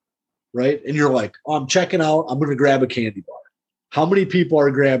 right, and you're like, oh, I'm checking out, I'm going to grab a candy bar. How many people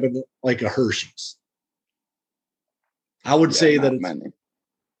are grabbing like a Hershey's? I would say that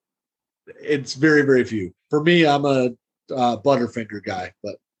it's very, very few. For me, I'm a Butterfinger guy,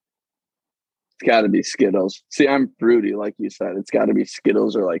 but It's got to be Skittles. See, I'm fruity, like you said. It's got to be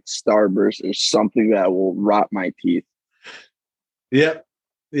Skittles or like Starburst or something that will rot my teeth. Yep.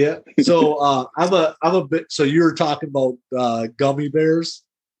 Yeah. So I'm a bit. So you were talking about gummy bears.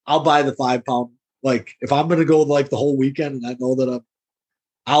 I'll buy the 5 pound. Like if I'm gonna go like the whole weekend, and I know that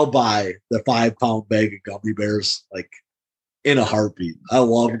I'll buy the 5 pound bag of gummy bears like in a heartbeat. I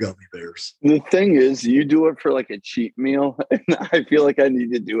love gummy bears. The thing is, you do it for like a cheap meal, and I feel like I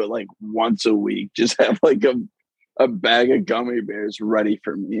need to do it like once a week. Just have like a bag of gummy bears ready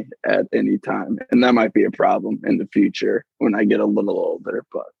for me at any time. And that might be a problem in the future when I get a little older,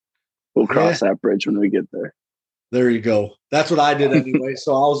 but we'll cross that bridge when we get there. There you go. That's what I did anyway.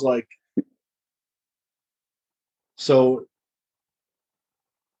 So I was like, so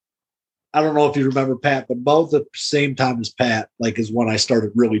I don't know if you remember Pat, but about the same time as Pat, like is when I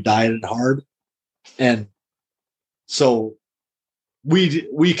started really dieting hard. And so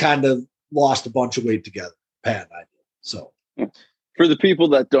we kind of lost a bunch of weight together, Pat and I did. So for the people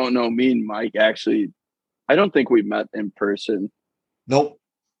that don't know, me and Mike actually, I don't think we met in person. Nope.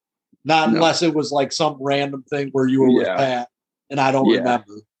 Not unless it was like some random thing where you were with Pat and I don't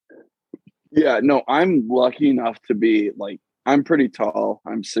remember. Yeah, no, I'm lucky enough to be like, I'm pretty tall.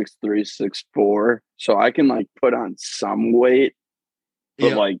 I'm 6'3", 6'4". So I can like put on some weight.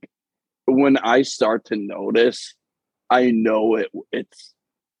 But like when I start to notice, I know it's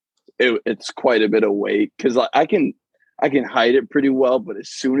quite a bit of weight because I can hide it pretty well. But as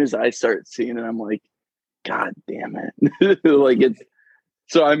soon as I start seeing it, I'm like, God damn it. Like it's,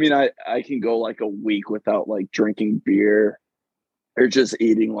 so I mean, I can go like a week without like drinking beer or just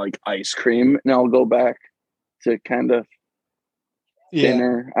eating like ice cream, and I'll go back to kind of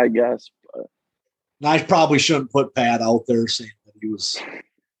thinner, I guess. But I probably shouldn't put Pat out there saying that he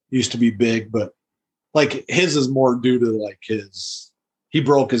used to be big, but like his is more due to like he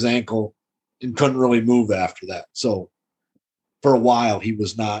broke his ankle and couldn't really move after that. So for a while he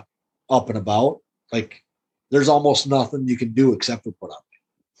was not up and about. Like there's almost nothing you can do except for put on.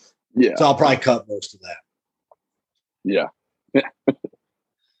 Yeah. So I'll probably cut most of that. Yeah.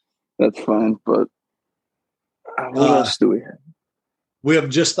 That's fine. But what else do we have? We have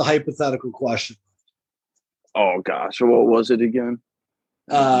just the hypothetical question. Oh gosh, what was it again?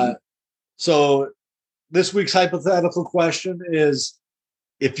 So this week's hypothetical question is,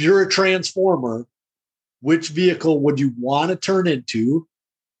 if you're a transformer, which vehicle would you want to turn into?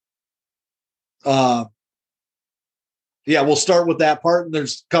 We'll start with that part, and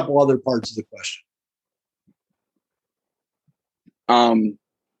there's a couple other parts of the question.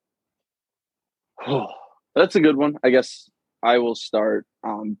 That's a good one. I guess I will start.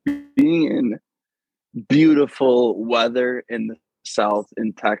 Being in beautiful weather in the South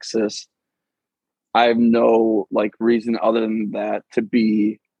in Texas, I have no like reason other than that to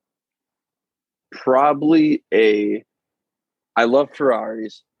be probably I love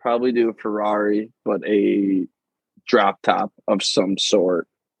Ferraris, probably do a Ferrari, but a drop top of some sort.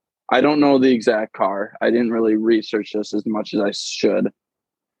 I don't know the exact car. I didn't really research this as much as I should.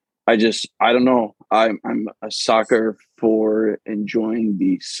 I don't know. I'm a sucker for enjoying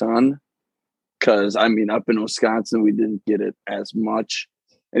the sun because I mean, up in Wisconsin, we didn't get it as much.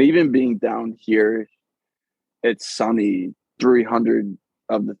 And even being down here, it's sunny 300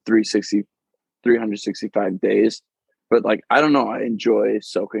 of the 365 days. But like, I don't know. I enjoy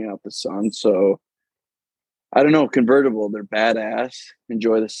soaking up the sun. So I don't know. Convertible, they're badass.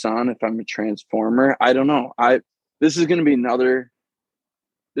 Enjoy the sun. If I'm a transformer, I don't know. This is going to be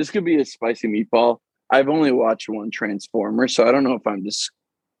this could be a spicy meatball. I've only watched one Transformer, so I don't know if I'm just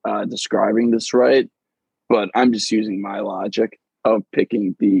describing this right, but I'm just using my logic of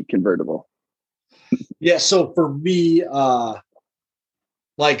picking the convertible. Yeah, so for me,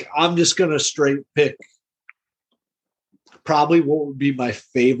 like I'm just gonna straight pick probably what would be my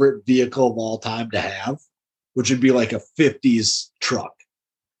favorite vehicle of all time to have, which would be like a 50s truck.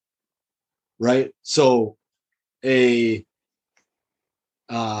 Right? So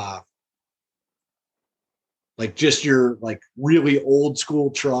like just your like really old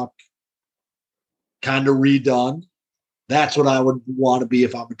school truck, kind of redone. That's what I would want to be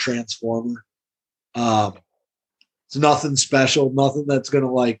if I'm a transformer. It's nothing special, nothing that's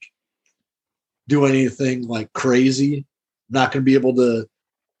gonna like do anything like crazy. I'm not gonna be able to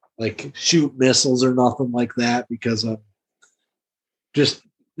like shoot missiles or nothing like that because I'm just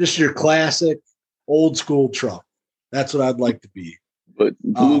your classic old school truck. That's what I'd like to be. But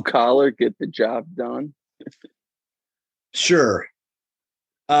blue collar, get the job done. Sure.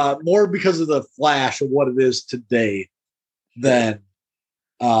 More because of the flash of what it is today than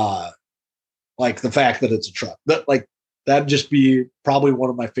like the fact that it's a truck. That'd just be probably one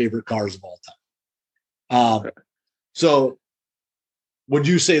of my favorite cars of all time. So would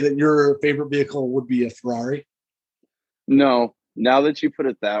you say that your favorite vehicle would be a Ferrari? No, now that you put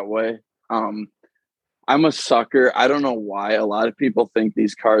it that way, I'm a sucker. I don't know why. A lot of people think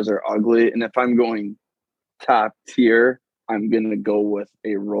these cars are ugly. And if I'm going top tier, I'm going to go with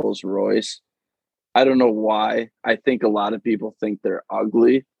a Rolls Royce. I don't know why. I think a lot of people think they're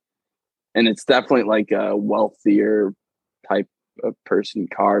ugly. And it's definitely like a wealthier type of person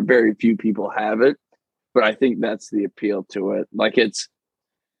car. Very few people have it. But I think that's the appeal to it. Like it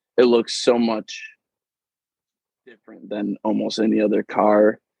looks so much different than almost any other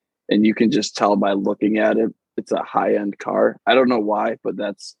car. And you can just tell by looking at it, it's a high-end car. I don't know why, but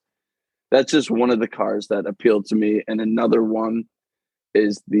that's just one of the cars that appealed to me. And another one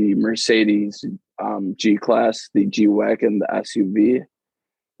is the Mercedes G-Class, the G-Wagon, the SUV.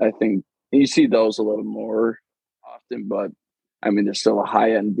 I think you see those a little more often, but I mean, they're still a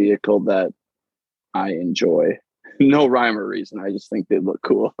high-end vehicle that I enjoy. No rhyme or reason. I just think they look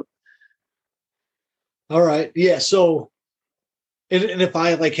cool. All right. Yeah. So, and if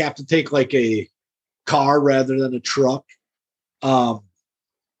I like have to take like a car rather than a truck,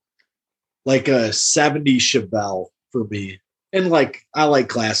 like a 70 Chevelle for me. And like, I like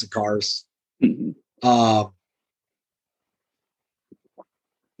classic cars. Mhm.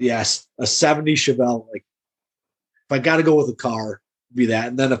 Yes, a 70 Chevelle. Like, if I got to go with a car, be that,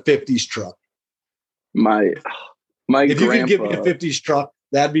 and then a 50s truck. My If you could give me a grandpa, 50s truck,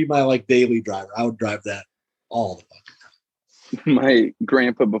 that'd be my like daily driver. I would drive that all the time. my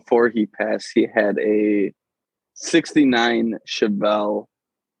grandpa before he passed, he had a '69 Chevelle.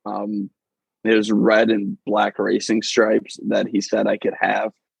 It was red and black racing stripes that he said I could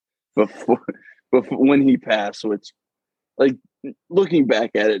have before when he passed. Which, like, looking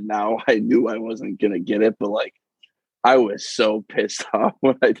back at it now, I knew I wasn't gonna get it, but like, I was so pissed off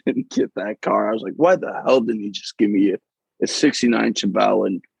when I didn't get that car. I was like, why the hell didn't you just give me a '69 Chevelle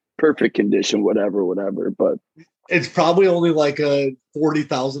in perfect condition, whatever. But It's probably only like a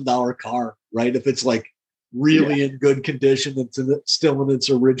 $40,000 car, right? If it's like really in good condition, it's still in its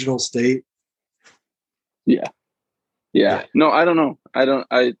original state. yeah. No, I don't know.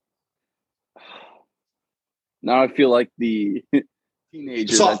 Now I feel like the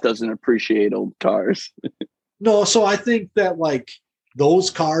teenager So that doesn't appreciate old cars. no, so I think that like those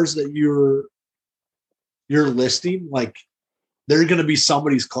cars that you're listing, like they're going to be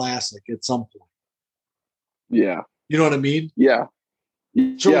somebody's classic at some point. Yeah. You know what I mean? Yeah.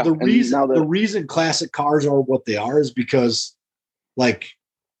 So Yeah. the And now that reason classic cars are what they are is because like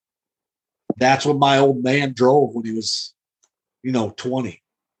that's what my old man drove when he was, 20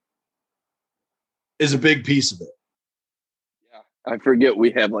 is a big piece of it. I forget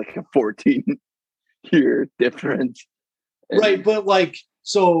we have like a 14-year difference. Right. But like,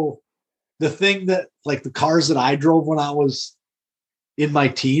 so the thing that like the cars that I drove when I was in my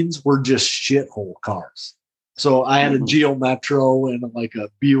teens were just shithole cars. So I had a Geo Metro and like a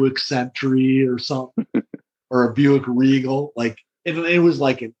Buick Century or something, or a Buick Regal. Like, and it was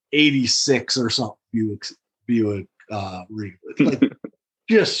like an 86 or something Buick Regal. It's like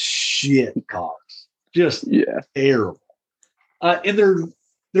just shit cars, just terrible. And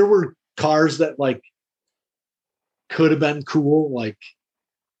there were cars that like could have been cool, like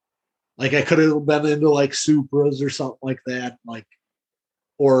I could have been into like Supras or something like that, like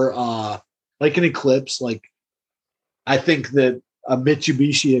or like an Eclipse. Like I think that a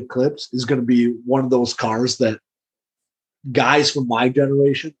Mitsubishi Eclipse is going to be one of those cars that guys from my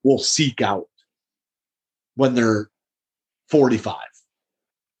generation will seek out when they're 45.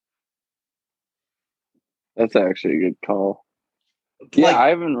 That's actually a good call. Yeah, Like, I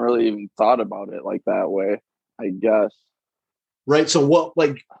haven't really even thought about it like that way, I guess. right. So what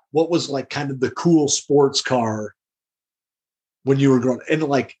was like kind of the cool sports car when you were growing? And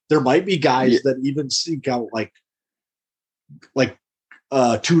like there might be guys that even seek out like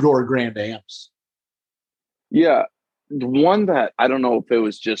two-door Grand Ams. Yeah. One that I don't know if it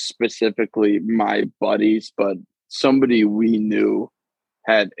was just specifically my buddies, but somebody we knew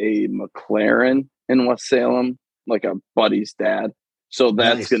had a McLaren in West Salem, like a buddy's dad. So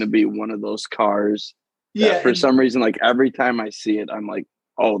that's going to be one of those cars that for some reason, like every time I see it, I'm like,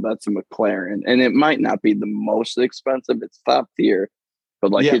 oh, that's a McLaren. And it might not be the most expensive. It's top tier,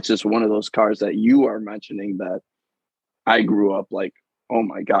 but like, it's just one of those cars that you are mentioning that I grew up like, oh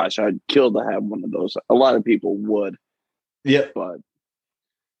my gosh, I'd kill to have one of those. A lot of people would. Yeah. But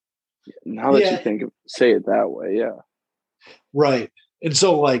now that you say it that way, right. And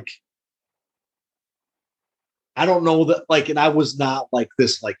so like I don't know that like, and I was not like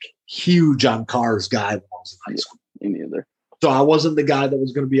this like huge on cars guy when I was in high school. Me neither. So I wasn't the guy that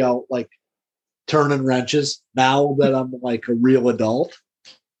was going to be out like turning wrenches now that I'm like a real adult.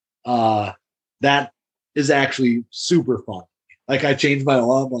 That is actually super fun. Like I changed my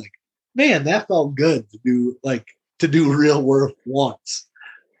oil. I'm like, man, that felt good to do real work once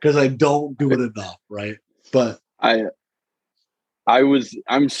because I don't do it enough, right? But I'm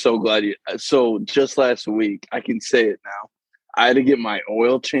so glad so just last week, I can say it now. I had to get my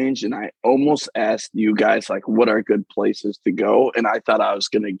oil changed, and I almost asked you guys like what are good places to go, and I thought I was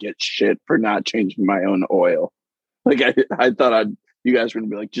gonna get shit for not changing my own oil. Like I thought you guys were gonna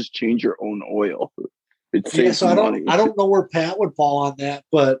be like, just change your own oil. It saves so money. I don't know where Pat would fall on that,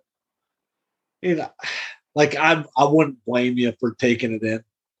 but like I wouldn't blame you for taking it in,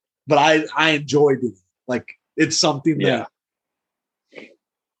 but I enjoy doing it. Like it's something that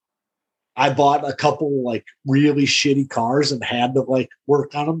I bought a couple like really shitty cars and had to like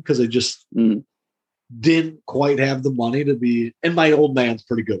work on them because I just didn't quite have the money to be. And my old man's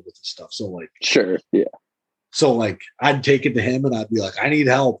pretty good with this stuff, so like sure, yeah. So like I'd take it to him and I'd be like, I need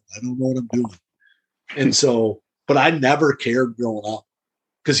help. I don't know what I'm doing. And so, but I never cared growing up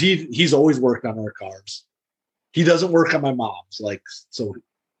because he's always worked on our cars. He doesn't work on my mom's. Like so,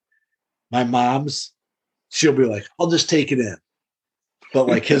 my mom's she'll be like, I'll just take it in. But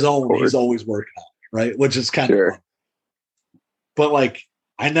like his own, he's always working on, right? Which is kind of fun. But like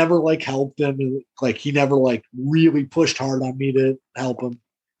I never like helped him. Like he never like really pushed hard on me to help him.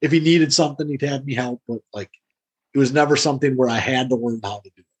 If he needed something, he'd have me help. But like it was never something where I had to learn how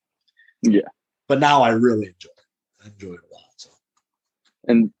to do it. Yeah. But now I really enjoy it. I enjoy it a lot. So.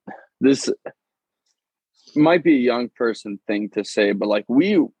 And this might be a young person thing to say, but like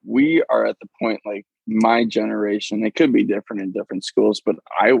we are at the point, like my generation, it could be different in different schools, but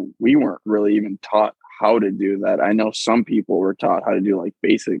we weren't really even taught how to do that. I know some people were taught how to do like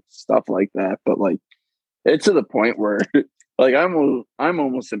basic stuff like that, but like it's to the point where like I'm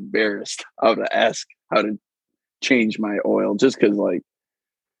almost embarrassed how to ask how to change my oil just because like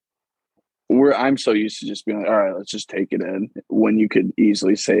I'm so used to just being like, all right, let's just take it in when you could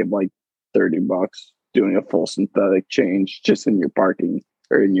easily save like $30 doing a full synthetic change just in your parking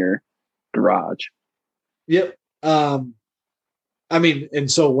or in your garage. Yep. I mean, and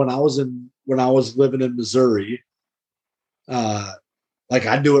so when I was living in Missouri, like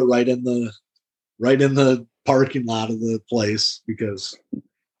I do it right in the parking lot of the place because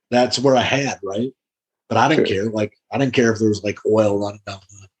that's where I had, right? But I didn't care. Like I didn't care if there was like oil running down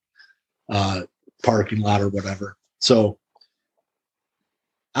the parking lot or whatever. So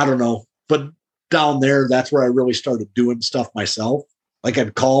I don't know. But down there, that's where I really started doing stuff myself. Like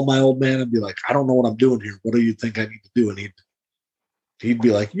I'd call my old man and be like, I don't know what I'm doing here. What do you think I need to do? And he'd be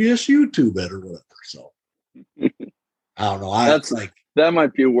like, yes, YouTube it or whatever. So I don't know. That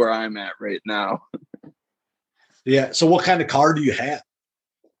might be where I'm at right now. Yeah. So what kind of car do you have?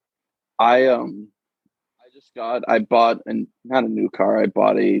 I bought not a new car. I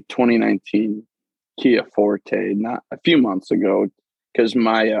bought a 2019 Kia Forte not a few months ago because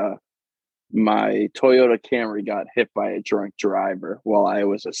my Toyota Camry got hit by a drunk driver while I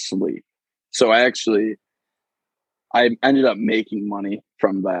was asleep. So I ended up making money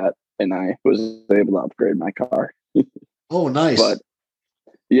from that, and I was able to upgrade my car. Oh, nice. But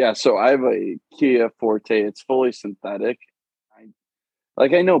yeah, so I have a Kia Forte. It's fully synthetic. I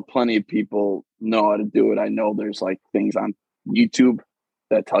know plenty of people know how to do it. I know there's like things on YouTube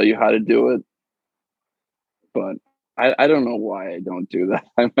that tell you how to do it, but I don't know why I don't do that.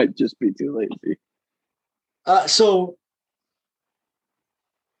 I might just be too lazy. So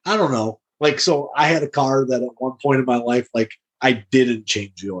I don't know. Like, so I had a car that at one point in my life, like I didn't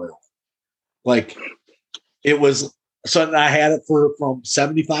change the oil. Like it was, so I had it from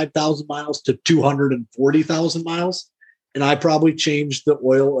 75,000 miles to 240,000 miles. And I probably changed the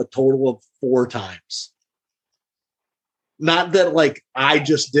oil a total of 4 times. Not that like I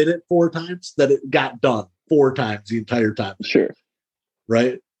just did it 4 times, that it got done 4 times the entire time. Sure.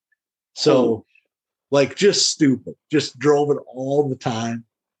 Right. So like just stupid, just drove it all the time,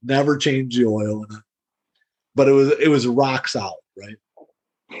 never changed the oil in it, but it was rock solid. Right.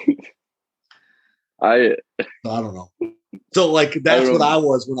 I don't know. So like, that's what I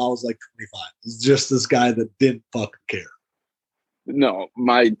was when I was like 25. It's just this guy that didn't fucking care. No,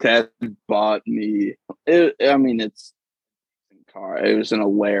 my dad bought me. It's a car. It was an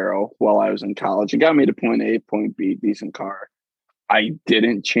Alero while I was in college. It got me to point A, point B, decent car. I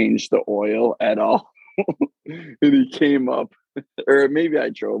didn't change the oil at all. And he came up, or maybe I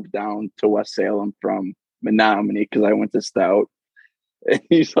drove down to West Salem from Menominee because I went to Stout. And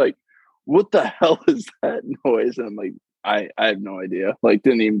he's like, what the hell is that noise? And I'm like, I have no idea. Like,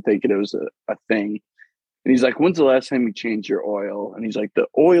 didn't even think it was a thing. And he's like, when's the last time you changed your oil? And he's like, the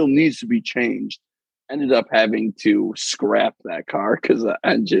oil needs to be changed. Ended up having to scrap that car because the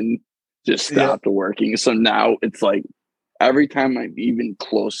engine just stopped working. So now it's like every time I'm even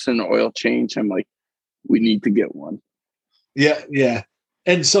close to an oil change, I'm like, we need to get one. Yeah, yeah.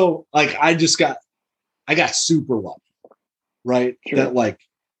 And so like I got super lucky, right? Sure. That like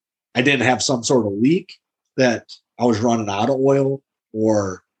I didn't have some sort of leak, that I was running out of oil,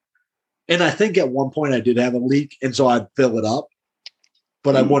 and I think at one point I did have a leak, and so I'd fill it up,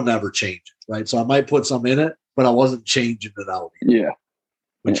 but I wouldn't ever change it, right? So I might put some in it, but I wasn't changing it out either, Yeah.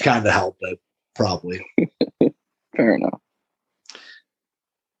 which kind of helped it, probably. Fair enough.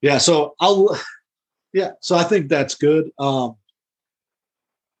 Yeah, so so I think that's good.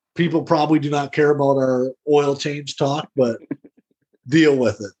 People probably do not care about our oil change talk, but deal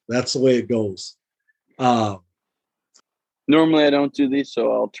with it. That's the way it goes. Normally I don't do these,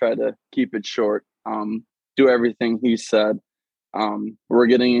 so I'll try to keep it short. Do everything he said. We're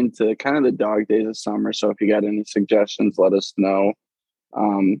getting into kind of the dog days of summer, so if you got any suggestions, let us know.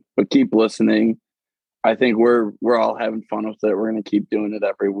 But keep listening. I think we're all having fun with it. We're going to keep doing it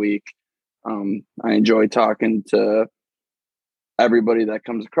every week. I enjoy talking to everybody that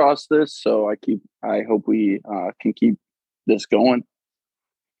comes across this, so I hope we can keep this going.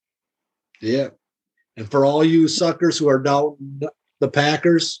 Yeah. And for all you suckers who are doubting the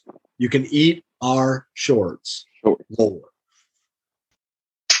Packers, you can eat our shorts. Sure. Lower.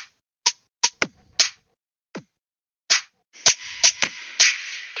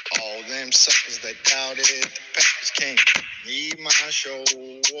 All them suckers that doubted the Packers can't eat my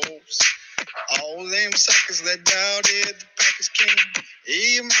shorts. All them suckers that doubted the Packers can't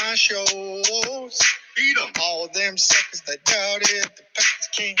eat my shorts. Beat 'em. All them suckers that doubted the Packers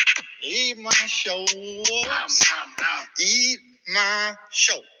can't eat my shorts. Eat my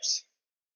shorts.